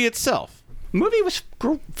right? the movie itself. Movie was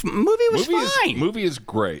fine. Movie is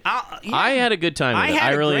great. Yeah. I had a good time with I it.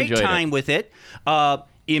 had I really a great enjoyed time it. with it.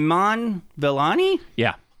 Iman Vellani,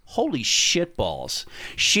 Yeah. holy shitballs.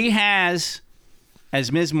 She has,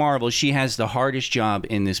 as Ms. Marvel, she has the hardest job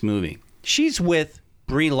in this movie. She's with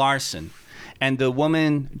Brie Larson, and the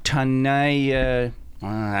woman Tanaya,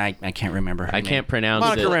 I can't remember her I name. can't pronounce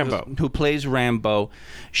Monica it. Rambeau. Who plays Rambo.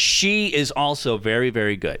 She is also very,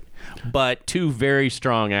 very good. But Two very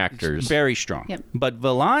strong actors. very strong. Yep. But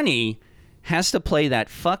Vellani has to play that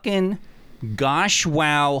fucking gosh,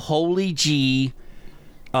 wow, holy gee.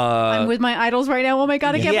 I'm with my idols right now. Oh my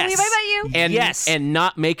god, I can't Yes. believe I met you. and Yes. and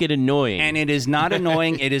not make it annoying. And it is not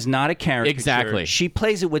annoying. It is not a caricature. Exactly. She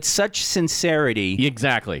plays it with such sincerity.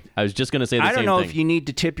 Exactly. I was just going to say the same I don't know thing. if you need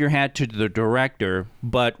to tip your hat to the director,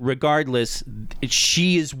 but regardless,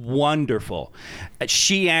 she is wonderful.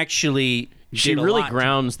 She actually She did a really lot.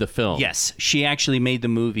 grounds the film. Yes, she actually made the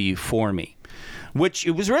movie for me, which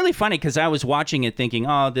it was really funny because I was watching it thinking,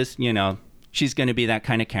 oh, this, she's going to be that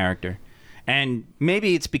kind of character. And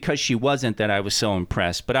maybe it's because she wasn't that I was so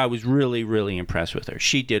impressed, but I was really, really impressed with her.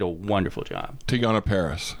 She did a wonderful job. Tiana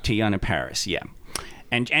Paris. Tiana Paris, yeah.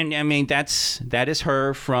 And I mean, that is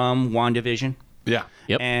her from WandaVision. Yeah.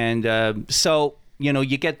 Yep. And so,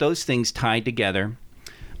 you get those things tied together.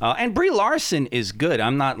 And Brie Larson is good.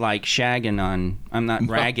 I'm not like ragging on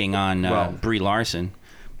Brie Larson.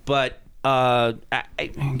 But I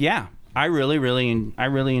really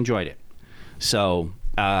enjoyed it. So,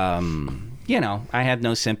 I have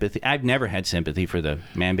no sympathy. I've never had sympathy for the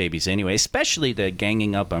man babies anyway, especially the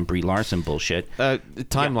ganging up on Brie Larson bullshit.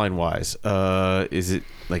 Timeline-wise, is it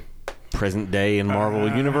like present day in Marvel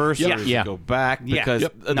Universe? yeah. Or does Yeah. it go back? Yeah. Because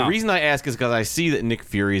Yep. the No. reason I ask is because I see that Nick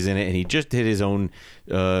Fury's in it, and he just did his own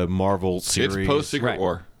Marvel series. It's post Secret Right.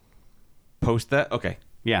 War. Post that? Okay.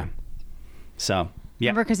 Yeah. So, yeah.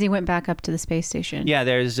 Remember, because he went back up to the space station. Yeah,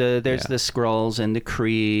 there's the Skrulls and the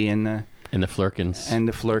Kree and the Flurkins. and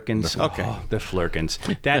the Flurkins. Okay. Oh, the Flurkins.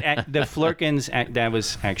 The Flurkins. That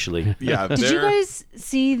was actually. Yeah. Did you guys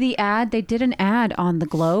see the ad? They did an ad on the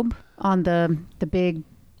globe, on the big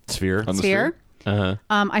Sphere. On the sphere. Uh-huh.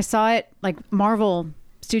 I saw it, like Marvel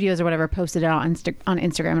Studios or whatever posted it out on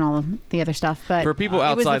Instagram and all of the other stuff. But For people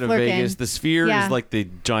it was outside the of Flurkin. Vegas, the sphere Yeah. is like the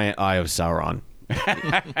giant eye of Sauron.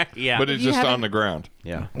 Yeah. But it's you just haven't- on the ground.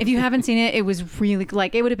 Yeah. If you haven't seen it, it was really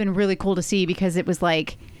it would have been really cool to see because it was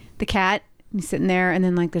like the cat he's sitting there and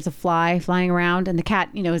then like there's a fly flying around and the cat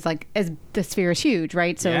is like, as the sphere is huge,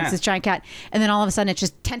 right? So Yeah. it's this giant cat and then all of a sudden it's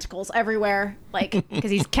just tentacles everywhere, like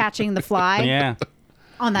because he's catching the fly yeah.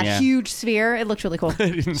 on that Yeah. huge sphere. It looked really cool. I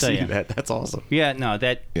didn't So, see yeah. that. That's awesome. Yeah. No.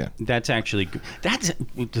 Yeah. That's actually. That's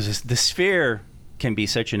the sphere can be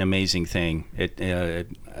such an amazing thing.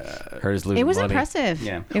 Hers losing It was money. impressive.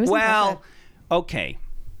 Yeah. It was impressive. Okay.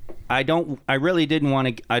 I don't want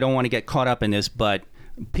to get caught up in this, but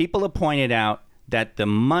people have pointed out that the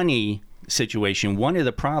money situation, one of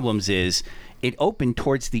the problems is it opened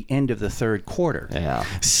towards the end of the third quarter. Yeah.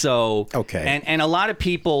 So Okay. and a lot of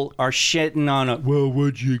people are shitting on it. Well,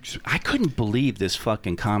 I couldn't believe this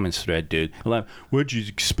fucking comments thread, dude. Like, what'd you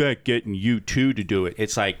expect getting U2 to do it?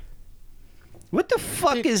 It's like, what the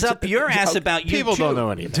fuck is up your ass about you? People don't know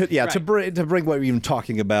anything. To bring what we're even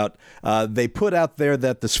talking about, they put out there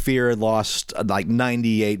that the Sphere lost like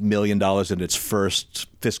 $98 million in its first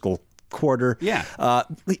fiscal quarter. Yeah.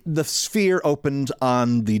 The Sphere opened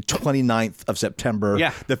on the 29th of September.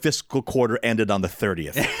 Yeah. The fiscal quarter ended on the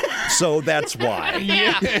 30th. So that's why.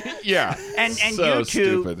 Yeah. And So U2,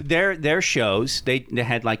 stupid. their shows, they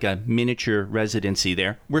had like a miniature residency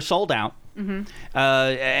there, were sold out.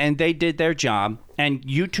 And they did their job. And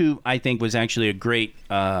U2, I think, was actually a great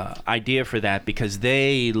idea for that because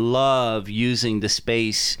they love using the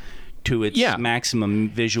space to its maximum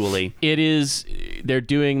visually. It is. They're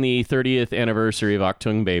doing the 30th anniversary of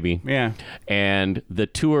Achtung Baby. Yeah. And the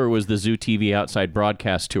tour was the Zoo TV Outside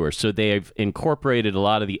Broadcast Tour. So they've incorporated a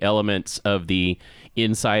lot of the elements of the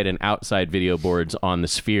inside and outside video boards on the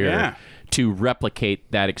Sphere to replicate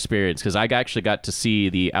that experience. Because I actually got to see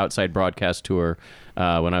the Outside Broadcast Tour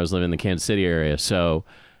when I was living in the Kansas City area. So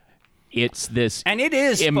it's this And it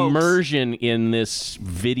is, immersion in this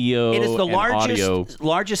video It is the and audio.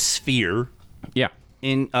 largest sphere Yeah.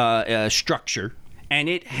 in structure, and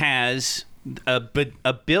it has a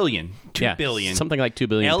billion, 2 billion. Something like 2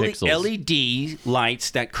 billion pixels. LED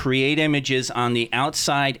lights that create images on the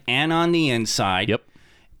outside and on the inside. Yep.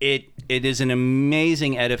 It is an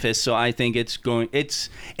amazing edifice, so I think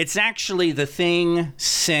it's actually the thing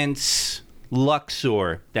since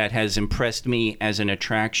Luxor that has impressed me as an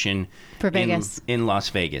attraction For Vegas. in Las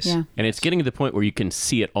Vegas. Yeah. And it's getting to the point where you can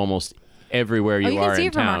see it almost everywhere you you are can see in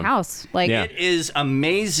it from town. our house. Like, Yeah. It is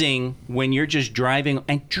amazing when you're just driving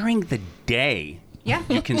and during the day. Yeah.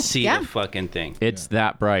 You can see Yeah. the fucking thing. It's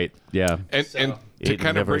that bright. Yeah. And to It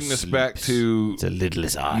kind of never bring this back sleeps. to It's a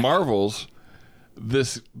lidless eye. Marvel's,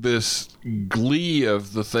 this glee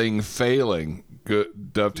of the thing failing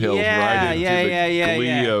dovetails right into the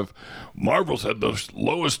glee of Marvel's had the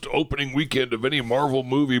lowest opening weekend of any Marvel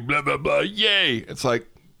movie, blah, blah, blah, yay. It's like,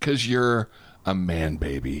 because you're a man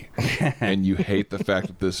baby and you hate the fact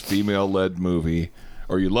that this female-led movie,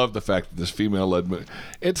 or you love the fact that this female-led movie,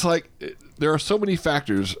 it's like there are so many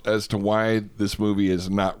factors as to why this movie is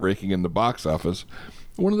not raking in the box office.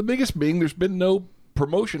 One of the biggest being there's been no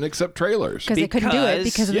promotion except trailers. because they couldn't do it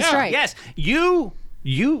because of the strike. Yes,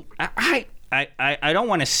 I don't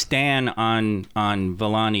want to stan on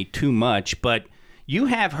Vellani too much, but you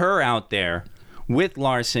have her out there with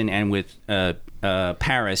Larson and with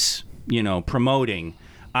Paris, promoting.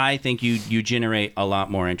 I think you generate a lot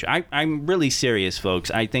more interest. I'm really serious, folks.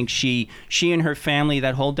 I think she and her family,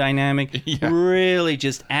 that whole dynamic, really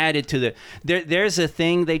just added to the. There's a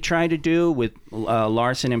thing they try to do with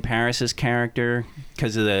Larson and Paris's character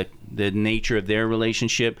because of the nature of their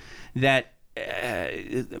relationship that.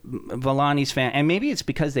 Vellani's fan, and maybe it's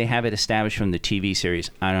because they have it established from the TV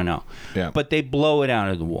series. I don't know. Yeah. But they blow it out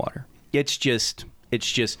of the water. It's just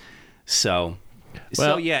so.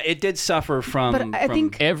 Well, So yeah, it did suffer from. But I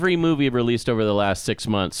think Every movie released over the last 6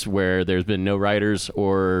 months where there's been no writers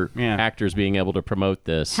or actors being able to promote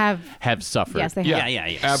this have suffered. yes, they have.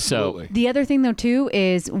 yeah. Absolutely. The other thing, though, too,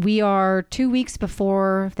 is we are 2 weeks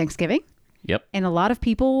before Thanksgiving. Yep. And a lot of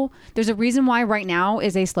people, there's a reason why right now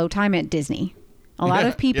is a slow time at Disney. A lot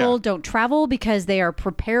of people don't travel because they are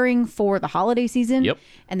preparing for the holiday season. Yep.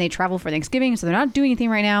 And they travel for Thanksgiving, so they're not doing anything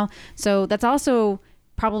right now. So that's also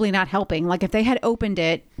probably not helping. Like if they had opened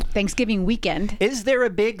it Thanksgiving weekend. Is there a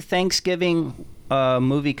big Thanksgiving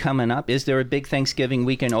movie coming up? Is there a big Thanksgiving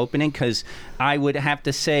weekend opening? Because I would have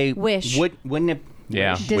to say, Wish. Wouldn't it?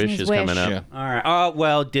 Yeah, Disney's Wish is Wish. coming up. Yeah. All right. Oh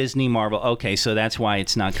well, Disney, Marvel. Okay, so that's why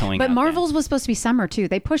it's not coming. But out Marvel's was supposed to be summer, too.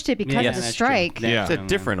 They pushed it because of the that's true. strike. Yeah. It's a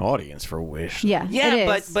different audience for Wish. Yeah, Yeah,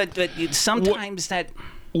 it is. but sometimes that.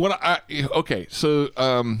 So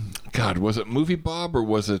God, was it Movie Bob or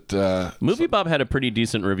was it Movie Bob had a pretty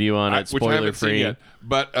decent review on it, which I haven't spoiler seen free.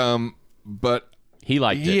 yet. But He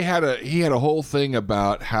liked he it. had a whole thing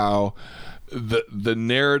about how the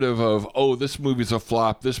narrative of this movie's a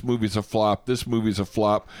flop, this movie's a flop, this movie's a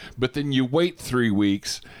flop, but then you wait 3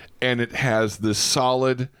 weeks and it has this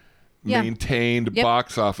solid maintained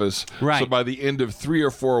box office. Right. So by the end of 3 or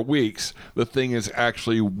 4 weeks, the thing is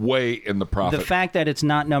actually way in the profit. The fact that it's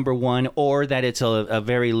not number one or that it's a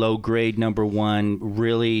very low grade number one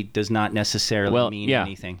really does not necessarily mean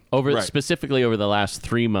anything. Specifically over the last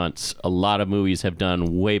 3 months, a lot of movies have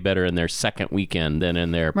done way better in their second weekend than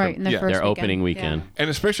in their first their opening weekend. And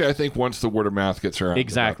especially, I think, once the word of mouth gets around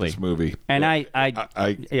about this movie. And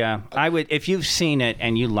I would, if you've seen it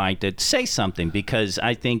and you liked it, say something, because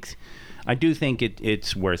I do think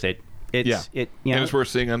it's worth it. And it's worth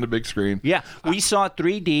seeing on the big screen. Yeah, we saw it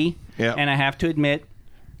 3D, and I have to admit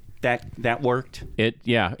that worked.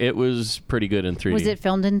 It was pretty good in 3D. Was it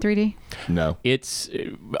filmed in 3D? No. It's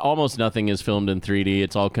almost nothing is filmed in 3D.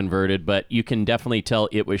 It's all converted, but you can definitely tell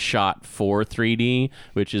it was shot for 3D,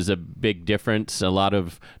 which is a big difference. A lot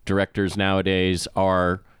of directors nowadays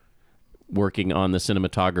are working on the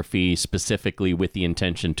cinematography specifically with the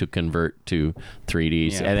intention to convert to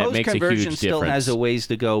 3D, and it makes a huge difference. Still has a ways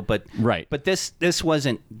to go, but this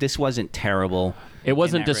wasn't terrible. It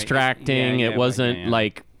wasn't distracting. It wasn't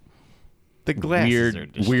like the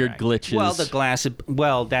glasses weird glitches. Well, the glass.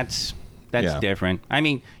 Well, that's different. I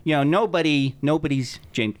mean, nobody's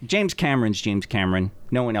James Cameron's James Cameron.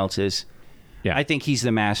 No one else is. Yeah. I think he's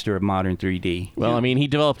the master of modern 3D. Well, I mean, he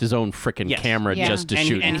developed his own freaking camera just to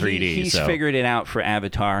shoot in 3D. He's figured it out for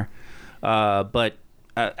Avatar. But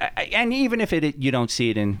even if you don't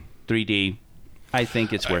see it in 3D, I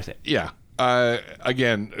think it's worth it. Yeah.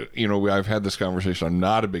 Again, I've had this conversation. I'm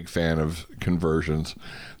not a big fan of conversions.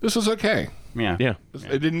 This was okay. Yeah.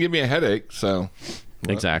 It didn't give me a headache, so.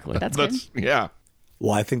 Exactly. That's good. Yeah.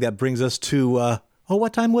 Well, I think that brings us to...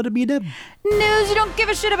 what time would it be, Deb? News you don't give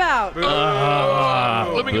a shit about.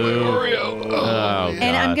 Let me get my Oreo.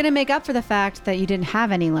 And I'm going to make up for the fact that you didn't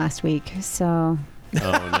have any last week, so...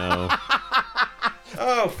 Oh,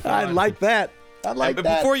 no. I like that. But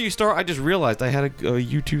before you start, I just realized I had a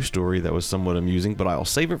U2 story that was somewhat amusing, but I'll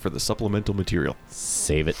save it for the supplemental material.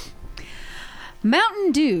 Save it.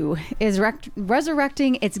 Mountain Dew is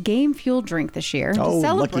resurrecting its game-fueled drink this year. Oh, to lucky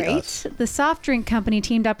celebrate, us. the soft drink company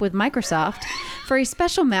teamed up with Microsoft for a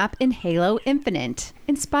special map in Halo Infinite,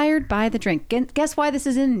 inspired by the drink. Guess why this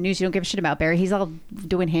is in news you don't give a shit about, Barry? He's all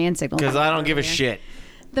doing hand signals. Because I don't give a shit.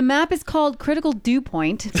 The map is called Critical Dew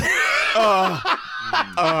Point.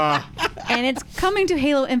 And it's coming to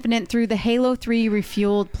Halo Infinite through the Halo 3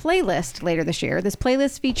 Refueled playlist later this year. This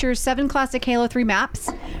playlist features 7 classic Halo 3 maps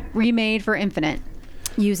remade for Infinite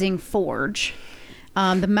using Forge.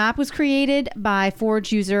 The map was created by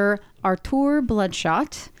Forge user Artur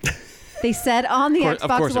Bloodshot. They said on the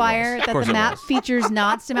Xbox Wire that the map features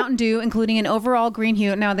nods to Mountain Dew, including an overall green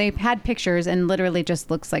hue. Now, they had pictures and literally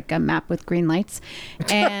just looks like a map with green lights.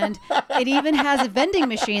 And it even has a vending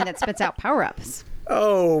machine that spits out power-ups.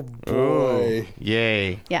 Oh, boy.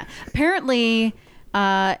 Yay. Yeah. Apparently,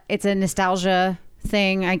 it's a nostalgia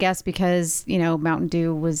thing, I guess, because, Mountain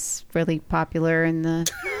Dew was really popular in the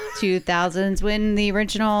 2000s when the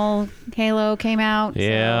original Halo came out.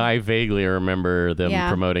 Yeah, so. I vaguely remember them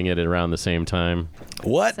promoting it around the same time.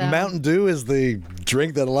 What? So. Mountain Dew is the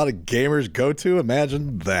drink that a lot of gamers go to?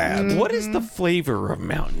 Imagine that. What is the flavor of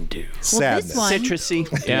Mountain Dew? Sadness. Well, citrusy.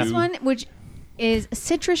 This one, which is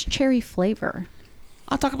citrus cherry flavor.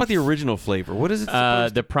 I'll talk about the original flavor. What is it?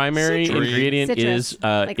 The primary ingredient citrus,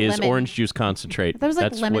 is orange juice concentrate. That was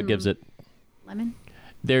like That's lemon, what gives it. Lemon?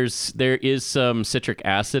 There is some citric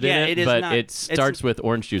acid in it, but it starts with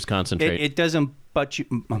orange juice concentrate. It doesn't butt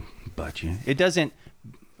you. It doesn't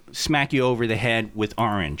smack you over the head with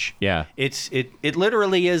orange. Yeah. It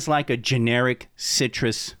literally is like a generic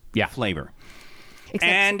citrus flavor.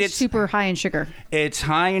 Except it's super high in sugar. It's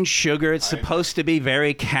high in sugar. It's supposed to be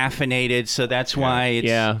very caffeinated, so that's why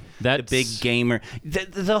it's the big gamer.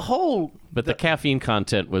 The whole... But the caffeine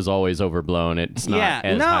content was always overblown. It's not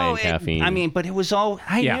as high in caffeine. But it was all...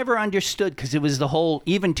 I never understood, because it was the whole...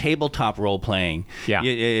 Even tabletop role-playing. Yeah.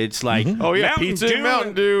 It's like... Oh, yeah, pizza and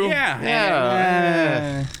Mountain Dew.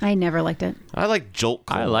 Yeah. I never liked it. I like Jolt.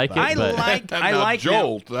 I like it, I like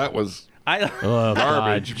Jolt. That was...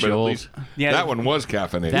 garbage, but at least that one was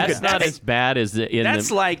caffeinated. That's not as bad as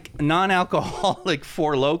That's like non-alcoholic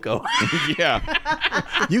Four Loko. Yeah.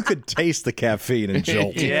 You could taste the caffeine in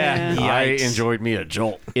Jolt. Yeah. I enjoyed me a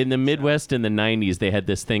Jolt. In the Midwest in the 90s, they had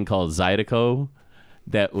this thing called Zydeco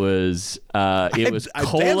that was it was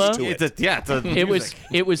cola.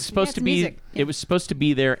 It was supposed to be music. It was supposed to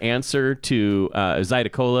be their answer to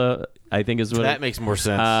Zydecola, I think is what that makes more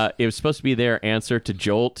sense. It was supposed to be their answer to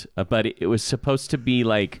Jolt, but it was supposed to be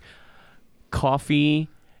like coffee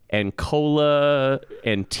and cola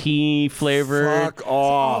and tea flavor. Fuck off.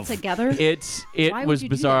 All together. It Why would was you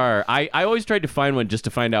do bizarre. I always tried to find one just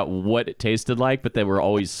to find out what it tasted like, but they were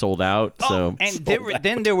always sold out. So And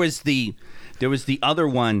then there was the other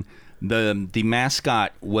one. The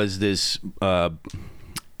mascot was this.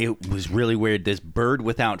 It was really weird. This bird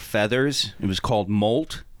without feathers. It was called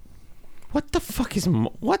Molt. What the fuck is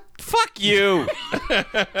what? Fuck you!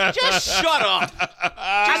 Just shut up!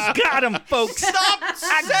 I got him, folks. Stop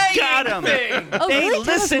I got him. Oh, They really?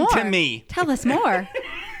 Tell us listen to more. me. Tell us more.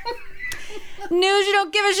 News you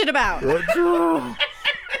don't give a shit about.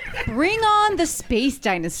 Bring on the space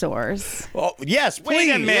dinosaurs. Oh, yes, please.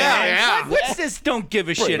 Wait a minute. Yeah. What's this? Don't give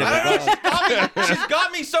a shit I about. don't know. She's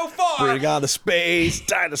got me so far. Bring on the space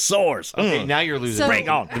dinosaurs. Okay, now you're losing. So- Bring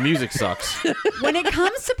on. The music sucks. When it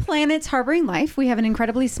comes to planets harboring life, we have an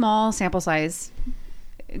incredibly small sample size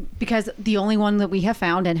because the only one that we have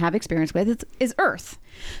found and have experience with is Earth.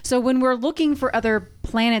 So when we're looking for other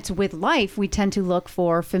planets with life, we tend to look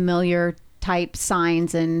for familiar type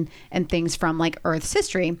signs and things from like Earth's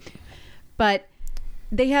history. But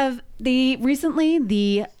recently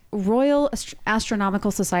the Royal Astronomical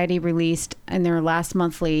Society released in their last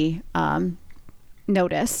monthly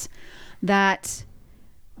notice that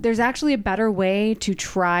there's actually a better way to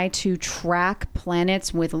try to track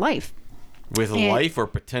planets with life, With life or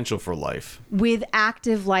potential for life? with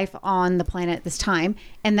active life on the planet at this time,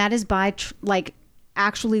 and that is by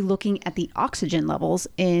actually looking at the oxygen levels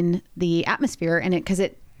in the atmosphere, and because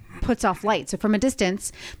it puts off light. So from a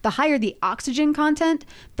distance, the higher the oxygen content,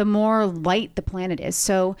 the more light the planet is.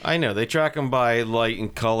 So I know. They track them by light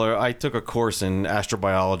and color. I took a course in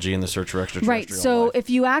astrobiology and the search for extraterrestrial right. So life. if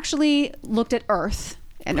you actually looked at Earth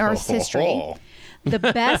and Earth's history, the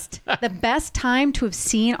best time to have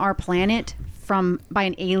seen our planet by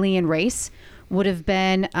an alien race would have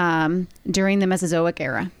been during the Mesozoic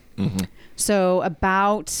era. Mm-hmm. So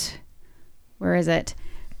about, where is it?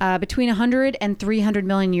 Between 100 and 300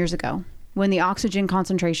 million years ago, when the oxygen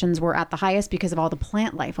concentrations were at the highest because of all the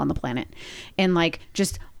plant life on the planet. And like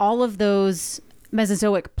just all of those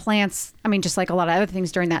Mesozoic plants, I mean, just like a lot of other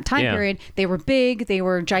things during that time period, they were big, they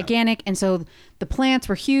were gigantic. And so the plants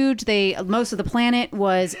were huge. Most of the planet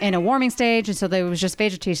was in a warming stage. And so there was just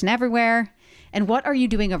vegetation everywhere. And what are you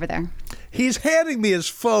doing over there? He's handing me his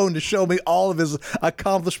phone to show me all of his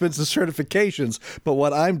accomplishments and certifications, but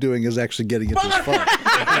what I'm doing is actually getting into his phone.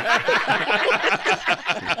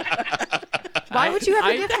 Why would you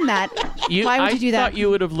ever give him that? Why would you do I that? thought you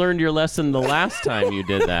would have learned your lesson the last time you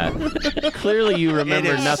did that. Clearly, you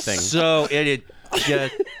remember nothing. So it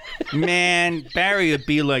just, man, Barry would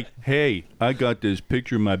be like, "Hey, I got this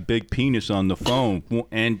picture of my big penis on the phone,"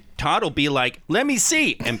 and Todd will be like, "Let me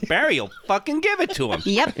see," and Barry will fucking give it to him.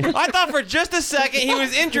 Yep. I thought for just a second he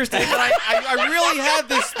was interested, but I really had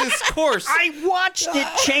this course. I watched it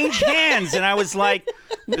change hands, and I was like,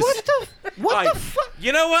 "What the fuck?"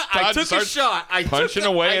 You know what? I Todd took a starts shot. I punching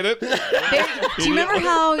away at it. Do you remember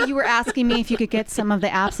how you were asking me if you could get some of the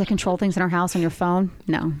apps that control things in our house on your phone?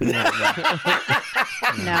 No.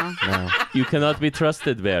 No. You cannot be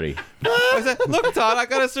trusted, Barry. I said, "Look, Todd, I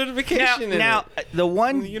got a certification in it." the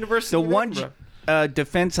one, the University the of one Edinburgh.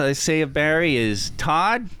 defense I say of Barry is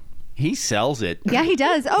Todd. He sells it. Yeah, he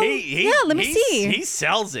does. Oh, yeah, let me see. He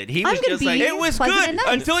sells it. He I'm was gonna just be- like, It was Pleasant good and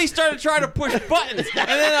nice. until he started trying to push buttons, and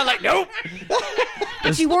then I'm like, "Nope."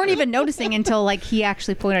 But you weren't even noticing until like he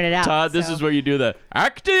actually pointed it out. Todd, this so. is where you do the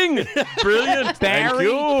acting. Brilliant. Thank Barry,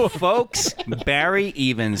 you. folks, Barry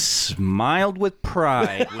even smiled with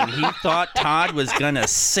pride when he thought Todd was going to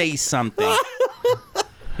say something.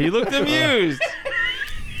 He looked amused.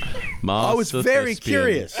 I was very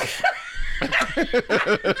curious.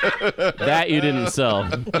 That you didn't sell.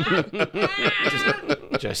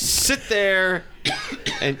 Just sit there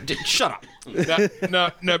and shut up.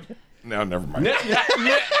 No, never mind.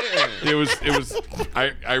 It was.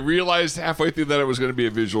 I realized halfway through that it was going to be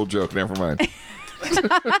a visual joke. Never mind.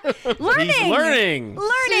 Learning. He's learning.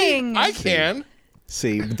 Learning. I can.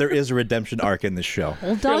 See, there is a redemption arc in this show.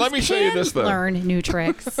 Well, dogs let me show you can this, though. learn new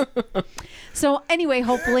tricks. So anyway,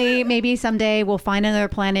 hopefully, maybe someday we'll find another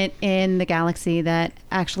planet in the galaxy that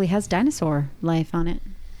actually has dinosaur life on it.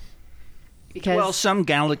 Because Well, some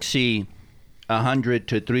galaxy 100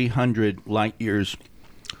 to 300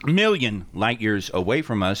 million light years away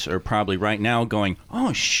from us are probably right now going,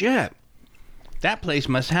 "Oh, shit, that place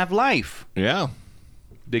must have life." Yeah.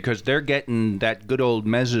 Because they're getting that good old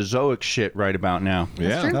Mesozoic shit right about now.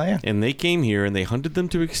 Yeah. true. Oh, yeah. And they came here and they hunted them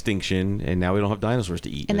to extinction, and now we don't have dinosaurs to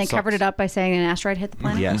eat. and they covered it up by saying an asteroid hit the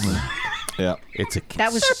planet. Yes. Yeah. It's a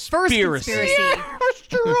That was the first conspiracy.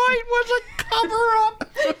 Asteroid was a cover-up.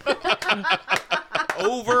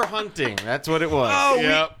 Over hunting. That's what it was.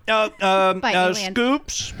 Oh, By aliens.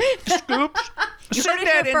 Scoops. You Send heard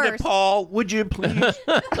it that here into first. Paul, would you please? Just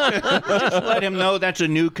let him know that's a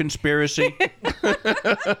new conspiracy. He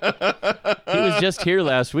was just here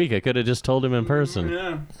last week. I could have just told him in person.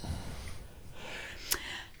 Yeah.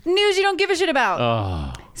 News you don't give a shit about.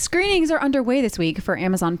 Oh. Screenings are underway this week for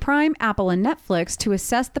Amazon Prime, Apple, and Netflix to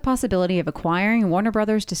assess the possibility of acquiring Warner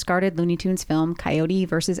Brothers' discarded Looney Tunes film Coyote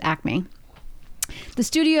versus Acme. The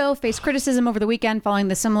studio faced criticism over the weekend following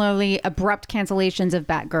the similarly abrupt cancellations of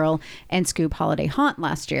Batgirl and Scoob Holiday Haunt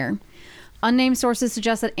last year. Unnamed sources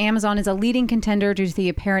suggest that Amazon is a leading contender due to the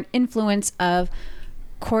apparent influence of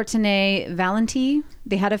Courtney Valenti.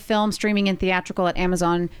 They had a film streaming and theatrical at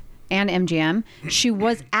Amazon and MGM. She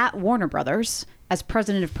was at Warner Brothers as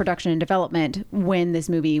president of production and development when this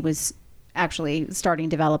movie was actually starting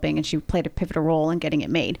developing, and she played a pivotal role in getting it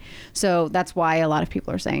made. So that's why a lot of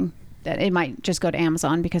people are saying that it might just go to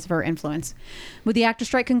Amazon because of her influence. With the actor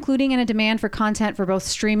strike concluding and a demand for content for both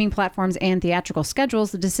streaming platforms and theatrical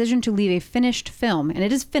schedules, the decision to leave a finished film, and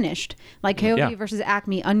it is finished, like Coyote versus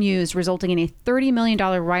Acme, unused, resulting in a $30 million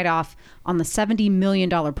write-off on the $70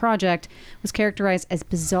 million project, was characterized as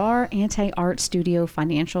bizarre anti-art studio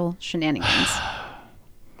financial shenanigans.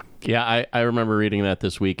 Yeah, I remember reading that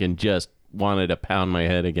this week and just wanted to pound my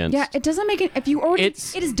head against. Yeah, it doesn't make it. If you already,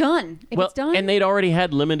 it is done. If it's done, and they'd already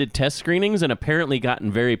had limited test screenings and apparently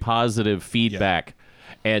gotten very positive feedback.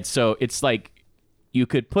 Yeah. And so it's like you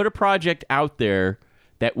could put a project out there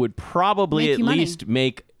that would probably at least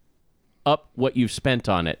make up what you've spent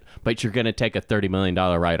on it, but you're going to take a $30 million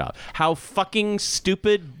write-off. How fucking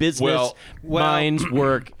stupid business minds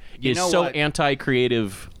work is so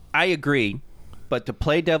anti-creative. I agree, but to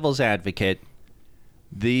play devil's advocate,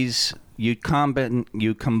 you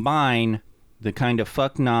combine the kind of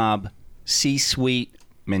fuck knob C-suite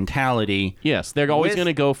mentality. Yes, they're always going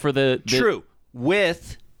to go for the true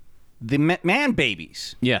with the man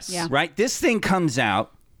babies. Yes, yeah. Right. This thing comes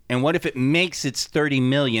out, and what if it makes its $30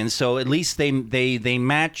 million? So at least they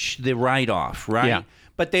match the write-off, right? Yeah.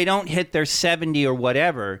 But they don't hit their 70 or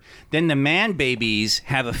whatever. Then the man babies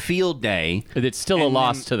have a field day. It's still a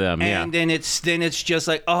loss to them. And then it's just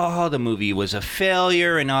like, oh, the movie was a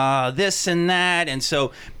failure, and this and that, and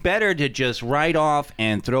so better to just write off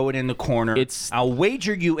and throw it in the corner. I'll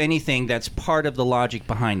wager you anything that's part of the logic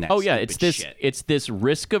behind that. Oh yeah, it's this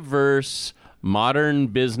risk averse modern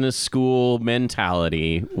business school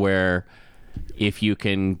mentality where if you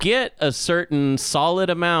can get a certain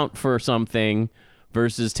solid amount for something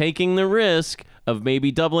versus taking the risk of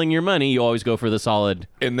maybe doubling your money, you always go for the solid.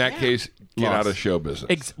 In that case, get out of show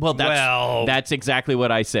business. That's exactly what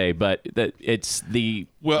I say. But it's the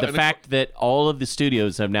fact that all of the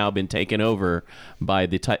studios have now been taken over by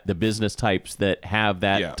the business types that have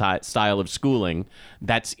that style of schooling.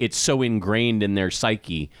 It's so ingrained in their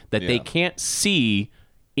psyche that they can't see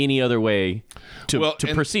any other way to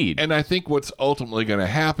proceed. And I think what's ultimately going to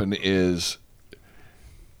happen is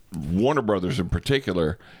Warner Brothers in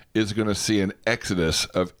particular is going to see an exodus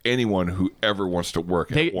of anyone who ever wants to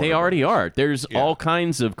work at Warner They already Brothers. are. There's all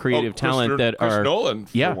kinds of creative talent that Chris are Nolan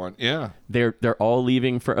for one. Yeah. They're all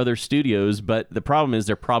leaving for other studios, but the problem is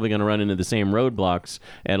they're probably going to run into the same roadblocks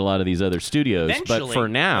at a lot of these other studios. But for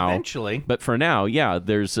now,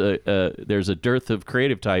 there's a dearth of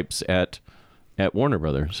creative types at Warner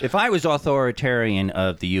Brothers. If I was authoritarian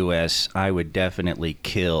of the U.S., I would definitely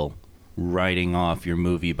kill writing off your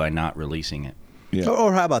movie by not releasing it. Yeah.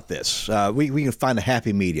 Or how about this? We can find a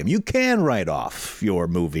happy medium. You can write off your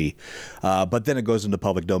movie, but then it goes into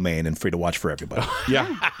public domain and free to watch for everybody.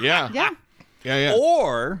 Yeah.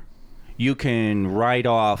 Or you can write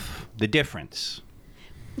off the difference.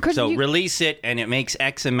 So release it and it makes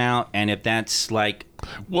X amount, and if that's like...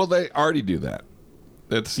 Well, they already do that.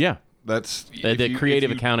 That's the creative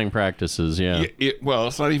accounting practices. Well,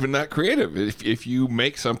 it's not even that creative. If you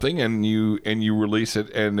make something and you release it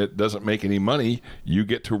and it doesn't make any money, you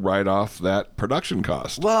get to write off that production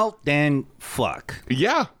cost. Well, then fuck.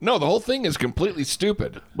 Yeah, no, the whole thing is completely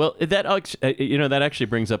stupid. Well, that actually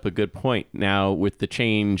brings up a good point. Now with the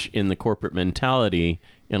change in the corporate mentality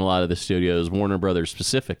in a lot of the studios, Warner Brothers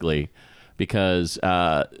specifically, because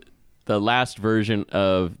the last version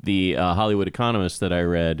of the Hollywood Economist that I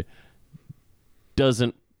read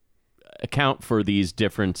doesn't account for these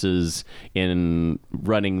differences in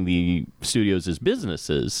running the studios as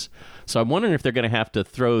businesses. So I'm wondering if they're going to have to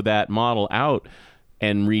throw that model out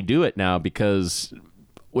and redo it now, because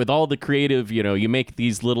with all the creative, you make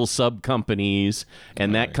these little sub companies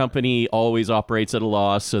and that company always operates at a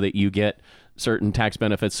loss so that you get certain tax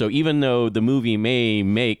benefits. So even though the movie may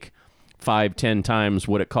make 5-10 times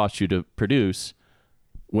what it costs you to produce,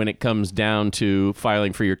 when it comes down to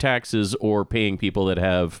filing for your taxes or paying people that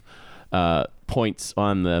have points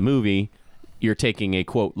on the movie, you're taking a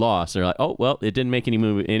quote loss. They're like, oh well, it didn't make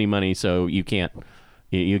any money, so you can't.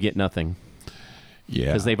 You get nothing. Yeah,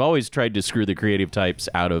 because they've always tried to screw the creative types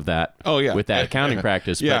out of that. Oh yeah, with that accounting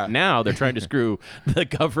practice. Yeah. But now they're trying to screw the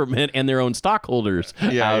government and their own stockholders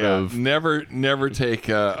out of. Never take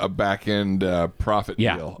a back end profit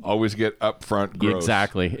deal. Always get upfront gross.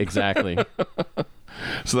 Exactly.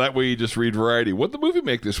 So that way you just read Variety. What'd the movie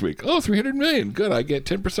make this week? Oh, $300 million. Good. I get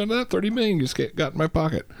 10% of that. $30 million just got in my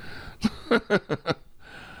pocket.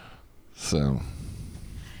 So.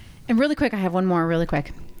 And really quick, I have one more really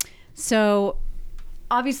quick. So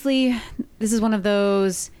obviously, this is one of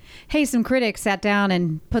those, hey, some critics sat down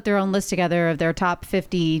and put their own list together of their top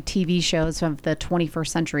 50 TV shows of the 21st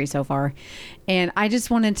century so far. And I just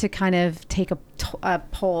wanted to kind of take a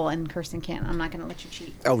poll, and Kirsten can't. I'm not going to let you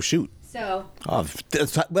cheat. Oh, shoot. So. Oh,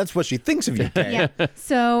 that's what she thinks of you, Kay. Yeah.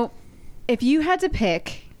 So if you had to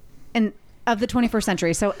pick of the 21st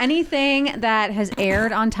century, so anything that has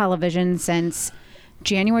aired on television since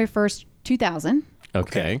January 1st, 2000.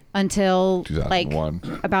 Okay. Until 2001.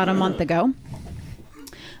 like about a month ago.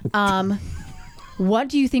 What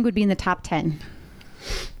do you think would be in the top 10?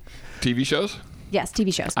 TV shows? Yes,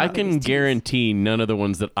 TV shows. I can guarantee none of the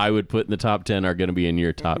ones that I would put in the top 10 are going to be in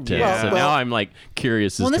your top 10. Yeah. So now I'm like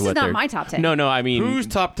curious as to what this is not they're... my top 10. No, I mean Whose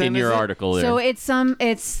top 10 in your is it? article there. So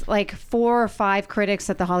it's like 4 or 5 critics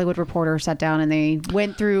at the Hollywood Reporter sat down and they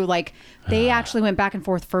went through they actually went back and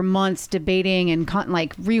forth for months debating and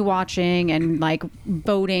rewatching and like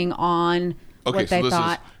voting on what they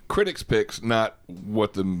thought. Is critics' picks, not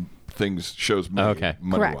what the shows made. Okay.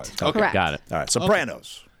 Money-wise. Correct. Okay. Correct. Got it. All right,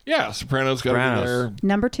 Sopranos. Yeah, Sopranos got to be there.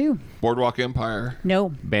 Number 2. Boardwalk Empire. No.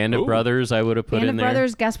 Band of Brothers I would have put Band in of there.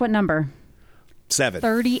 Brothers, guess what number? 7.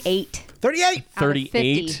 38. 38.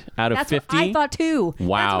 38 out of That's 50? what I thought too.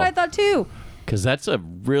 Wow. That's what I thought too. Because that's a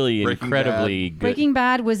really Breaking incredibly good... Breaking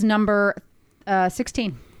Bad was number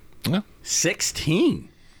 16. Yeah. 16.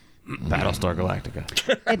 Battlestar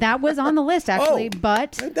Galactica. And that was on the list actually, Oh,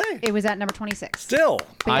 but dang. it was at number 26. Still.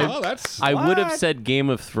 I would have said Game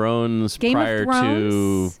of Thrones Game of prior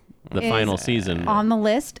Thrones to the is final season. on the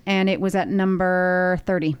list, and it was at number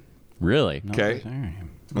 30, Really? Okay.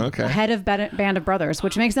 Okay. ahead of Band of Brothers,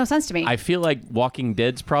 which makes no sense to me. I feel like Walking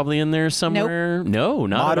Dead's probably in there somewhere. No,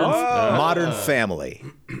 not at all. Modern Family.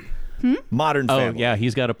 Modern Oh, Family. yeah,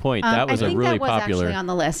 he's got a point. That was I a think really that was popular... actually on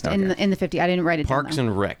the list in the 50. I didn't write it Parks down.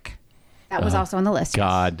 and Rec. That was also on the list.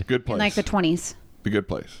 God. Good place. In like the 20s. The Good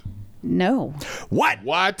Place. No,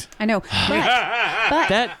 What? I know, but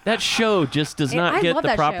That show just does not I get love the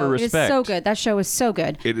that proper show. respect. It is so good. That show is so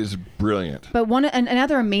good. It is brilliant. But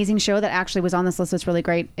another amazing show that actually was on this list that's really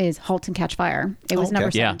great is *Halt and Catch Fire*. It was number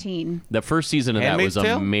Yeah. 17. The first season of Handmaid's that was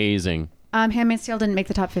Tale? amazing. *Handmaid's Tale* didn't make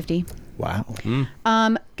the top 50. Wow.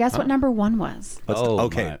 Guess what number 1 was?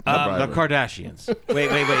 Okay. The Kardashians.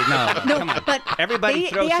 Wait, no. Come on. But Everybody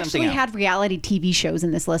throw they something actually out. had reality TV shows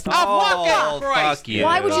in this list. Fuck you.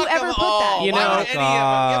 Why would you ever put that? You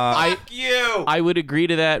know, Fuck you. I would agree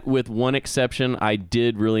to that with one exception. I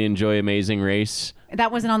did really enjoy Amazing Race.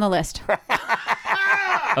 That wasn't on the list.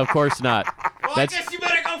 Of course not. I guess you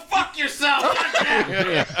better go fuck yourself.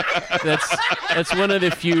 That's one of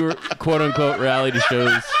the few quote unquote reality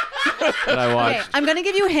shows that I watched. Okay, I'm going to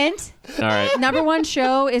give you a hint. All right. Number 1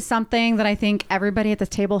 show is something that I think everybody at this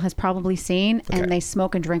table has probably seen, and they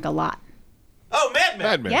smoke and drink a lot. Oh, Mad Men.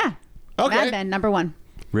 Mad Men. Yeah. Okay. Mad Men, number 1.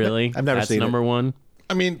 Really? I've never That's seen it. number 1.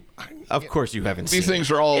 I mean, Of course you haven't these seen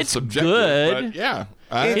things are all It's subjective. good. But yeah.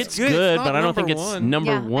 It's good. good, It's not but I don't think number it's one.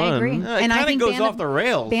 number Yeah, 1. I agree. It And I kind of think goes Band off the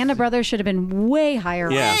rails. Band of Brothers should have been way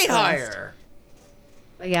higher. Yeah. on Way this list. higher.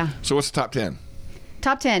 But yeah. So what's the top 10?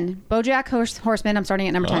 Top 10. BoJack Horseman. I'm starting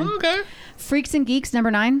at number 10. Oh, okay. Freaks and Geeks,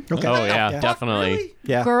 number 9. Okay. Oh, yeah, definitely. Really?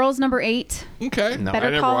 Yeah. Girls, number 8. Okay. No, I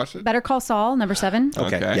never watched it. Better Call Saul, number 7.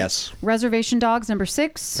 Okay. Okay. Yes. Reservation Dogs, number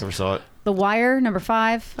 6. Never saw it. The Wire, number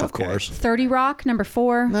 5. Of course. 30 Rock, number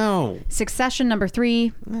 4. No. Succession, number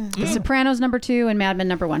 3. The Sopranos, number 2. And Mad Men,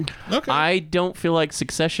 number 1. Okay. I don't feel like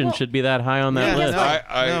Succession should be that high on that Yeah, list.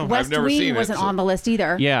 no. West I've never Wing seen wasn't it. so- on the list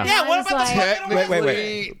either. Yeah. Yeah, what I was about the like-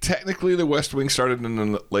 fucking Technically, the West Wing started in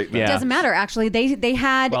the late 90s. Yeah. Doesn't matter actually. They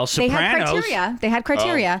had Well, they had Sopranos. criteria. They had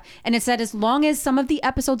criteria, and it said as long as some of the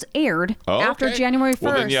episodes aired Oh, after okay. January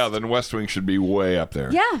 1st. Well, then West Wing should be way up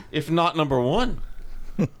there. Yeah. If not number 1.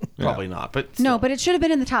 Probably not, but No, but it should have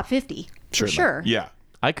been in the top 50 for Certainly. sure. Yeah.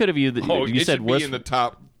 I could have you Oh, you it said should be West in the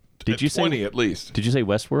top Did you 20 say at least? Did you say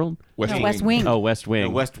Westworld? West No, Wing. West Wing. Oh, West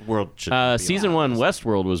Wing. Westworld should be Season on. 1,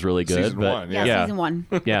 Westworld was really good. Season but, one, Yeah, season 1.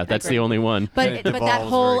 Yeah, that's the only one. But that devolves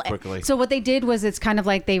whole very quickly. so what they did was it's kind of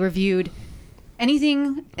like they reviewed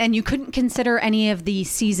anything, and you couldn't consider any of the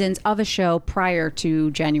seasons of a show prior to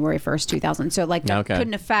January 1st, 2000. So like that Okay.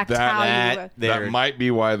 couldn't affect That- how that- you. That might be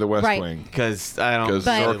why the West Right. Wing. Because I don't. 'Cause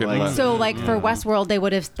But Sorkin left. so like for Westworld, they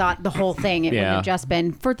would have thought the whole thing. It wouldn't Yeah. have just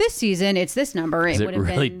been for this season. It's this number. It It would have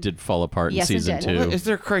really been. did fall apart Yes, in it season did. 2. Is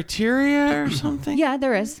there criteria or something? Yeah,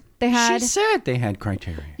 there is. They She had. said they had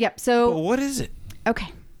criteria. Yep. So But what is it? okay,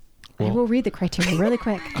 I will read the criteria really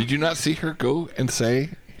quick. Did you not see her go and say,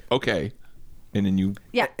 okay? And then you.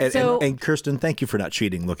 Yeah. And, So and Kirsten, thank you for not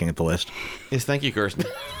cheating looking at the list. Yes, thank you, Kirsten.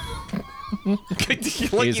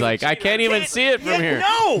 He's like, I can't even see it from here.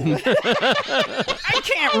 No, I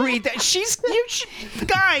can't read that.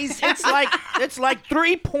 Guys. It's like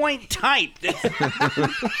 3-point type,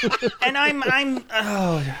 and I'm.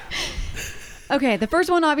 Oh. okay, the first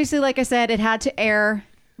one obviously, like I said, it had to air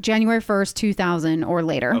January 1st, 2000 or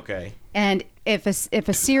later. Okay. And if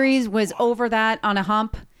a series was over that on a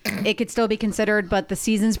hump, it could still be considered, but the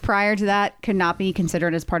seasons prior to that could not be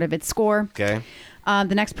considered as part of its score. Okay.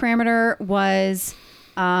 The next parameter was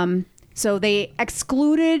so they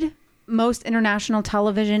excluded most international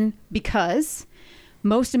television because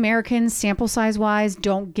most Americans, sample size wise,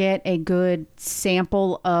 don't get a good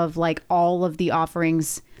sample of like all of the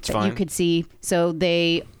offerings that you fine. could see. So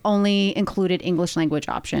they only included English language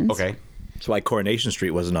options. Okay. That's why Coronation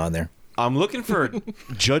Street wasn't on there. I'm looking for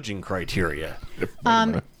judging criteria.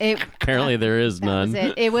 Apparently there is That none. was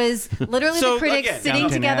it. It was literally So, the critics again, sitting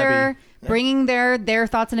Downton together, bringing their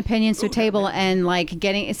thoughts and opinions to a table, and like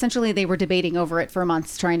getting. Essentially, they were debating over it for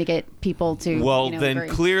months, trying to get people to. Well, then agree.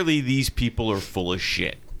 clearly these people are full of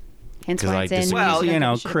shit. Hence 'cause why I it's in. disagree. Well, music you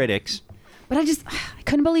know, should- critics. But I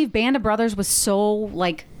couldn't believe Band of Brothers was so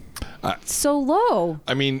like so low.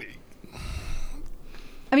 I mean,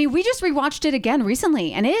 I mean, we just rewatched it again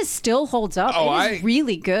recently, and it still holds up. Oh, it is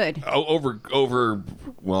really good. over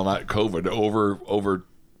well, not COVID, over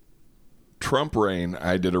Trump reign,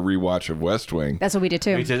 I did a rewatch of West Wing. That's what we did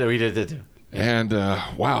too. We did that too. And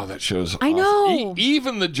wow, that show's I awesome. know.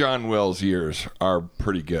 Even the John Wells years are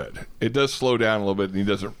pretty good. It does slow down a little bit, and he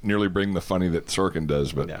doesn't nearly bring the funny that Sorkin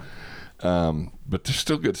does, but there's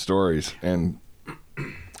still good stories. And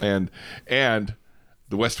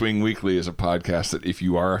the West Wing Weekly is a podcast that if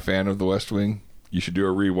you are a fan of the West Wing, you should do a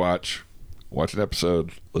rewatch, watch an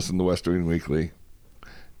episode, listen to the West Wing Weekly.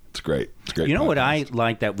 It's great. It's a great. You know what I podcast.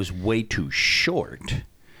 liked that was way too short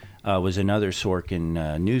was another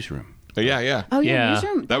Sorkin newsroom. Yeah. Oh yeah, Yeah.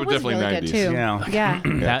 Newsroom. That was definitely really good 90s. too. Yeah. Yeah.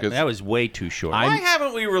 That 'cause- was way too short. Why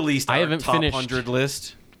haven't we released I our haven't top finished. 100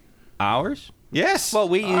 list? Ours? Yes. Well,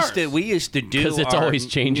 we used to do 'Cause it's our always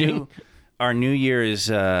changing. our New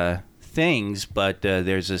Year's things, but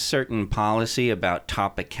there's a certain policy about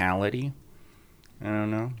topicality. I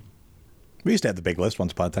don't know. We used to have the big list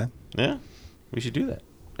once upon a time. Yeah. We should do that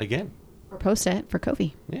again. Or post it for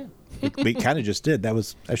Kofi. Yeah. We kind of just did.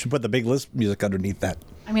 I should put the big list music underneath that.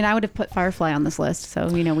 I mean, I would have put Firefly on this list, so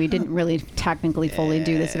we didn't really technically fully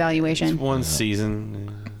do this evaluation. It's one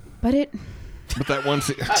season. But it, But that one.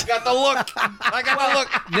 I got the look. I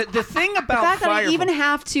got the look. The thing the about fact that I Firefly, even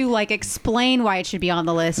have to like explain why it should be on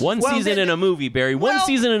the list. One season in a movie, Barry. One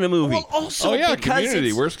season in a movie. Well, also Oh yeah, because Community.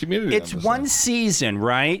 it's- Where's Community? It's on this one thing? season,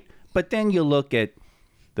 right? But then you look at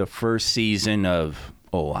the first season of,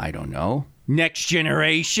 I don't know, Next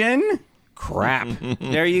Generation. Crap.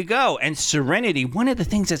 There you go. And Serenity, one of the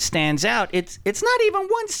things that stands out, it's not even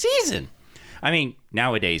one season. I mean,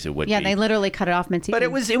 nowadays it would be. Yeah, they literally cut it off mid-season. But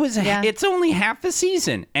it was Yeah. it's only half a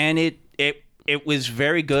season, and it was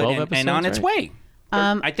very good 12 and on episodes, its right?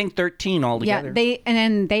 way. I think 13 altogether.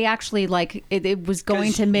 Yeah, they actually like it was going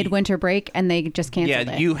 'Cause to midwinter break and they just canceled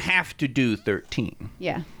Yeah, it. you have to do 13.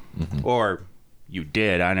 Yeah. Or you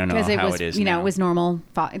did. I don't know Because how it was, it is it now. was normal.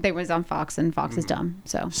 They was on Fox, and Fox is dumb.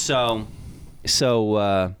 So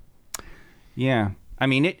So, yeah. I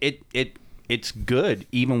mean, it's good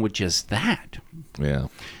even with just that. Yeah.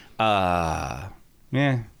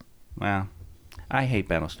 Yeah. Well, I hate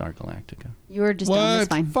Battlestar Galactica. you were just dumb. That's What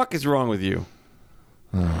the fine. fuck is wrong with you?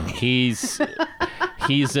 He's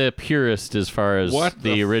a purist as far as What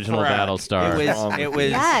the the original frack? Battlestar.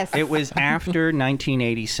 Yes. It was after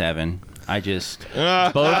 1987. I just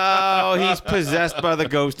Oh, he's possessed by the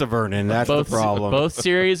ghost of Vernon. That's both the problem. both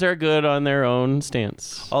series are good on their own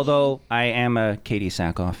stance. although I am a Katie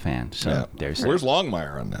Sackhoff fan, so Yeah. there's Where's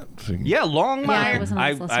Longmire on that? Yeah, Longmire. Yeah, it was on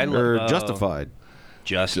this list. I Or love Justified.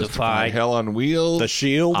 Justified. Hell on Wheels. The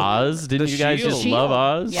Shield. Oz. Didn't you guys just Shield. love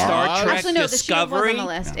Oz? Yeah. Star Trek Actually, no, the Shield was Discovery. on the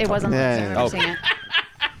list. It was on the list. I remember seeing it.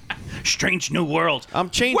 Strange New World. I'm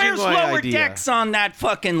changing Where's my Lower idea. Decks on that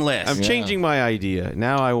fucking list? I'm changing my idea.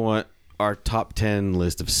 Now I want our top 10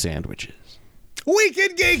 list of sandwiches.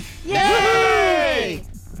 Weekend Geek. Yay!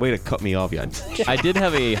 Way to cut me off, yet. I did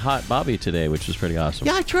have a hot Bobby today, which was pretty awesome.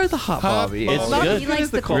 Yeah, I tried the hot Bobby. It's Loki good. likes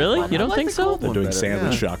the cold Really? one. You don't think so? They're doing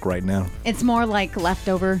Sandwich Shock right now. It's more like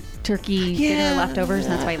leftover turkey dinner leftovers.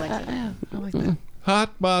 And that's why he likes it. I like that.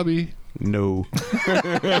 Hot Bobby. No.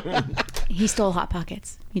 He stole Hot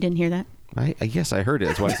Pockets. You didn't hear that? I guess I heard it.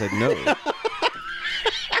 That's why I said no.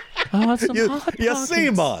 I want some You hot see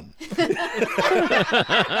him on.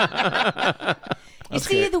 You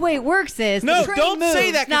see, the way it works is No, the train don't say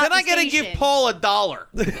moves, that, not because then I the gotta give station. Paul $1.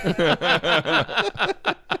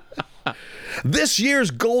 This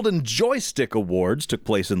year's Golden Joystick Awards took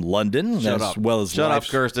place in London, Shut as up. well as Shut live, up,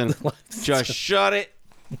 Kirsten. Just shut it.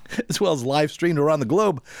 as well as live streamed around the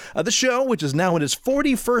globe. The show, which is now in its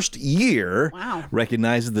 41st year, Wow.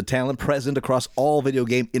 recognizes the talent present across all video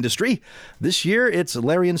game industry. This year, it's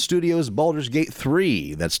Larian Studios' Baldur's Gate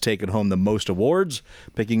 3 that's taken home the most awards,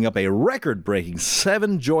 picking up a record-breaking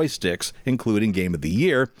 7 joysticks, including Game of the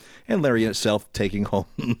Year, and Larian itself taking home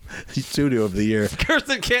Studio of the Year.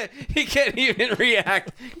 Kirsten can't even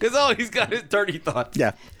react because all he's got is dirty thoughts.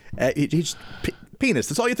 Yeah, he's penis.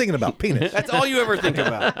 That's all you're thinking about, penis. That's all you ever think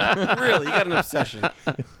about. Really, you got an obsession.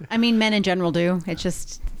 I mean, men in general do. It's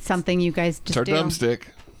just something you guys just It's our do. dumbstick.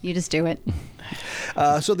 You just do it.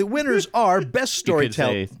 So the winners are best You could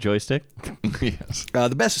storytelling. say joystick. Yes.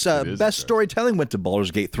 The best storytelling went to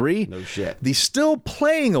Baldur's Gate 3. No shit. The Still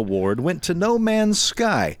Playing Award went to No Man's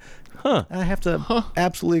Sky. Huh. I have to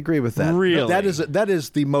absolutely agree with that. Really? That is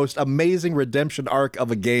the most amazing redemption arc of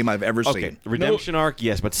a game I've ever Okay, seen. redemption arc,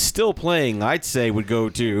 yes, but still playing, I'd say would go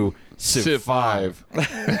to Civ 5.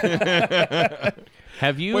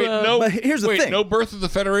 Have you? Wait, no. But here's the wait, thing. no Birth of the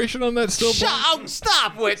Federation on that still.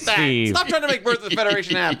 Stop with that. Steve. Stop trying to make Birth of the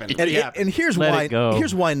Federation happen. And here's Let why. it go.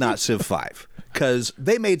 Here's why not Civ 5. Because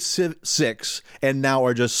they made Civ 6 and now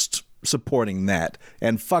are just supporting that.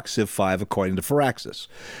 And fuck Civ 5, according to Firaxis.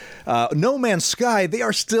 No Man's Sky, they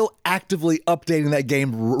are still actively updating that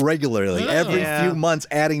game regularly. Every few months,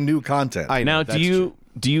 adding new content. I know, Now, that's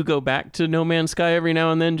do you go back to No Man's Sky every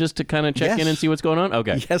now and then just to kind of check in Yes. and see what's going on?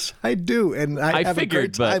 Okay. Yes, I do. And I have figured, a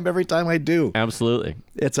great time but- every time I do. Absolutely.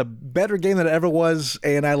 It's a better game than it ever was,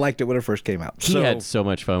 and I liked it when it first came out. He had so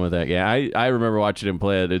much fun with that. Yeah, I remember watching him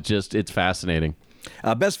play it. It's fascinating.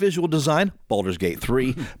 Best Visual Design, Baldur's Gate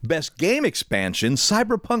 3. Best Game Expansion,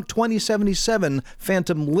 Cyberpunk 2077,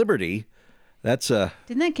 Phantom Liberty. That's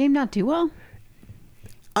Didn't that game not do well?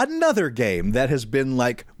 another game that has been,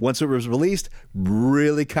 like, once it was released,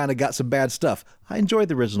 really kind of got some bad stuff. I enjoyed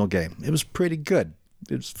the original game. It was pretty good.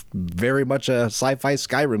 It's very much a sci-fi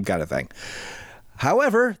Skyrim kind of thing.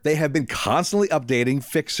 However, they have been constantly updating,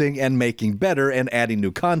 fixing, and making better and adding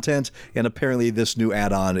new content, and apparently this new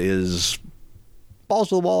add-on is balls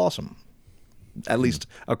to the wall awesome. At least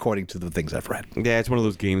according to the things I've read. Yeah, it's one of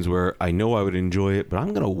those games where I know I would enjoy it, but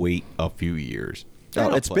I'm going to wait a few years.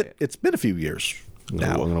 Then I'll play it. It's been a few years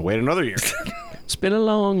now. I'm going to wait another year. It's been a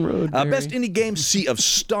long road. Barry. Best indie game, Sea of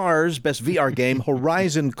Stars. Best VR game,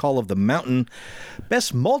 Horizon Call of the Mountain.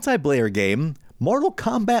 Best multiplayer game, Mortal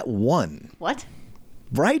Kombat 1. What?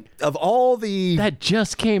 Right? Of all the... That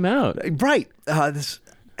just came out. Right.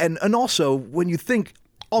 And also, when you think...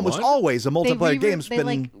 Almost always a multiplayer game's they been...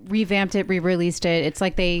 like revamped it, re-released it. It's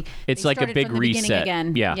like It's they like a started big from the beginning reset.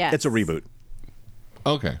 again. Yeah. Yes. It's a reboot.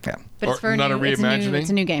 Okay. Yeah. But it's for not a a new, reimagining. it's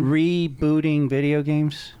a new game. Rebooting video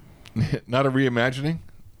games. Not a reimagining.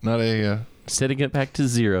 Not a. Setting it back to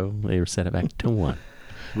 0. They set it back to 1.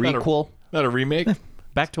 Requel. Not a remake.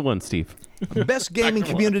 Back to 1, Steve. Best gaming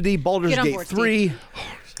community, Baldur's Get on Gate board, 3.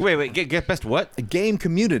 Wait, get best what? Game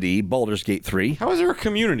community, Baldur's Gate 3. How is there a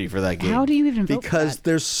community for that game? How do you even vote Because for that?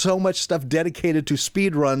 there's so much stuff dedicated to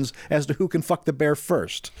speedruns as to who can fuck the bear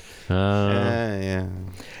first. Yeah.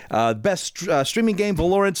 Best streaming game,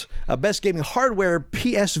 Valorant. Best gaming hardware,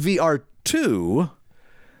 PSVR 2.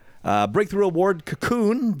 Breakthrough Award,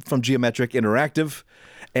 Cocoon from Geometric Interactive.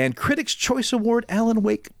 And Critics' Choice Award, Alan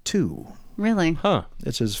Wake 2. Really? Huh.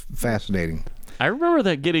 This is fascinating. I remember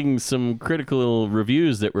that getting some critical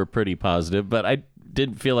reviews that were pretty positive, but I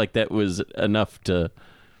didn't feel like that was enough to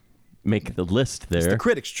make the list there. It's the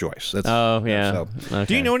Critics' Choice. That's, Oh, yeah. so- Okay.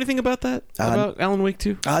 Do you know anything about that? About Alan Wake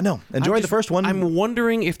 2? No. Enjoyed the first one. I'm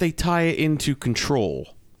wondering if they tie it into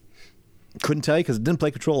Control. Couldn't tell you because it didn't play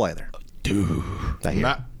Control either.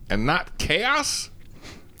 Not chaos.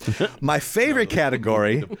 My favorite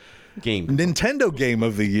category, game. Nintendo Game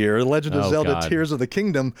of the Year, Legend of Oh, Zelda God. Tears of the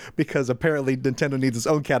Kingdom, because apparently Nintendo needs its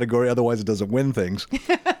own category, otherwise it doesn't win things. It's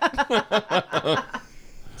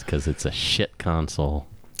because it's a shit console.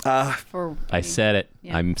 For I said it.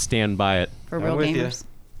 Yeah. I'm stand by it. for real with ya. gamers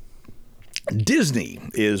Disney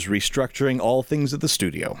is restructuring all things at the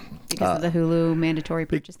studio. because of the Hulu mandatory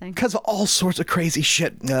purchase thing. Because of all sorts of crazy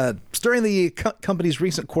shit. During the company's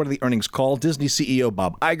recent quarterly earnings call, Disney CEO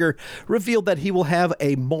Bob Iger revealed that he will have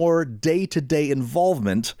a more day-to-day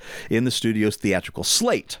involvement in the studio's theatrical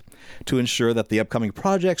slate to ensure that the upcoming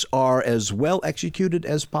projects are as well executed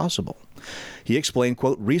as possible. He explained,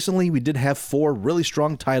 quote, "Recently we did have 4 really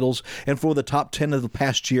strong titles, and for the top 10 of the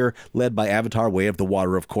past year, led by Avatar: Way of the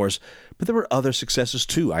Water, of course, but there were other successes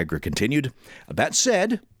too," Iger continued. That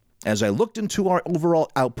said, as I looked into our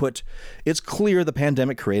overall output, it's clear the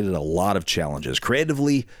pandemic created a lot of challenges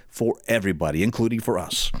creatively for everybody, including for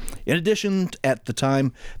us. In addition, at the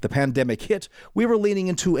time the pandemic hit, we were leaning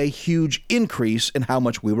into a huge increase in how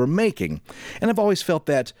much we were making. And I've always felt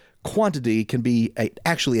that quantity can be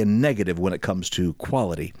actually a negative when it comes to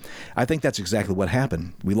quality. I think that's exactly what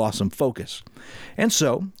happened. We lost some focus. And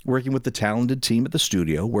so, working with the talented team at the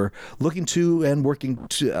studio, we're looking to and working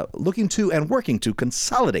to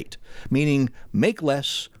consolidate, meaning make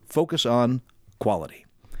less, focus on quality.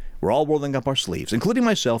 We're all rolling up our sleeves, including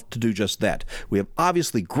myself, to do just that. We have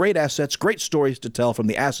obviously great assets, great stories to tell from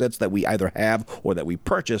the assets that we either have or that we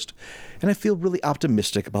purchased, and I feel really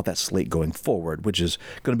optimistic about that slate going forward, which is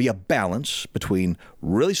going to be a balance between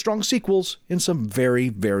really strong sequels and some very,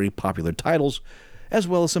 very popular titles, as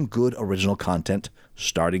well as some good original content,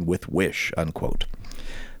 starting with Wish, unquote.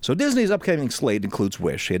 So Disney's upcoming slate includes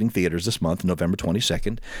Wish, hitting theaters this month, November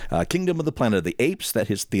 22nd. Kingdom of the Planet of the Apes, that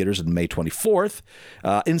hits theaters on May 24th.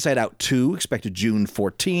 Inside Out 2, expected June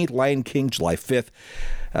 14th. Lion King, July 5th.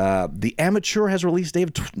 The Amateur has a release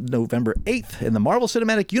date of November 8th. And the Marvel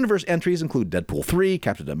Cinematic Universe entries include Deadpool 3,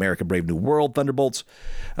 Captain America Brave New World, Thunderbolts.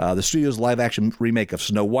 The studio's live-action remake of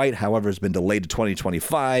Snow White, however, has been delayed to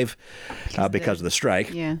 2025 because of the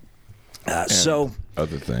strike. Yeah. So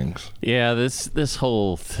other things. Yeah, this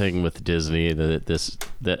whole thing with Disney,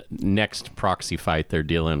 the next proxy fight they're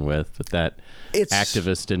dealing with that It's-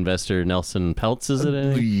 activist investor Nelson Peltz, is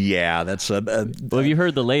it? yeah, that's Well, have you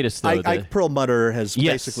heard the latest though? Ike Perlmutter has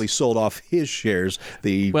Yes. basically sold off his shares.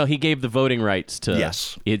 Well, he gave the voting rights to.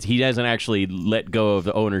 Yes. He doesn't actually let go of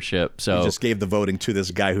the ownership. So he just gave the voting to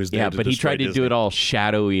this guy who's there. yeah, to but he destroy tried to Disney. do it all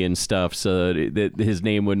shadowy and stuff so that his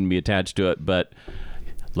name wouldn't be attached to it. But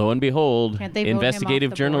lo and behold, Can't they vote him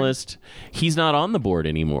investigative off the board? journalist, he's not on the board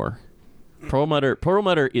anymore.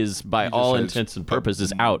 Perlmutter is, by all says intents and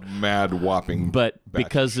purposes, out. Mad whopping. But batch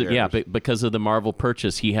because of shares. because of the Marvel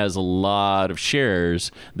purchase, he has a lot of shares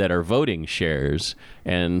that are voting shares,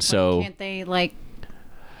 and so Can't they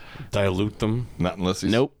Dilute them. Not unless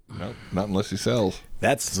he's Nope. not unless he sells.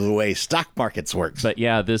 That's the way stock markets works. But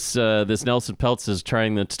yeah, this Nelson Peltz is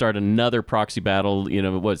trying to start another proxy battle. You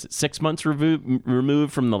know, what is it, 6 months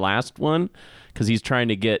removed from the last one? Because he's trying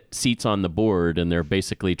to get seats on the board, and they're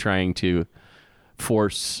basically trying to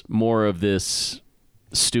force more of this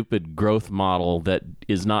stupid growth model that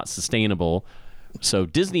is not sustainable. So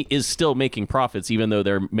Disney is still making profits, even though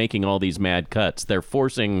they're making all these mad cuts. They're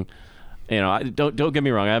forcing, don't get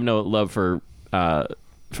me wrong, I have no love for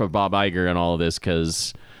Bob Iger and all of this,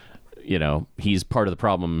 because he's part of the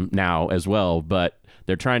problem now as well, but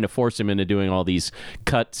they're trying to force him into doing all these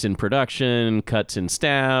cuts in production, cuts in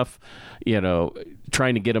staff,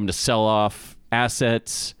 trying to get him to sell off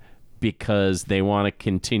assets because they want to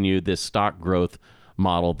continue this stock growth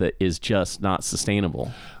model that is just not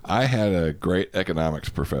sustainable. I had a great economics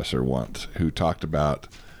professor once who talked about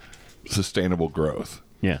sustainable growth.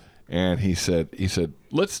 Yeah. And he said,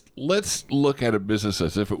 let's look at a business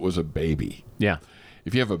as if it was a baby. Yeah.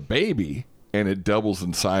 If you have a baby and it doubles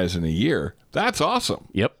in size in a year, that's awesome.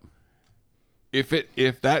 Yep.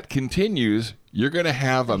 If that continues, you're going to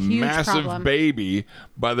have a huge massive problem. baby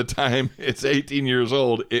by the time it's 18 years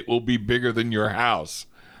old. It will be bigger than your house.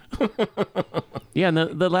 Yeah,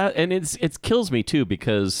 and it kills me too,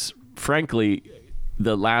 because frankly,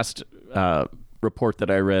 the last report that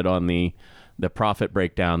I read on the profit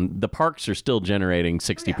breakdown, the parks are still generating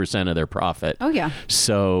 60% of their profit. Oh, yeah.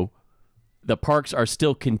 So the parks are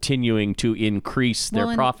still continuing to increase their Well,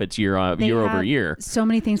 and profits year they over have year. So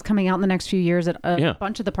many things coming out in the next few years at a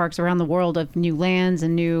bunch of the parks around the world, of new lands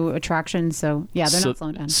and new attractions. So yeah, they're not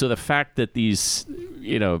slowing down. So the fact that these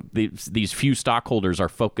few stockholders are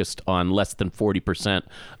focused on less than 40%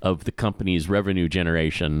 of the company's revenue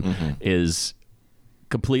generation is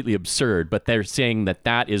completely absurd, but they're saying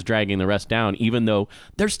that is dragging the rest down, even though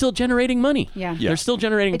they're still generating money. Yeah. They're still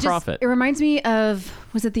generating profit. It reminds me of,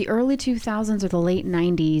 was it the early 2000s or the late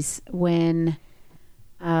 90s when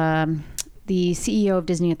the CEO of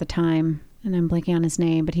Disney at the time, and I'm blanking on his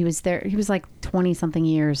name, but he was there. He was like 20-something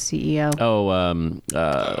years CEO.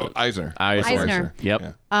 Eisner. Eisner. Yep.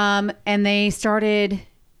 Yeah. And they started,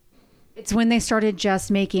 it's when they started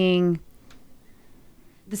just making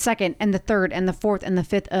the second and the third and the fourth and the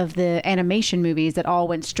fifth of the animation movies that all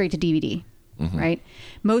went straight to DVD, right?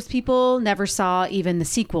 Most people never saw even the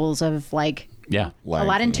sequels of like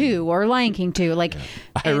Aladdin 2 or Lion King 2. Like,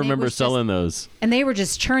 I remember selling those. And they were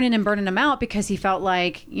just churning and burning them out because he felt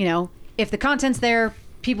like, if the content's there,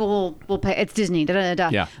 people will pay. It's Disney,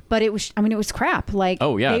 Yeah. But it was crap. Like,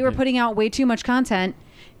 they were putting out way too much content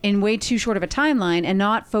in way too short of a timeline and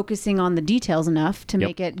not focusing on the details enough to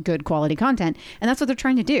make it good quality content. And that's what they're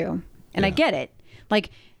trying to do. And I get it. Like,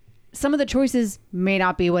 some of the choices may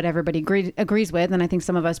not be what everybody agrees with. And I think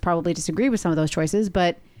some of us probably disagree with some of those choices,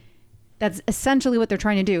 but that's essentially what they're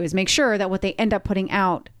trying to do, is make sure that what they end up putting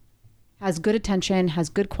out has good attention, has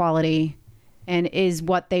good quality, and is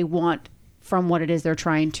what they want from what it is they're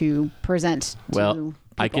trying to present to people.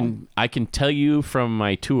 I can tell you from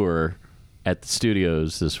my tour at the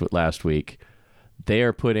studios this last week, they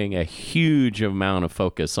are putting a huge amount of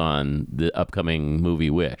focus on the upcoming movie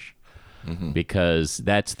Wish, because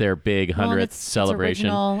that's their big 100th celebration.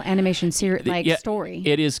 It's original animation series, story.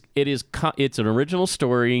 It's an original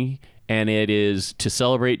story, and it is to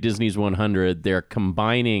celebrate Disney's 100. They're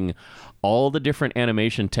combining all the different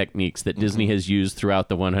animation techniques that Disney has used throughout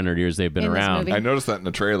the 100 years they've been around. I noticed that in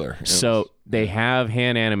the trailer. So they have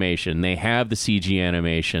hand animation, they have the CG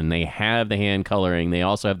animation, they have the hand coloring, they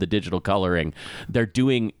also have the digital coloring. They're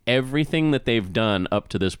doing everything that they've done up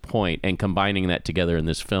to this point and combining that together in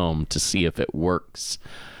this film to see if it works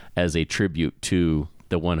as a tribute to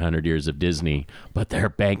the 100 years of Disney. But they're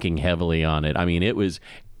banking heavily on it. I mean, it was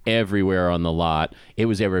everywhere on the lot. It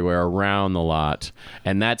was everywhere around the lot.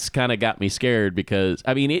 And that's kind of got me scared because,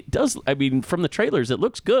 from the trailers, it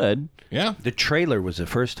looks good. Yeah. The trailer was the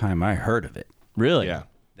first time I heard of it. Really? Yeah.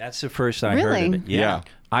 That's the first I heard of it. Yeah.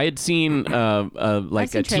 I had seen a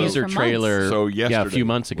teaser trailer a few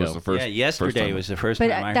months ago. Was the first, yesterday was the first time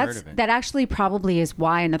I heard of it. That actually probably is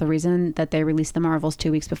why another reason that they released the Marvels 2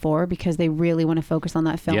 weeks before, because they really want to focus on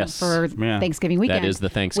that film for Thanksgiving weekend. That is the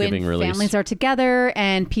Thanksgiving when release. Families are together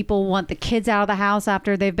and people want the kids out of the house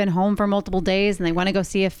after they've been home for multiple days and they want to go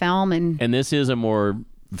see a film. And this is a more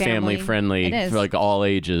family friendly for like all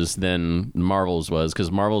ages than Marvels was, because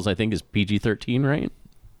Marvels I think is PG-13, right?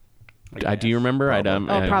 Do you remember?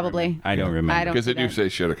 Probably. I don't remember. Because they do say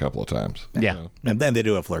shit a couple of times. Yeah. So. And then they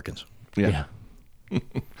do have Flurkins. Yeah.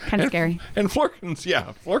 Kind of scary. And Flurkins,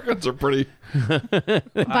 Flurkins are pretty...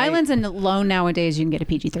 Violence and alone nowadays, you can get a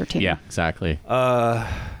PG-13. Yeah, exactly.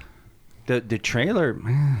 The trailer,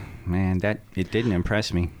 man, it didn't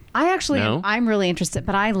impress me. I'm really interested,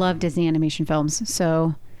 but I love Disney animation films,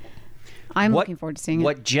 so I'm looking forward to seeing it.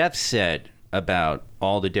 What Jeff said about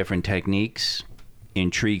all the different techniques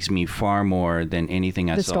intrigues me far more than anything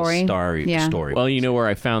I saw. Story. Well, you know where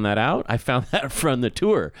I found that out? I found that from the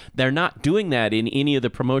tour. They're not doing that in any of the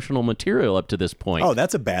promotional material up to this point. Oh,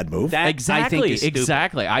 that's a bad move. Exactly.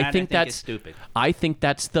 I think that's stupid. I think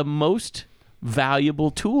that's the most valuable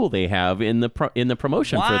tool they have in the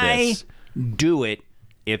promotion for this. Do it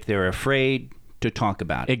if they're afraid to talk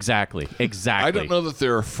about it. Exactly. I don't know that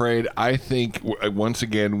they're afraid. I think once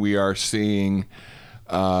again we are seeing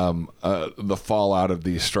the fallout of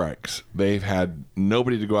these strikes. They've had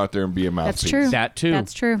nobody to go out there and be a mouthpiece. That's true. That too.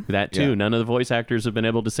 That's true. That too. Yeah. None of the voice actors have been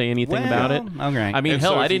able to say anything about it. Okay. I mean, and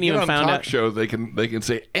hell, so I didn't even find out. Show they can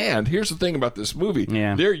say, and here's the thing about this movie.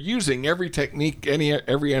 Yeah. They're using every technique,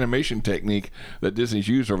 every animation technique that Disney's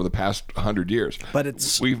used over the past 100 years.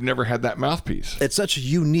 But we've never had that mouthpiece. It's such a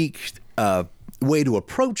unique way to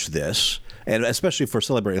approach this. And especially for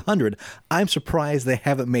celebrating 100, I'm surprised they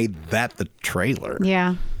haven't made that the trailer.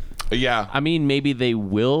 Yeah. Yeah. I mean, maybe they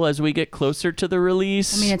will as we get closer to the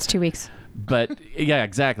release. I mean, it's 2 weeks. But yeah,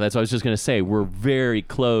 exactly. That's what I was just going to say. We're very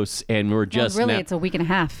close, and we're just it's a week and a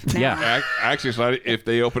half now. Yeah. Actually, it's not. If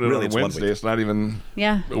they open it on Wednesday, it's not even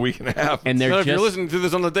a week and a half. And if you're listening to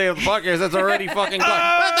this on the day of the podcast, that's already fucking done.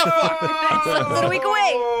 What the fuck? It's a week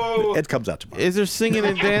away. It comes out tomorrow. Is there singing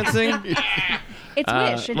and dancing? It's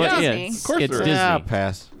Wish. It's Disney. Of course it's Disney.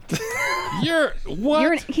 Pass. You're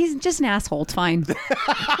what? He's just an asshole. It's fine.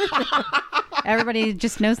 Everybody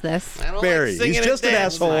just knows this. Barry, he's just an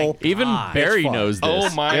asshole. Even Barry knows this.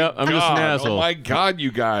 Oh my I'm god! just an asshole. Oh my god,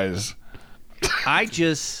 you guys!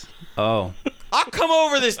 I'll come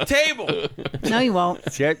over this table. No, you won't.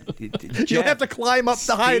 You'll have to climb up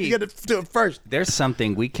the height to get it to it first. There's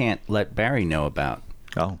something we can't let Barry know about.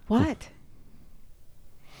 Oh. What?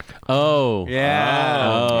 Oh.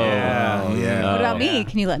 Yeah. Oh. Yeah. What about me?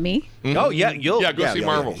 Can you let me? Oh, yeah. You'll. Yeah, go see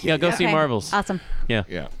Marvels. Yeah, go see Okay. Marvels. Awesome. Yeah.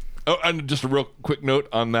 Yeah. Oh, and just a real quick note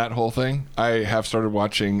on that whole thing. I have started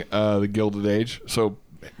watching The Gilded Age. So,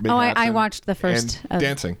 I watched the first and of-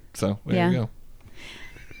 dancing. So there Yeah. you go.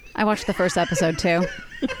 I watched the first episode too.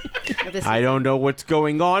 I don't know what's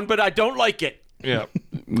going on, but I don't like it. Yeah.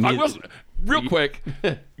 I was real quick.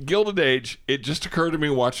 Gilded Age. It just occurred to me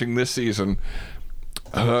watching this season.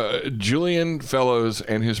 Julian Fellows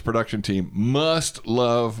and his production team must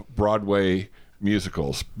love Broadway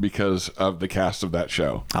musicals because of the cast of that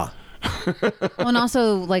show. Ah. Well, and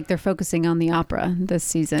also like they're focusing on the opera this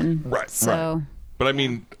season. Right. So. Right. But I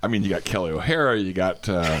mean, you got Kelly O'Hara, you got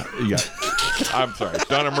I'm sorry,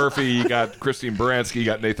 Donna Murphy, you got Christine Baranski, you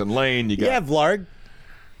got Nathan Lane, you got Yeah, Vlarg.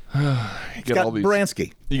 you got all these.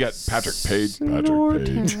 Baranski. You got Patrick Page. Patrick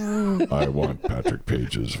Page. I want Patrick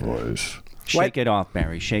Page's voice. Shake it off,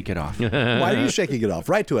 Barry. Shake it off. Why are you shaking it off?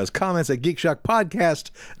 Write to us. Comments at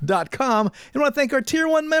geekshockpodcast.com. And I want to thank our Tier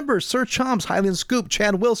 1 members, Sir Choms, Highland Scoop,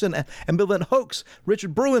 Chad Wilson, Ambivalent Hoax,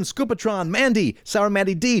 Richard Bruin, Scoopatron, Mandy, Sour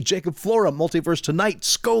Matty D, Jacob Flora, Multiverse Tonight,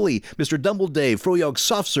 Scully, Mr. Dumbledave, Froyog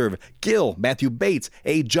Softserve, Gil, Matthew Bates,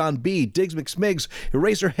 A. John B, Diggs McSmiggs,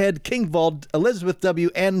 Eraserhead, Kingvald, Elizabeth W,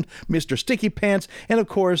 and Mr. Sticky Pants, and of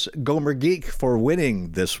course, Gomer Geek for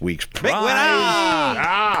winning this week's prize. Big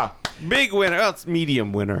winner! Big winner. Oh, it's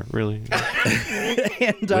medium winner, really.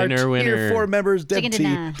 And our Tier 4 members, Deb Chicken T,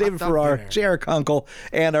 dinner. David Farrar, J.R. Conkle,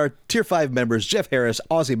 and our Tier 5 members, Jeff Harris,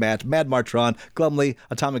 Aussie Matt, Mad Martron, Glumley,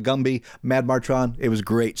 Atomic Gumby, Mad Martron. It was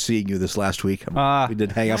great seeing you this last week. We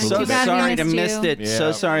did hang out for a So little Too bad we sorry to missed miss you. it.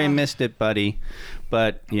 So sorry I missed it, buddy.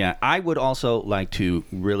 But yeah, I would also like to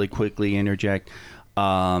really quickly interject.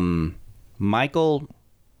 Michael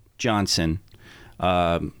Johnson,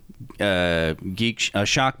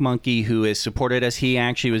 Shock Monkey, who has supported us. He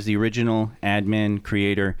actually was the original admin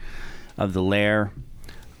creator of the Lair.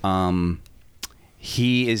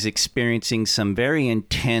 He is experiencing some very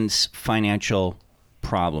intense financial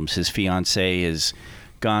problems. His fiance has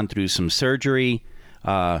gone through some surgery,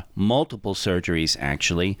 multiple surgeries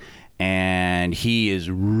actually, and he is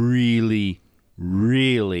really,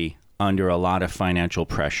 really under a lot of financial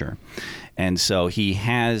pressure. And so he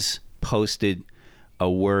has posted a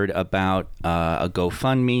word about a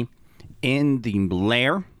GoFundMe in the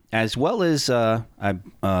Lair, as well as I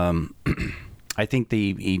think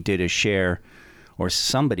he did a share, or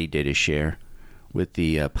somebody did a share with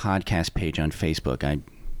the podcast page on Facebook.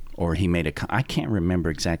 Or he made I can't remember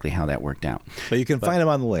exactly how that worked out. But you can find him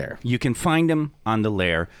on the Lair. You can find him on the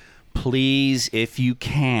Lair. Please, if you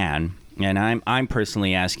can. And I'm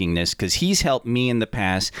personally asking this because he's helped me in the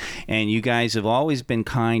past, and you guys have always been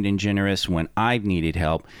kind and generous when I've needed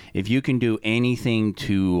help. If you can do anything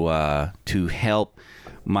to help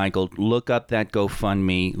Michael, look up that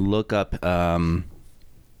GoFundMe, look up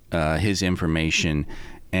his information,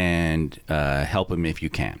 and help him if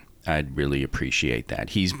you can. I'd really appreciate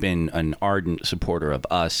that. He's been an ardent supporter of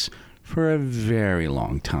us for a very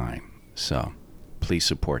long time. So please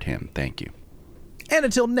support him. Thank you. And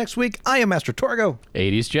until next week, I am Master Torgo.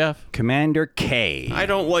 80s Jeff. Commander K. I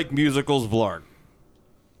don't like musicals, Vlarg.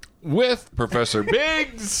 With Professor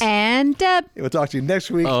Biggs. And Deb. We'll talk to you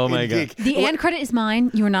next week. Oh, in my God. Geek. The and credit is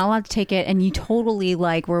mine. You were not allowed to take it, and you totally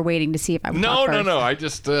were waiting to see if I would No, talk no,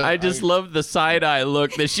 first. no. I just love the side eye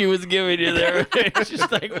look that she was giving you there.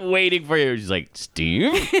 Just like waiting for you. She's like,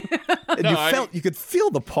 Steve? And you could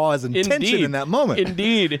feel the pause and tension in that moment.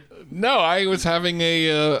 Indeed. No, I was having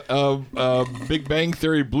a Big Bang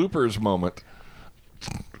Theory bloopers moment.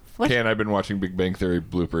 What? Ken, I've been watching Big Bang Theory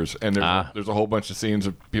bloopers, and there's a whole bunch of scenes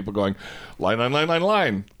of people going, line, line, line, line,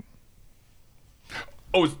 line.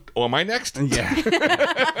 Oh, am I next? Yeah.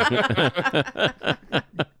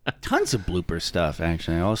 Tons of blooper stuff,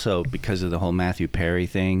 actually. Also, because of the whole Matthew Perry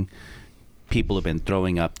thing, people have been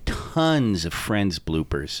throwing up tons of Friends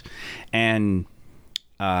bloopers. And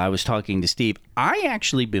I was talking to Steve. I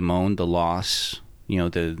actually bemoaned the loss,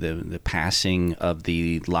 the passing of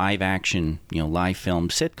the live action, live film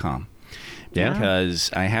sitcom. Yeah.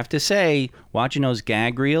 Because I have to say, watching those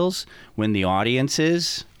gag reels when the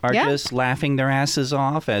audiences are just laughing their asses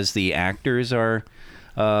off as the actors are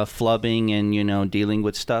flubbing and, dealing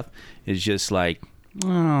with stuff is just like,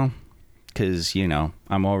 oh, because,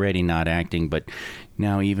 I'm already not acting. But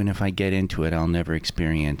now even if I get into it, I'll never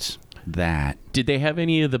experience that. Did they have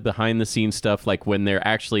any of the behind-the-scenes stuff, like when they're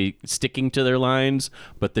actually sticking to their lines,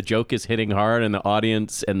 but the joke is hitting hard and the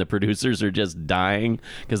audience and the producers are just dying?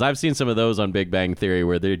 Because I've seen some of those on Big Bang Theory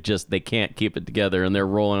where they can't keep it together and they're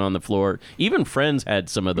rolling on the floor. Even Friends had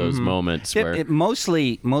some of those moments where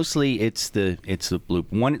Mostly it's the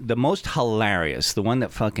bloop. The most hilarious, the one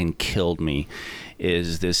that fucking killed me,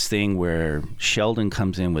 is this thing where Sheldon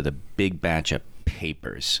comes in with a big batch of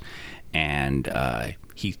papers, and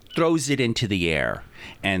he throws it into the air,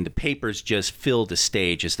 and the papers just fill the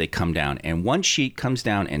stage as they come down. And one sheet comes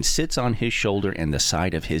down and sits on his shoulder and the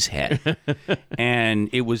side of his head. And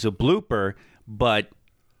it was a blooper, but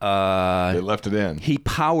they left it in. He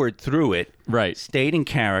powered through it, right? Stayed in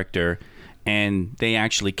character, and they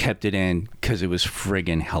actually kept it in because it was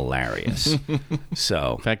friggin' hilarious.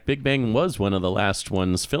 So, in fact, Big Bang was one of the last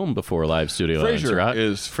ones filmed before live studio. Frasier right?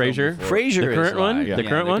 is Frasier. Frasier, the current one. Yeah. The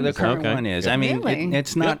current one. The current one is. I mean, Really?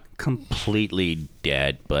 it's not completely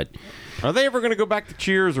dead, but Are they ever going to go back to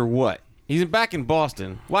Cheers or what? He's back in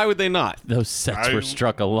Boston. Why would they not? Those sets were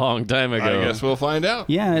struck a long time ago. I guess we'll find out.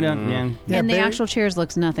 yeah, I don't. Yeah. And the actual Cheers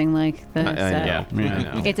looks nothing like the set. Yeah. I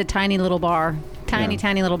know. It's a tiny little bar. Tiny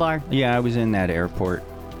little bar. Yeah, I was in that airport.